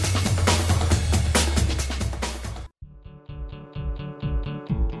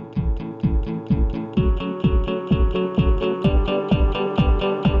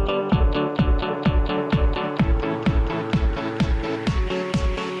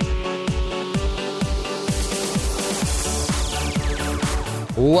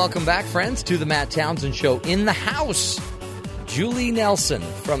 Welcome back, friends, to the Matt Townsend Show. In the house, Julie Nelson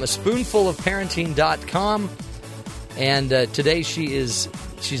from A Spoonful of Parenting.com. And today she's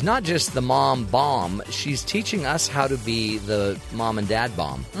not just the mom bomb, she's teaching us how to be the mom and dad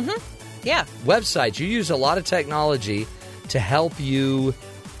bomb. Yeah. Websites, you use a lot of technology to help you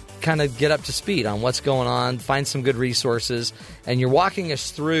kind of get up to speed on what's going on, find some good resources, and you're walking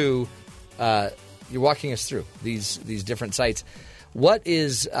us through these different sites. What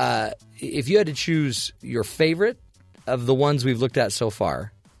is, if you had to choose your favorite of the ones we've looked at so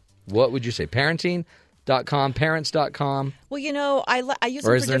far, what would you say? Parenting.com, parents.com? Well, you know, I use Or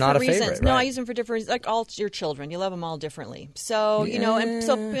them is for there different not a reasons. favorite, No, right? I use them for different reasons. Like all your children. You love them all differently. So, you know, and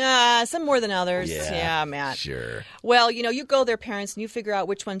so some more than others. Yeah, Matt. Sure. Well, you know, you go there, parents, and you figure out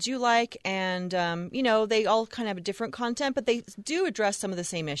which ones you like. And, you know, they all kind of have a different content, but they do address some of the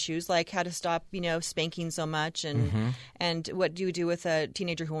same issues, like how to stop, you know, spanking so much and what do you do with a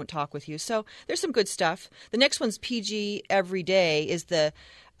teenager who won't talk with you. So there's some good stuff. The next one's PG Every Day is the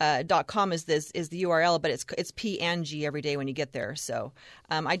 .com is the URL, but it's P&G every day when you get there. So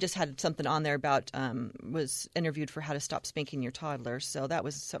I just had something on there about was interviewed for how to stop spanking your toddler. So that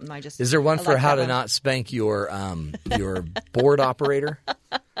was something I just. Is there one I for like how that to one. not spank your board operator?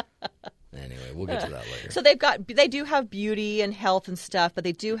 Anyway, we'll get to that later. So they do have beauty and health and stuff, but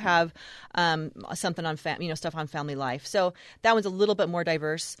they do have something on stuff on family life. So that one's a little bit more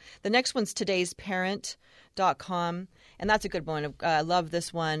diverse. The next one's Today's Parent.com, and that's a good one. I love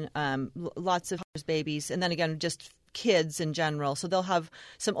this one. Lots of babies, and then again, just kids in general. So they'll have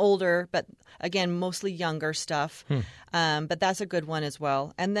some older, but again, mostly younger stuff. But that's a good one as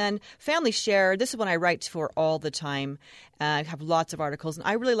well. And then Family Share, this is one I write for all the time. I have lots of articles, and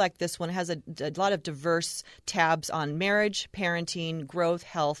I really like this one. It has a lot of diverse tabs on marriage, parenting, growth,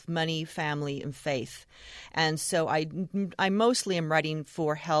 health, money, family, and faith. And so I mostly am writing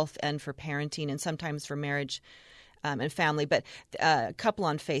for health and for parenting and sometimes for marriage and family, but a couple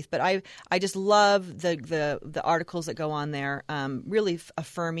on faith. But I just love the articles that go on there, really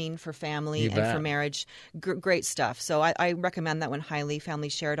affirming for family and for marriage. Great stuff. So I recommend that one highly,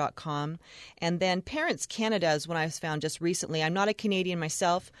 FamilyShare.com. And then Parents Canada is one I found just recently. I'm not a Canadian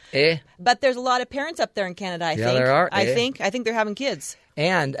myself, but there's a lot of parents up there in Canada, I think. there are. I think they're having kids.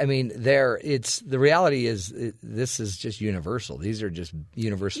 And I mean, the reality is this is just universal. These are just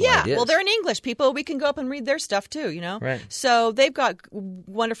universal ideas. Yeah, well, they're in English, people. We can go up and read their stuff too, you know? Right. So they've got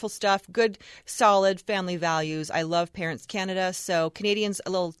wonderful stuff, good, solid family values. I love Parents Canada. So Canadians, a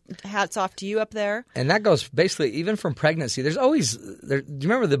little hats off to you up there. And that goes basically even from pregnancy. There's always do you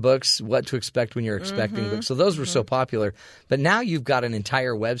remember the books, What to Expect When You're Expecting books? So those were so popular. But now you've got an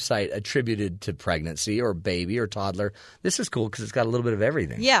entire website attributed to pregnancy or baby or toddler. This is cool because it's got a little bit of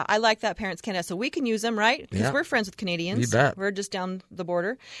everything. Yeah, I like that, Parents Canada. So we can use them, right? Because Yeah. we're friends with Canadians. You bet. We're just down the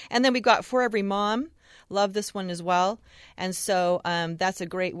border. And then we've got For Every Mom. Love this one as well. And so that's a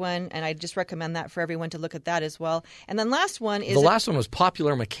great one. And I just recommend that for everyone to look at that as well. And then last one is... The last one was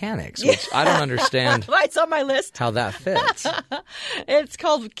Popular Mechanics, which I don't understand It's on my list. how that fits. It's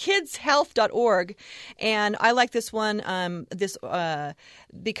called kidshealth.org, and I like this one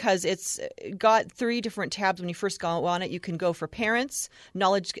because it's got 3 different tabs when you first go on it. You can go for parents,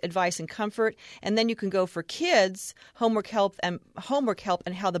 knowledge, advice, and comfort, and then you can go for kids, homework help, and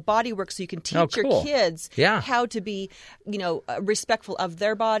how the body works, so you can teach cool. your kids Yeah. how to be, respectful of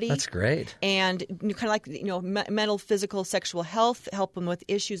their body. That's great. And kind of like, mental, physical, sexual health, help them with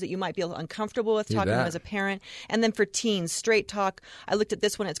issues that you might be uncomfortable with talking to them bet. as a parent. And then for teens, Straight Talk. I looked at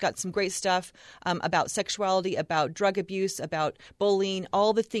this one. It's got some great stuff about sexuality, about drug abuse, about bullying,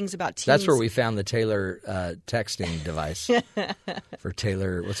 all the things about teens. That's where we found the Taylor texting device for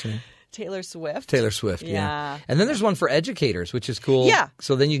Taylor. What's her name? Taylor Swift. Taylor Swift, yeah. And then there's one for educators, which is cool. Yeah.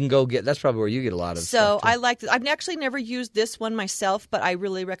 So then you can go get – that's probably where you get a lot of so stuff. So I like – I've actually never used this one myself, but I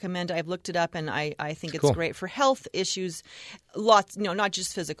really recommend – I've looked it up, and I think it's cool. great for health issues. Lots – not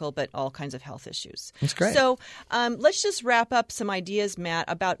just physical, but all kinds of health issues. That's great. So let's just wrap up some ideas, Matt,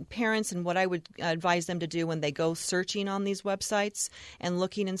 about parents and what I would advise them to do when they go searching on these websites and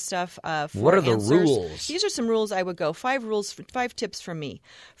looking and stuff for What are the answers. rules? These are some rules I would go. 5 tips from me.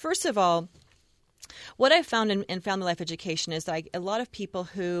 First of all, what I found in family life education is a lot of people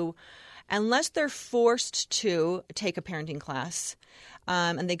who, unless they're forced to take a parenting class,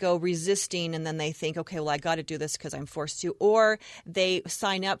 and they go resisting, and then they think, okay, well, I got to do this because I'm forced to, or they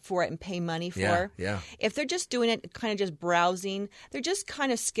sign up for it and pay money for. Yeah. If they're just doing it, kind of just browsing, they're just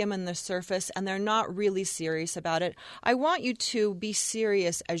kind of skimming the surface, and they're not really serious about it. I want you to be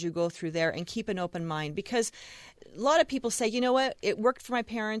serious as you go through there and keep an open mind, because a lot of people say, you know what, it worked for my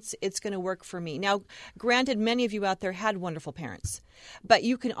parents, it's going to work for me. Now, granted, many of you out there had wonderful parents, but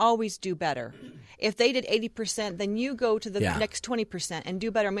you can always do better. If they did 80%, then you go to the next 20% and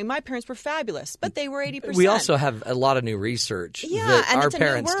do better. I mean, my parents were fabulous, but they were 80%. We also have a lot of new research that and our it's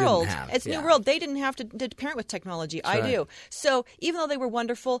parents a new world. didn't have. It's a new world. They didn't have to parent with technology. I do. So even though they were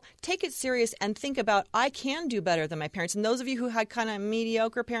wonderful, take it serious and think about, I can do better than my parents. And those of you who had kind of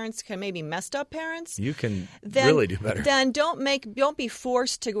mediocre parents, kind of maybe messed up parents, you can really do better. Then don't be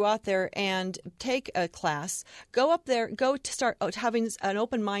forced to go out there and take a class. Go up there, go to start having an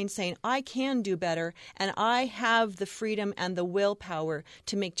open mind, saying, I can do better, and I have the freedom and the willpower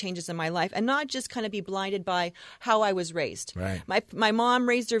to make changes in my life, and not just kind of be blinded by how I was raised. Right. My mom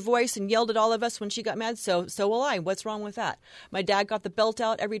raised her voice and yelled at all of us when she got mad, so will I. What's wrong with that? My dad got the belt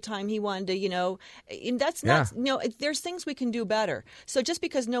out every time he wanted to, and that's not, there's things we can do better. So just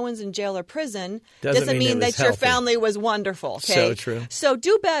because no one's in jail or prison doesn't mean that your family was wonderful. Okay? So true. So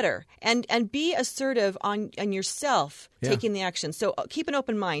do better and be assertive on yourself taking the action. So keep an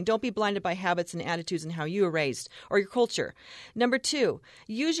open mind. Don't be blinded by habits and attitudes and how you were raised or your culture. Number 2,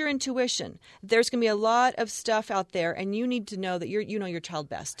 use your intuition. There's going to be a lot of stuff out there, and you need to know that you know your child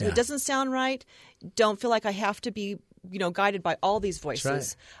best. If it doesn't sound right, don't feel like I have to be guided by all these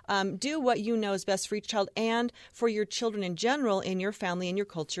voices. Right. Do what you know is best for each child and for your children in general, in your family, in your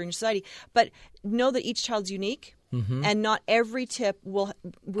culture, in your society. But know that each child's unique. Mm-hmm. And not every tip will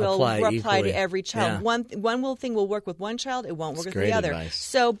apply to every child. Yeah. One thing will work with one child, it won't work with the other. Advice.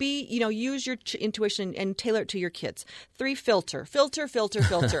 So use your intuition and tailor it to your kids. 3, filter.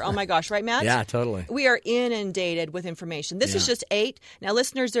 Oh my gosh, right, Matt? Yeah, totally. We are inundated with information. This is just 8. Now,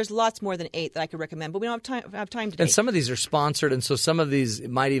 listeners, there's lots more than 8 that I could recommend, but we don't have time today. And some of these are sponsored, and so some of these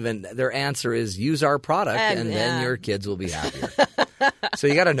might even their answer is use our product, and then your kids will be happier. So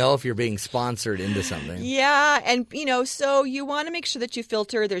you got to know if you're being sponsored into something. Yeah, and so you want to make sure that you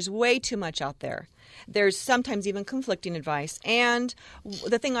filter. There's way too much out there. There's sometimes even conflicting advice. And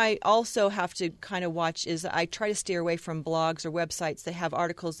the thing I also have to kind of watch is I try to steer away from blogs or websites that have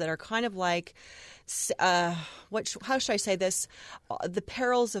articles that are kind of like, how should I say this? The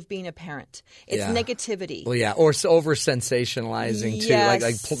perils of being a parent. It's negativity. Well, yeah, or over sensationalizing too,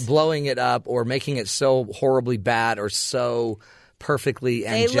 like blowing it up or making it so horribly bad or so perfectly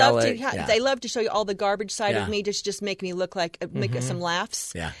angelic. They love to show you all the garbage side of me, just make me look like make some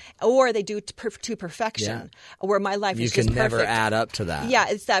laughs. Yeah. Or they do it to perfection, where my life is just perfect. You can never add up to that. Yeah,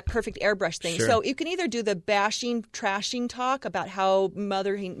 it's that perfect airbrush thing. Sure. So you can either do the bashing, trashing talk about how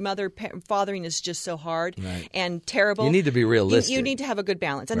fathering is just so hard and terrible. You need to be realistic. You need to have a good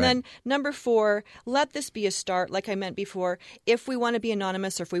balance. And then number 4, let this be a start, like I meant before. If we want to be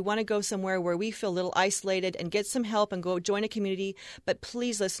anonymous or if we want to go somewhere where we feel a little isolated and get some help and go join a community, but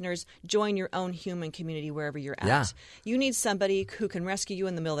please, listeners, join your own human community wherever you're at. Yeah. You need somebody who can rescue you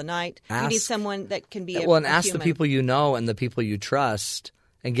in the middle of the night. You need someone that can be and ask human. the people you know and the people you trust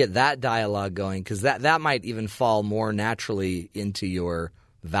and get that dialogue going, because that might even fall more naturally into your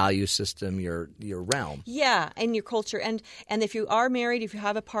value system, your realm. Yeah, and your culture. And if you are married, if you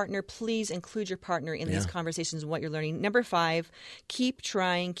have a partner, please include your partner in these conversations and what you're learning. Number 5, keep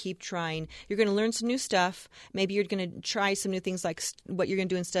trying. You're going to learn some new stuff. Maybe you're going to try some new things like what you're going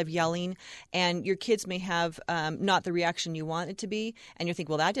to do instead of yelling. And your kids may have not the reaction you want it to be. And you think,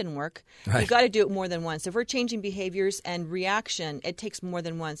 well, that didn't work. Right. You've got to do it more than once. If we're changing behaviors and reaction, it takes more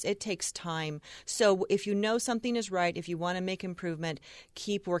than once. It takes time. So if you know something is right, if you want to make improvement,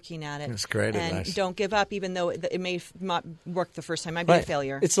 keep working at it. That's great and advice. Don't give up, even though it may not work the first time. It might be a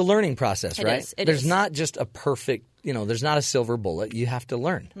failure. It's a learning process, right? It There's is. not just a perfect there's not a silver bullet. You have to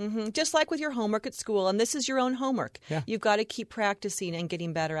learn. Just like with your homework at school, and this is your own homework. Yeah. You've got to keep practicing and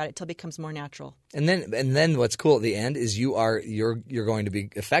getting better at it till it becomes more natural. And then what's cool at the end is you're going to be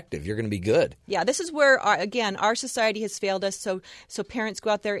effective. You're going to be good. Yeah, this is where our society has failed us. So parents go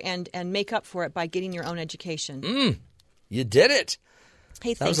out there and make up for it by getting your own education. You did it.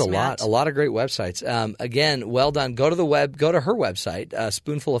 Hey, That thanks, was Matt. a lot of great websites. Again, well done. Go to her website,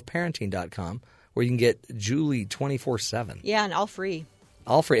 spoonfulofparenting.com, where you can get Julie 24/7. Yeah, and all free.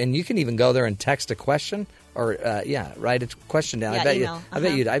 All free, and you can even go there and text a question or write a question down. Yeah, I bet email.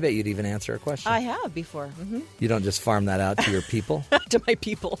 I bet you'd even answer a question. I have before. You don't just farm that out to your people. To my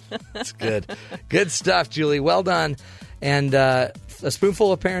people. That's good. Good stuff, Julie. Well done. And a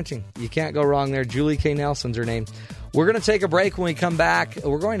spoonful of parenting. You can't go wrong there. Julie K. Nelson's her name. We're going to take a break. When we come back,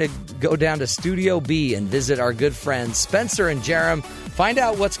 we're going to go down to Studio B and visit our good friends Spencer and Jerem. Find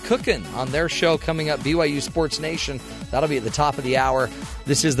out what's cooking on their show coming up, BYU Sports Nation. That'll be at the top of the hour.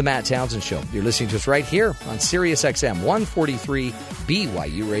 This is the Matt Townsend Show. You're listening to us right here on Sirius XM 143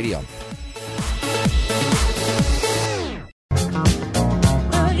 BYU Radio.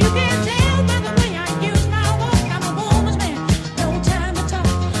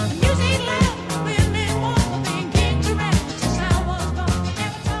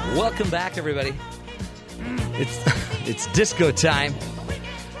 Welcome back, everybody. It's disco time.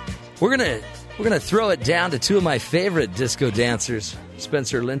 We're gonna throw it down to two of my favorite disco dancers,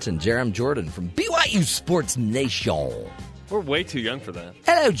 Spencer Linton, Jerem Jordan from BYU Sports Nation. We're way too young for that.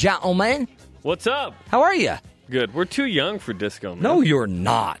 Hello, gentlemen. What's up? How are you? Good. We're too young for disco, man. No, you're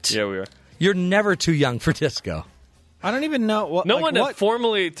not. Yeah, we are. You're never too young for disco. I don't even know what. No like, one what,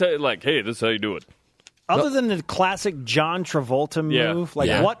 formally hey, this is how you do it. other than the classic John Travolta move.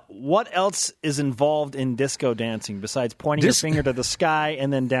 Like what else is involved in disco dancing besides pointing your finger to the sky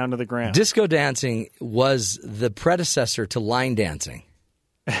and then down to the ground? Disco dancing was the predecessor to line dancing.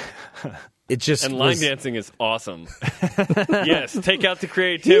 It just and line dancing is awesome. Yes, take out the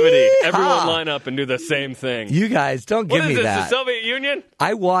creativity. Yeehaw! Everyone line up and do the same thing. You guys don't give me What is this, that. the Soviet Union?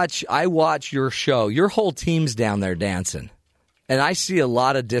 I watch your show. Your whole team's down there dancing, and I see a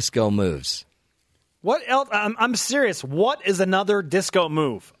lot of disco moves. What else? I'm serious. What is another disco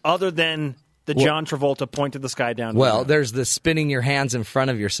move other than the John Travolta point to the sky down? Well, there's the spinning your hands in front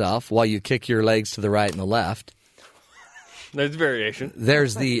of yourself while you kick your legs to the right and the left. There's variation.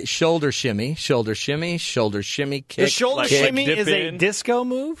 There's the shoulder shimmy, kick. The shoulder Like shimmy dip is a in. disco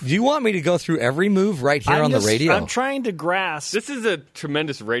move? Do you want me to go through every move right here on the radio? I'm trying to grasp. This is a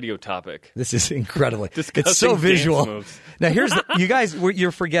tremendous radio topic. This is incredible. Disgusting It's so dance visual. moves. Now, you guys,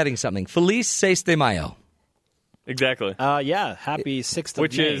 you're forgetting something. Feliz 6 de Mayo. Exactly. Yeah, happy 6th of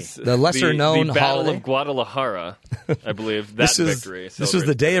Which May. is The lesser-known the Battle holiday. of Guadalajara, I believe. That victory. This was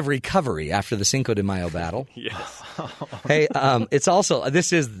the day of recovery after the Cinco de Mayo battle. Yes. Hey, it's also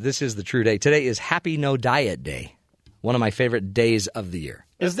this is the true day. Today is Happy No Diet Day, one of my favorite days of the year.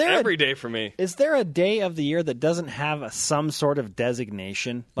 Is there Every day for me. Is there a day of the year that doesn't have some sort of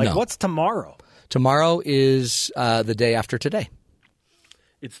designation? Like, No. what's tomorrow? Tomorrow is the day after today.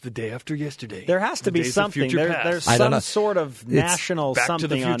 It's the day after yesterday. There has to The be days of something. future There's past. I don't some know. sort of national Back to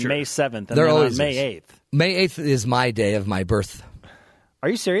the something on future. May 7th and There then always on May is. 8th. May 8th is my day of my birth. Are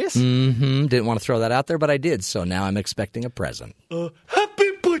you serious? Didn't want to throw that out there, but I did. So now I'm expecting a present.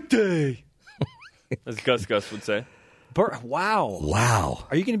 Happy birthday! As Gus would say. Wow. Wow.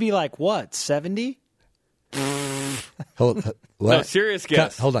 Are you going to be like, what, 70? What? No, serious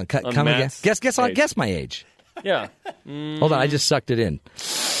guess. Hold on. Come again. Matt's age. Guess my age. Yeah. Hold on. I just sucked it in.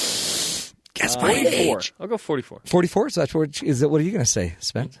 Guess my 44. age. I'll go 44. 44? So that's what is it? What are you going to say,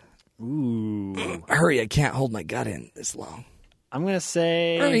 Spence? Ooh. Hurry. I can't hold my gut in this long. I'm going to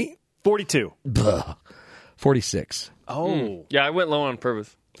say Hurry. 42. 46. Oh. Yeah, I went low on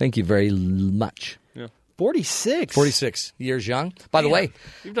purpose. Thank you very much. 46. 46 years young. By the way,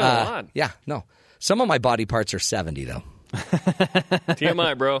 You've done a lot. Yeah, no. Some of my body parts are 70, though.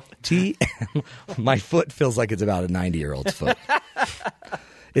 TMI, bro. My foot feels like it's about a 90-year-old's foot.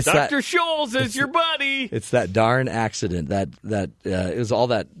 It's Dr. that. Scholes is your buddy. It's that darn accident that it was all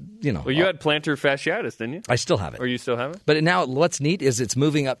that, Well, you had plantar fasciitis, didn't you? I still have it. Or you still have it? But now what's neat is it's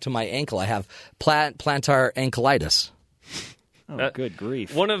moving up to my ankle. I have plantar ankleitis. Oh, good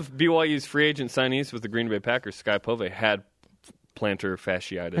grief. One of BYU's free agent signees with the Green Bay Packers, Sky Pove, had plantar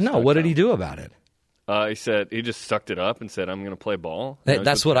fasciitis. I know. What did he do about it? He said he just sucked it up and said, I'm going to play ball. And I was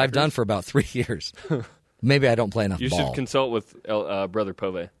That's with what the I've done Packers. for about 3 years. Maybe I don't play enough You ball. should consult with Brother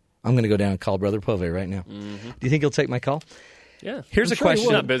Pove. I'm going to go down and call Brother Pove right now. Do you think he'll take my call? Yeah. Here's I'm a sure he question.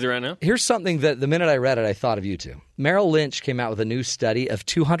 will. Not busy right now. Here's something that the minute I read it, I thought of you two. Merrill Lynch came out with a new study of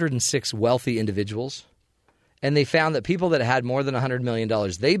 206 wealthy individuals, and they found that people that had more than $100 million,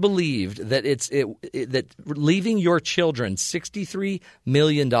 they believed that that leaving your children $63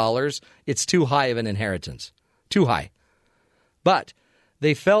 million, it's too high of an inheritance. Too high. But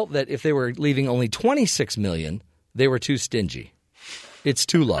they felt that if they were leaving only $26 million, they were too stingy. It's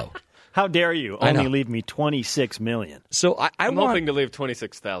too low. How dare you only leave me $26 million? So I'm hoping to leave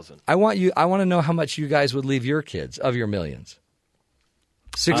 26,000. I want to know how much you guys would leave your kids of your millions.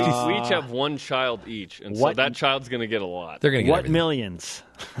 60. We each have one child each, and so that child's going to get a lot. They're going to get everything. Millions?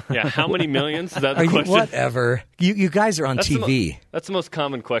 Yeah, how many millions? Is that the question? Whatever. You guys are on TV. That's the most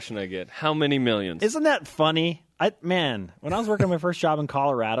common question I get. How many millions? Isn't that funny? When I was working my first job in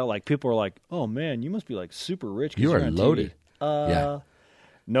Colorado, like people were like, "Oh man, you must be like super rich." You are you're on loaded. TV. Yeah.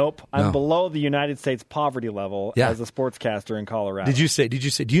 Nope. I'm below the United States poverty level as a sportscaster in Colorado. Did you say, do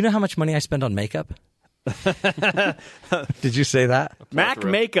you know how much money I spend on makeup? Did you say that? Mac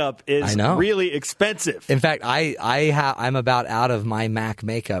makeup is really expensive. In fact, I'm about out of my Mac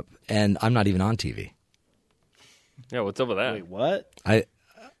makeup, and I'm not even on TV. Yeah, what's up with that? Wait, what?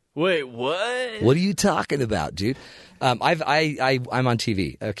 Wait, what? What are you talking about, dude? I'm on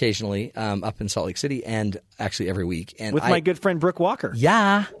TV occasionally up in Salt Lake City, and actually every week. And with my good friend Brooke Walker.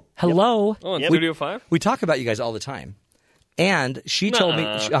 Yeah. Hello. Yep. Oh, in Studio 5? We talk about you guys all the time. And she told me,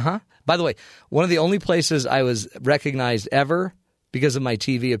 by the way, one of the only places I was recognized ever because of my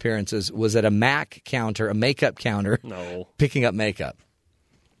TV appearances was at a Mac counter, a makeup counter, picking up makeup.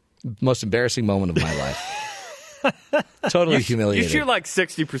 Most embarrassing moment of my life. Totally humiliating. You shoot like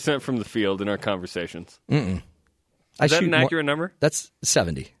 60% from the field in our conversations. Mm-mm. Is that an accurate number? That's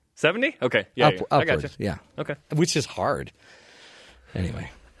 70. 70? Okay. Yeah, I got you. Yeah. Okay. Which is hard. Anyway.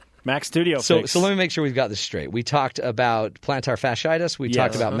 Mac Studio so fix. So let me make sure we've got this straight. We talked about plantar fasciitis. We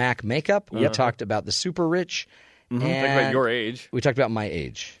talked about Mac makeup. We talked about the super rich. And talked about your age. We talked about my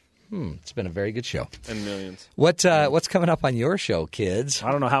age. It's been a very good show. And millions. What's coming up on your show, kids?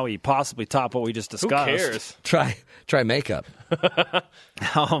 I don't know how we possibly top what we just discussed. Who cares? Try makeup.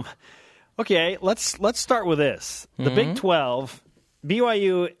 Okay, let's start with this. The Big 12,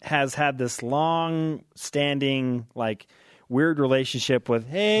 BYU has had this long-standing, weird relationship with,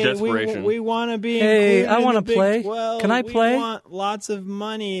 hey, we want to be included I want to Big play. 12. Can I play? We want lots of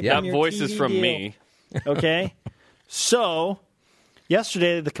money. That from your voice TV is from deal. me. Okay? So,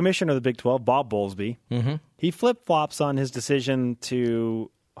 yesterday, the commissioner of the Big 12, Bob Bowlesby, he flip-flops on his decision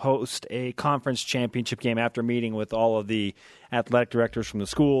to host a conference championship game after meeting with all of the athletic directors from the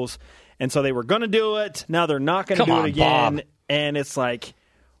schools. And so they were going to do it. Now they're not going to do it again. Bob. And it's like,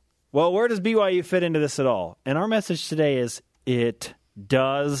 well, where does BYU fit into this at all? And our message today is it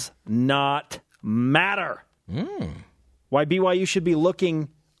does not matter. Why BYU should be looking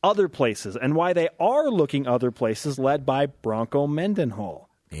other places and why they are looking other places led by Bronco Mendenhall.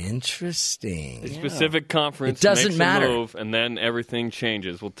 Interesting. A specific conference It doesn't makes matter. a move, and then everything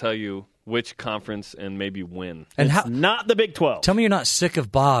changes. We'll tell you which conference and maybe when. And It's not the Big 12. Tell me you're not sick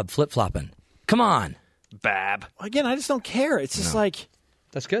of Bob flip-flopping. Come on. Bab. Again, I just don't care. It's just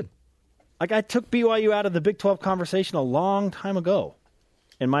That's good. I took BYU out of the Big 12 conversation a long time ago,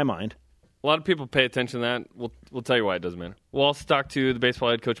 in my mind. A lot of people pay attention to that. We'll tell you why it doesn't matter. We'll also talk to the baseball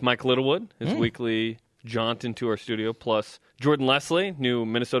head coach Mike Littlewood, his weekly jaunt into our studio, plus Jordan Leslie, new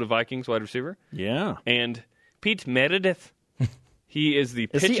Minnesota Vikings wide receiver. Yeah. And Pete Meredith. He is the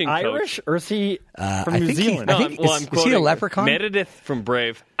Is pitching he Irish coach. or is he from I New think he- Zealand? I think- I'm is he a quoting leprechaun? Meredith from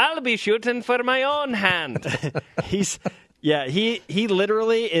Brave. I'll be shooting for my own hand. He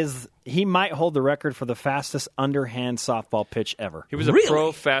literally is. He might hold the record for the fastest underhand softball pitch ever. He was a Really?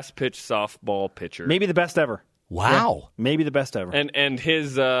 pro fast pitch softball pitcher. Maybe the best ever. Wow. Maybe the best ever. And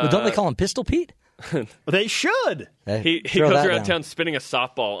his Well, don't they call him Pistol Pete? They should. he Throw goes that around down. town spinning a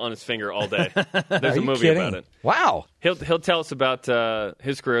softball on his finger all day. There's Are a you movie kidding? about it. Wow. He'll tell us about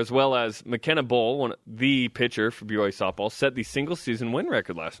his career as well as McKenna Bowl, the pitcher for BYU softball, set the single season win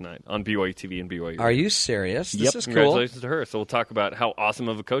record last night on BYU TV and BYU. Are you serious? This is cool. Congratulations to her. So we'll talk about how awesome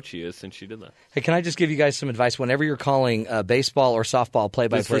of a coach she is since she did that. Hey, can I just give you guys some advice? Whenever you're calling baseball or softball This is for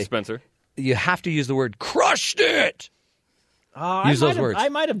play-by-play, Spencer. you have to use the word crushed it. Use those words. I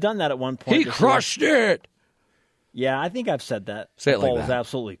might have done that at one point. He Just crushed it. Yeah, I think I've said that. Say it The like ball was that.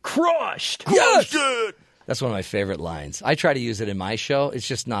 absolutely crushed. Yes! That's one of my favorite lines. I try to use it in my show. It's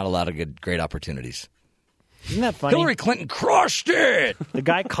just not a lot of great opportunities. Isn't that funny? Hillary Clinton crushed it. The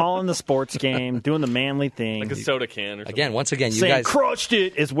guy calling the sports game, doing the manly thing. Like a soda can or something. Once again, you saying guys. crushed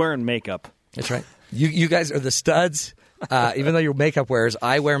it is wearing makeup. That's right. You guys are the studs. Even though you're makeup wearers,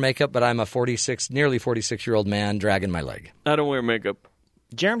 I wear makeup, but I'm a nearly 46-year-old man dragging my leg. I don't wear makeup.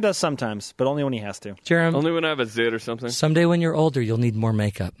 Jerem does sometimes, but only when he has to. Jerem, Only when I have a zit or something. someday when you're older, you'll need more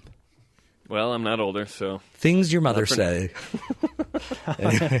makeup. Well, I'm not older, so. Things your mother say.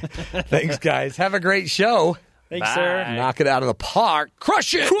 Anyway, thanks, guys. Have a great show. Thanks, Bye. sir. Knock it out of the park.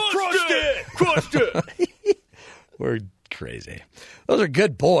 Crush it. Crushed it! We're crazy. Those are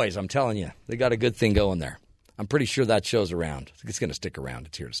good boys, I'm telling you. They got a good thing going there. I'm pretty sure that show's around. It's going to stick around.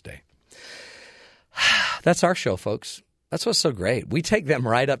 It's here to stay. That's our show, folks. That's what's so great. We take them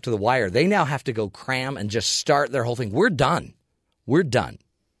right up to the wire. They now have to go cram and just start their whole thing. We're done. We're done.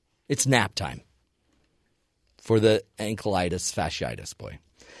 It's nap time for the ankleitis, fasciitis, boy.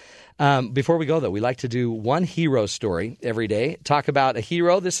 Before we go, though, we like to do one hero story every day. Talk about a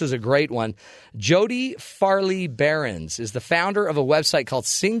hero. This is a great one. Jody Farley Behrens is the founder of a website called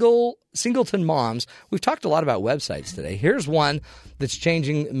Singleton Moms. We've talked a lot about websites today. Here's one that's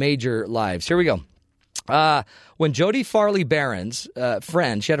changing major lives. Here we go. When Jody Farley Behrens'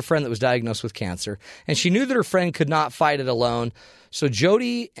 friend, she had a friend that was diagnosed with cancer, and she knew that her friend could not fight it alone. So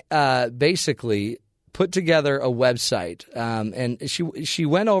Jody basically put together a website, and she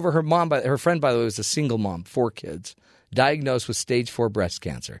went over her mom. Her friend, by the way, was a single mom, 4 kids, diagnosed with stage 4 breast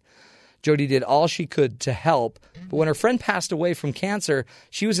cancer. Jody did all she could to help, but when her friend passed away from cancer,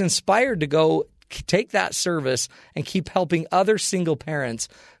 she was inspired to go take that service and keep helping other single parents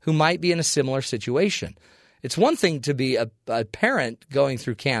who might be in a similar situation. It's one thing to be a parent going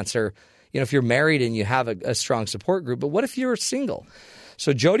through cancer, if you're married and you have a strong support group, but what if you're single?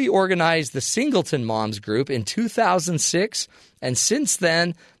 So Jody organized the Singleton Moms group in 2006, and since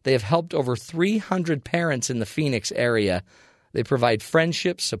then, they have helped over 300 parents in the Phoenix area. They provide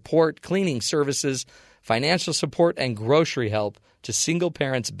friendship, support, cleaning services, financial support, and grocery help to single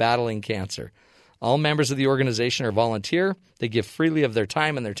parents battling cancer. All members of the organization are volunteer. They give freely of their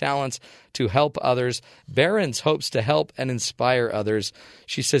time and their talents to help others. Behrens hopes to help and inspire others.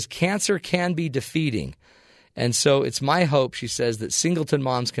 She says cancer can be defeating. And so it's my hope, she says, that Singleton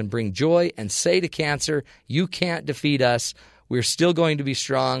Moms can bring joy and say to cancer, you can't defeat us. We're still going to be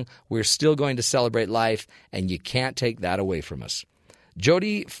strong. We're still going to celebrate life, and you can't take that away from us.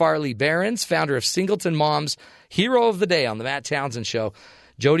 Jody Farley Behrens, founder of Singleton Moms, hero of the day on the Matt Townsend Show.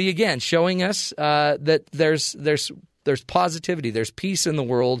 Jody, again, showing us that there's positivity, there's peace in the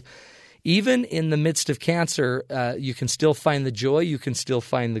world. Even in the midst of cancer, you can still find the joy, you can still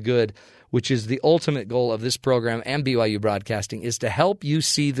find the good, which is the ultimate goal of this program and BYU Broadcasting, is to help you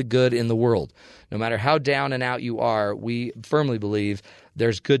see the good in the world. No matter how down and out you are, we firmly believe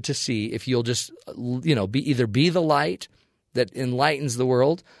there's good to see if you'll just, be the light that enlightens the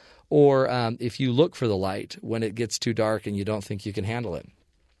world, or if you look for the light when it gets too dark and you don't think you can handle it.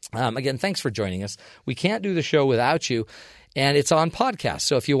 Again, thanks for joining us. We can't do the show without you, and it's on podcast.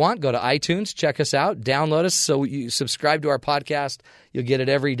 So if you want, go to iTunes, check us out, download us. So you subscribe to our podcast. You'll get it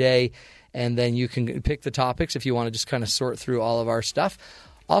every day, and then you can pick the topics if you want to just kind of sort through all of our stuff.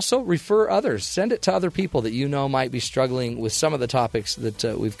 Also, refer others. Send it to other people that you know might be struggling with some of the topics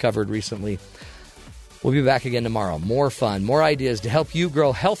that we've covered recently. We'll be back again tomorrow. More fun, more ideas to help you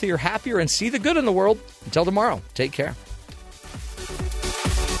grow healthier, happier, and see the good in the world. Until tomorrow, take care.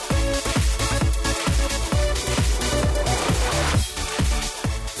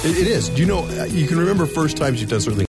 It is. Do you know, you can remember first times you've done something